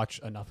didn't watch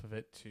enough of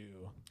it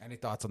to. Any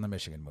thoughts on the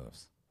Michigan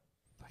moves?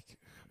 Like,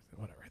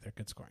 whatever, they're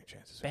good scoring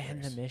chances.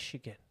 Ban the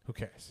Michigan. Who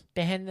cares?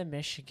 Ban the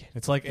Michigan.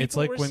 It's like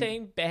we're when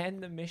saying ban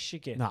the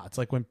Michigan. No, it's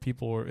like when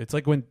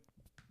when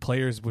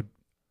players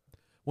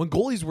when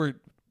goalies were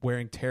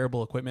wearing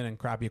terrible equipment and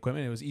crappy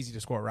equipment, it was easy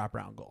to score a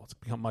wraparound goal. It's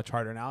become much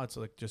harder now. It's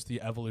like just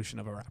the evolution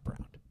of a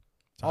wraparound.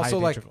 Also,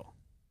 like,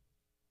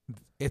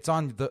 it's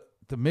on the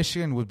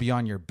Michigan would be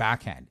on your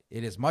backhand.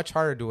 It is much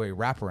harder to do a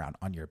wraparound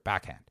on your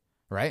backhand,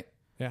 right?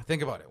 Yeah.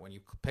 Think about it. When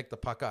you pick the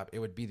puck up, it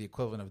would be the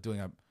equivalent of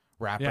doing a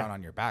wraparound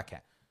on your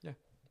backhand. Yeah.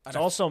 It's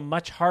also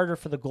much harder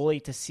for the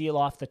goalie to seal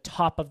off the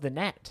top of the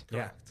net.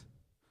 Correct. Yeah.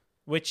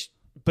 Which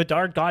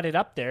Bedard got it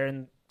up there,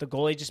 and the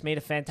goalie just made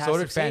a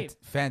fantastic save.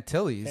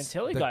 Fantilli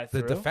got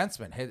through. The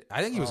defenseman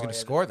I think he was going to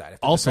score that. If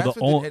also, defenseman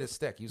didn't hit his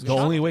stick, he was the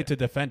only way to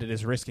defend it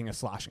is risking a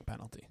slashing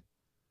penalty.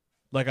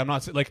 Like I'm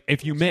not like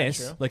if you That's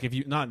miss, true. like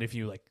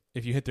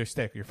if you hit their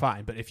stick, you're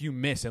fine. But if you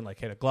miss and like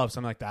hit a glove,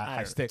 something like that,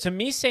 high stick. To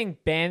me, saying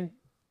ban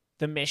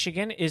the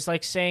Michigan is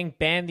like saying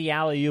ban the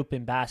alley-oop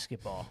in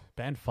basketball.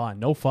 Ban fun,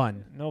 no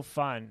fun. No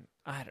fun.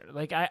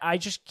 I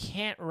just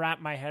can't wrap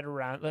my head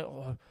around like,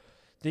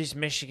 these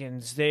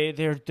Michigans.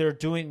 They're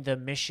doing the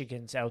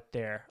Michigans out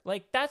there.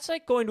 Like that's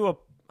like going to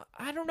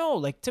I don't know.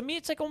 Like to me,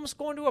 it's like almost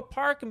going to a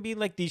park and being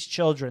like these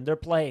children. They're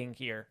playing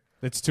here.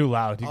 It's too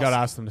loud. You got to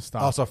ask them to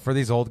stop. Also, for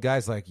these old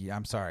guys, like, yeah,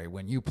 I'm sorry,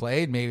 when you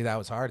played, maybe that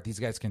was hard. These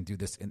guys can do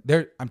this.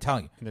 I'm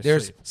telling you,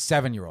 there's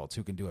 7-year-olds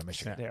who can do it in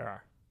Michigan. There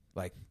are.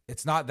 Like,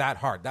 it's not that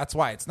hard. That's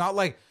why. It's not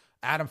like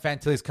Adam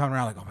Fantilli's coming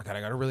around like, oh, my God,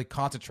 I got to really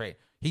concentrate.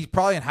 He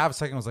probably in half a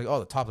second was like, oh,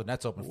 the top of the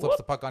net's open, flips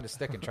the puck on his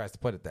stick and tries to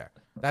put it there.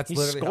 That's He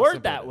literally how scored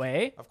simple that it is.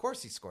 way. Of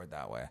course he scored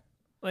that way.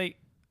 Like,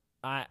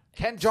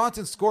 Ken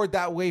Johnson scored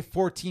that way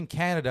for Team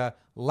Canada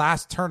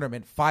last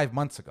tournament 5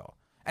 months ago.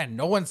 And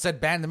no one said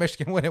ban the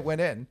Michigan when it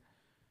went in.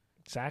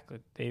 exactly.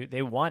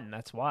 They won.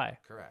 That's why.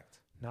 Correct.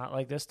 Not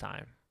like this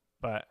time.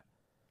 But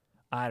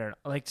I don't know.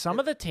 Like some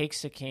of the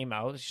takes that came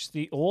out, it's just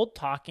the old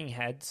talking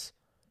heads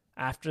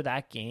after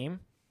that game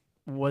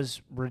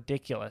was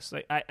ridiculous.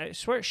 Like I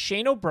swear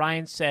Shane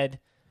O'Brien said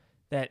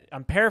that,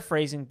 I'm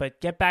paraphrasing,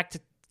 but get back to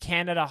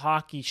Canada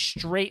hockey,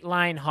 straight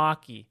line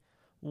hockey.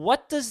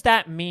 What does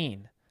that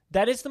mean?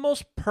 That is the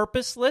most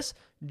purposeless,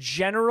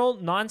 general,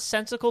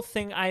 nonsensical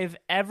thing I have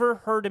ever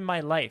heard in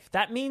my life.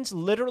 That means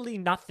literally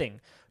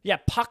nothing. Yeah,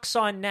 pucks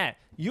on net.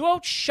 You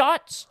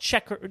outshot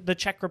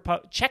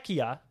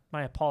Czechia,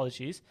 my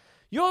apologies.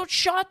 You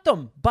outshot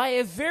them by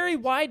a very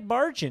wide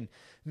margin.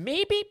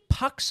 Maybe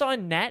pucks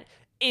on net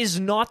is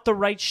not the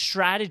right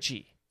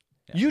strategy.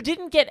 Yeah. You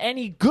didn't get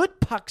any good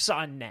pucks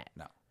on net.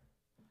 No.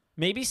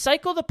 Maybe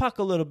cycle the puck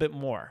a little bit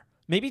more.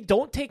 Maybe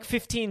don't take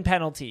 15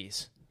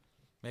 penalties.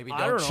 Maybe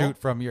don't shoot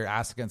from your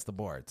ass against the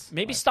boards.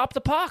 Maybe stop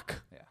the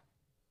puck. Yeah.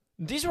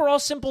 These were all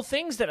simple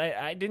things that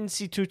I didn't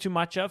see too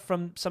much of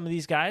from some of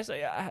these guys.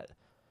 I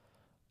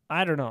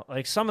don't know.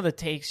 Like some of the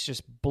takes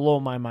just blow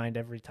my mind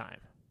every time.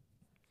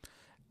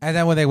 And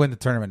then when they win the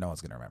tournament, no one's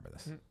going to remember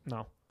this.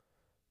 No.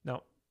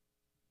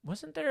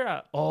 Wasn't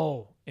there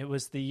it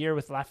was the year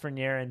with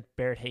Lafreniere and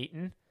Barrett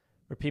Hayton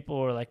where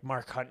people were like,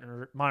 Mark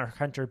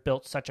Hunter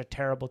built such a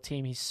terrible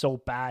team. He's so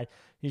bad.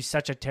 He's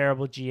such a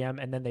terrible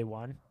GM. And then they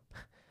won.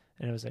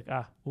 And it was like,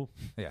 ooh.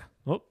 Yeah.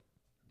 Oh,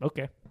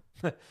 okay.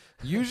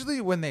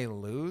 Usually when they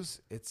lose,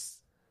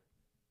 it's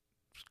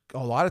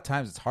a lot of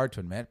times it's hard to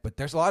admit, but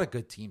there's a lot of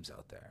good teams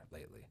out there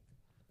lately.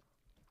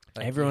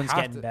 Like, everyone's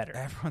getting better.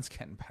 Everyone's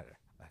getting better.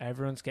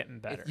 Everyone's getting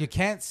better. You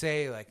can't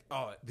say like,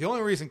 oh, the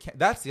only reason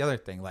that's the other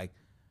thing. Like,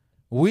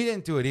 we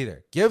didn't do it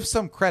either. Give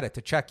some credit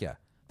to Czechia.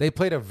 They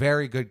played a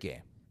very good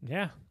game.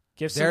 Yeah.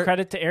 Give some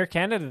credit to Air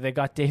Canada. They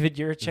got David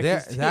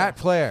Jiricek. That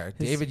player,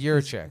 David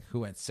Jiricek,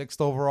 who went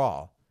 6th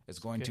overall, is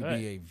going to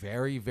be a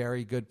very,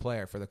 very good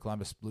player for the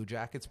Columbus Blue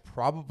Jackets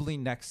probably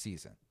next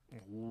season.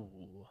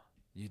 Ooh.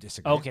 You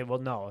disagree? Okay, well,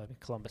 no. I mean,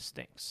 Columbus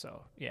stinks.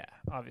 So, yeah,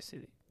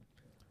 obviously.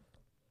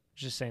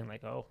 Just saying,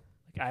 like,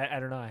 I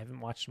don't know. I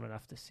haven't watched him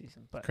enough this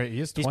season. But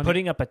he's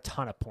putting up a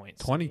ton of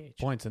points. 20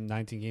 points in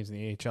 19 games in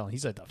the AHL.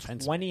 He's a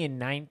defenseman. 20 and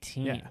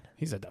 19. Yeah,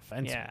 he's a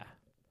defenseman. Yeah.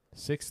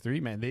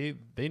 6'3", man.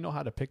 They know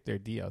how to pick their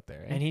D out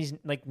there. Eh? And he's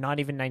like not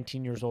even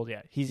 19 years old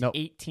yet. He's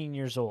 18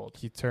 years old.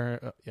 He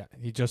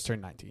just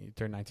turned 19. He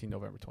turned 19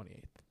 November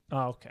 28th.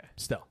 Oh, okay.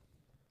 Still.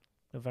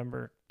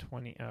 November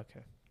 20.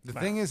 Okay. The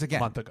thing is, again,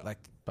 a month ago.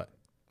 But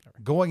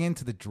going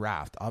into the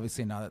draft,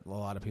 obviously not a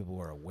lot of people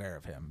were aware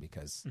of him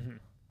because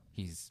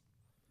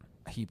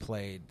he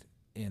played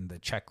in the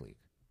Czech league,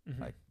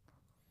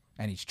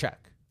 and he's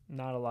Czech.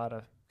 Not a lot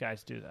of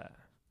guys do that.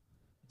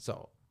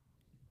 So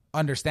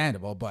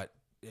understandable, but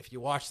if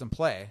you watch them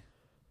play,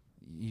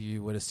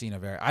 you would have seen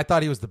I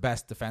thought he was the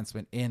best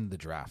defenseman in the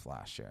draft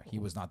last year. He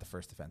was not the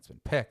first defenseman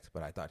picked,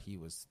 but I thought he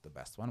was the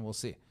best one. We'll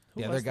see.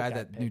 The other guy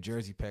that New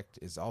Jersey picked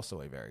is also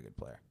a very good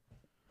player.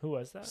 Who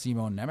was that?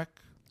 Simon Nemec.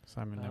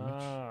 Simon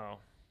Nemec. Oh.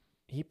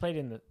 He played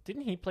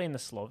didn't he play in the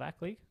Slovak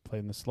league? Played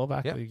in the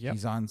Slovak league, yeah.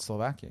 He's on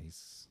Slovakia.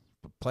 He's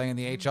playing in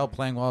the AHL,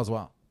 playing well as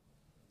well.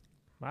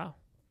 Wow.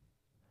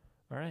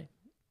 All right.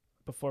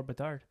 Before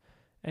Bedard.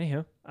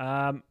 Anywho,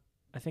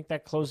 I think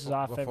that closes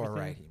off before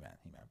everything. Right,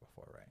 he meant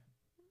before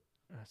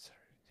right. Sorry.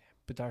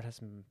 Bedard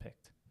hasn't been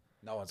picked.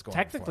 No one's going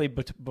technically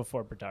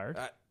before Bedard.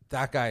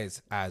 That guy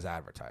is as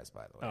advertised,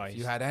 by the way. If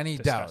you had any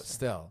doubt,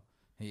 still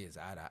he is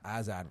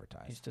as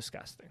advertised. He's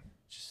disgusting.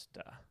 Just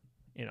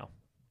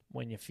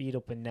when you feed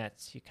open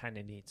nets, you kind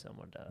of need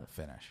someone to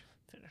finish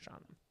on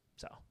them.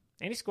 So,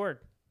 and he scored.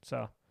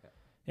 So,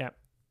 yeah.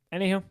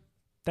 Anywho,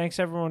 thanks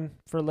everyone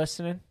for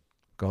listening.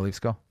 Go Leafs,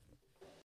 go.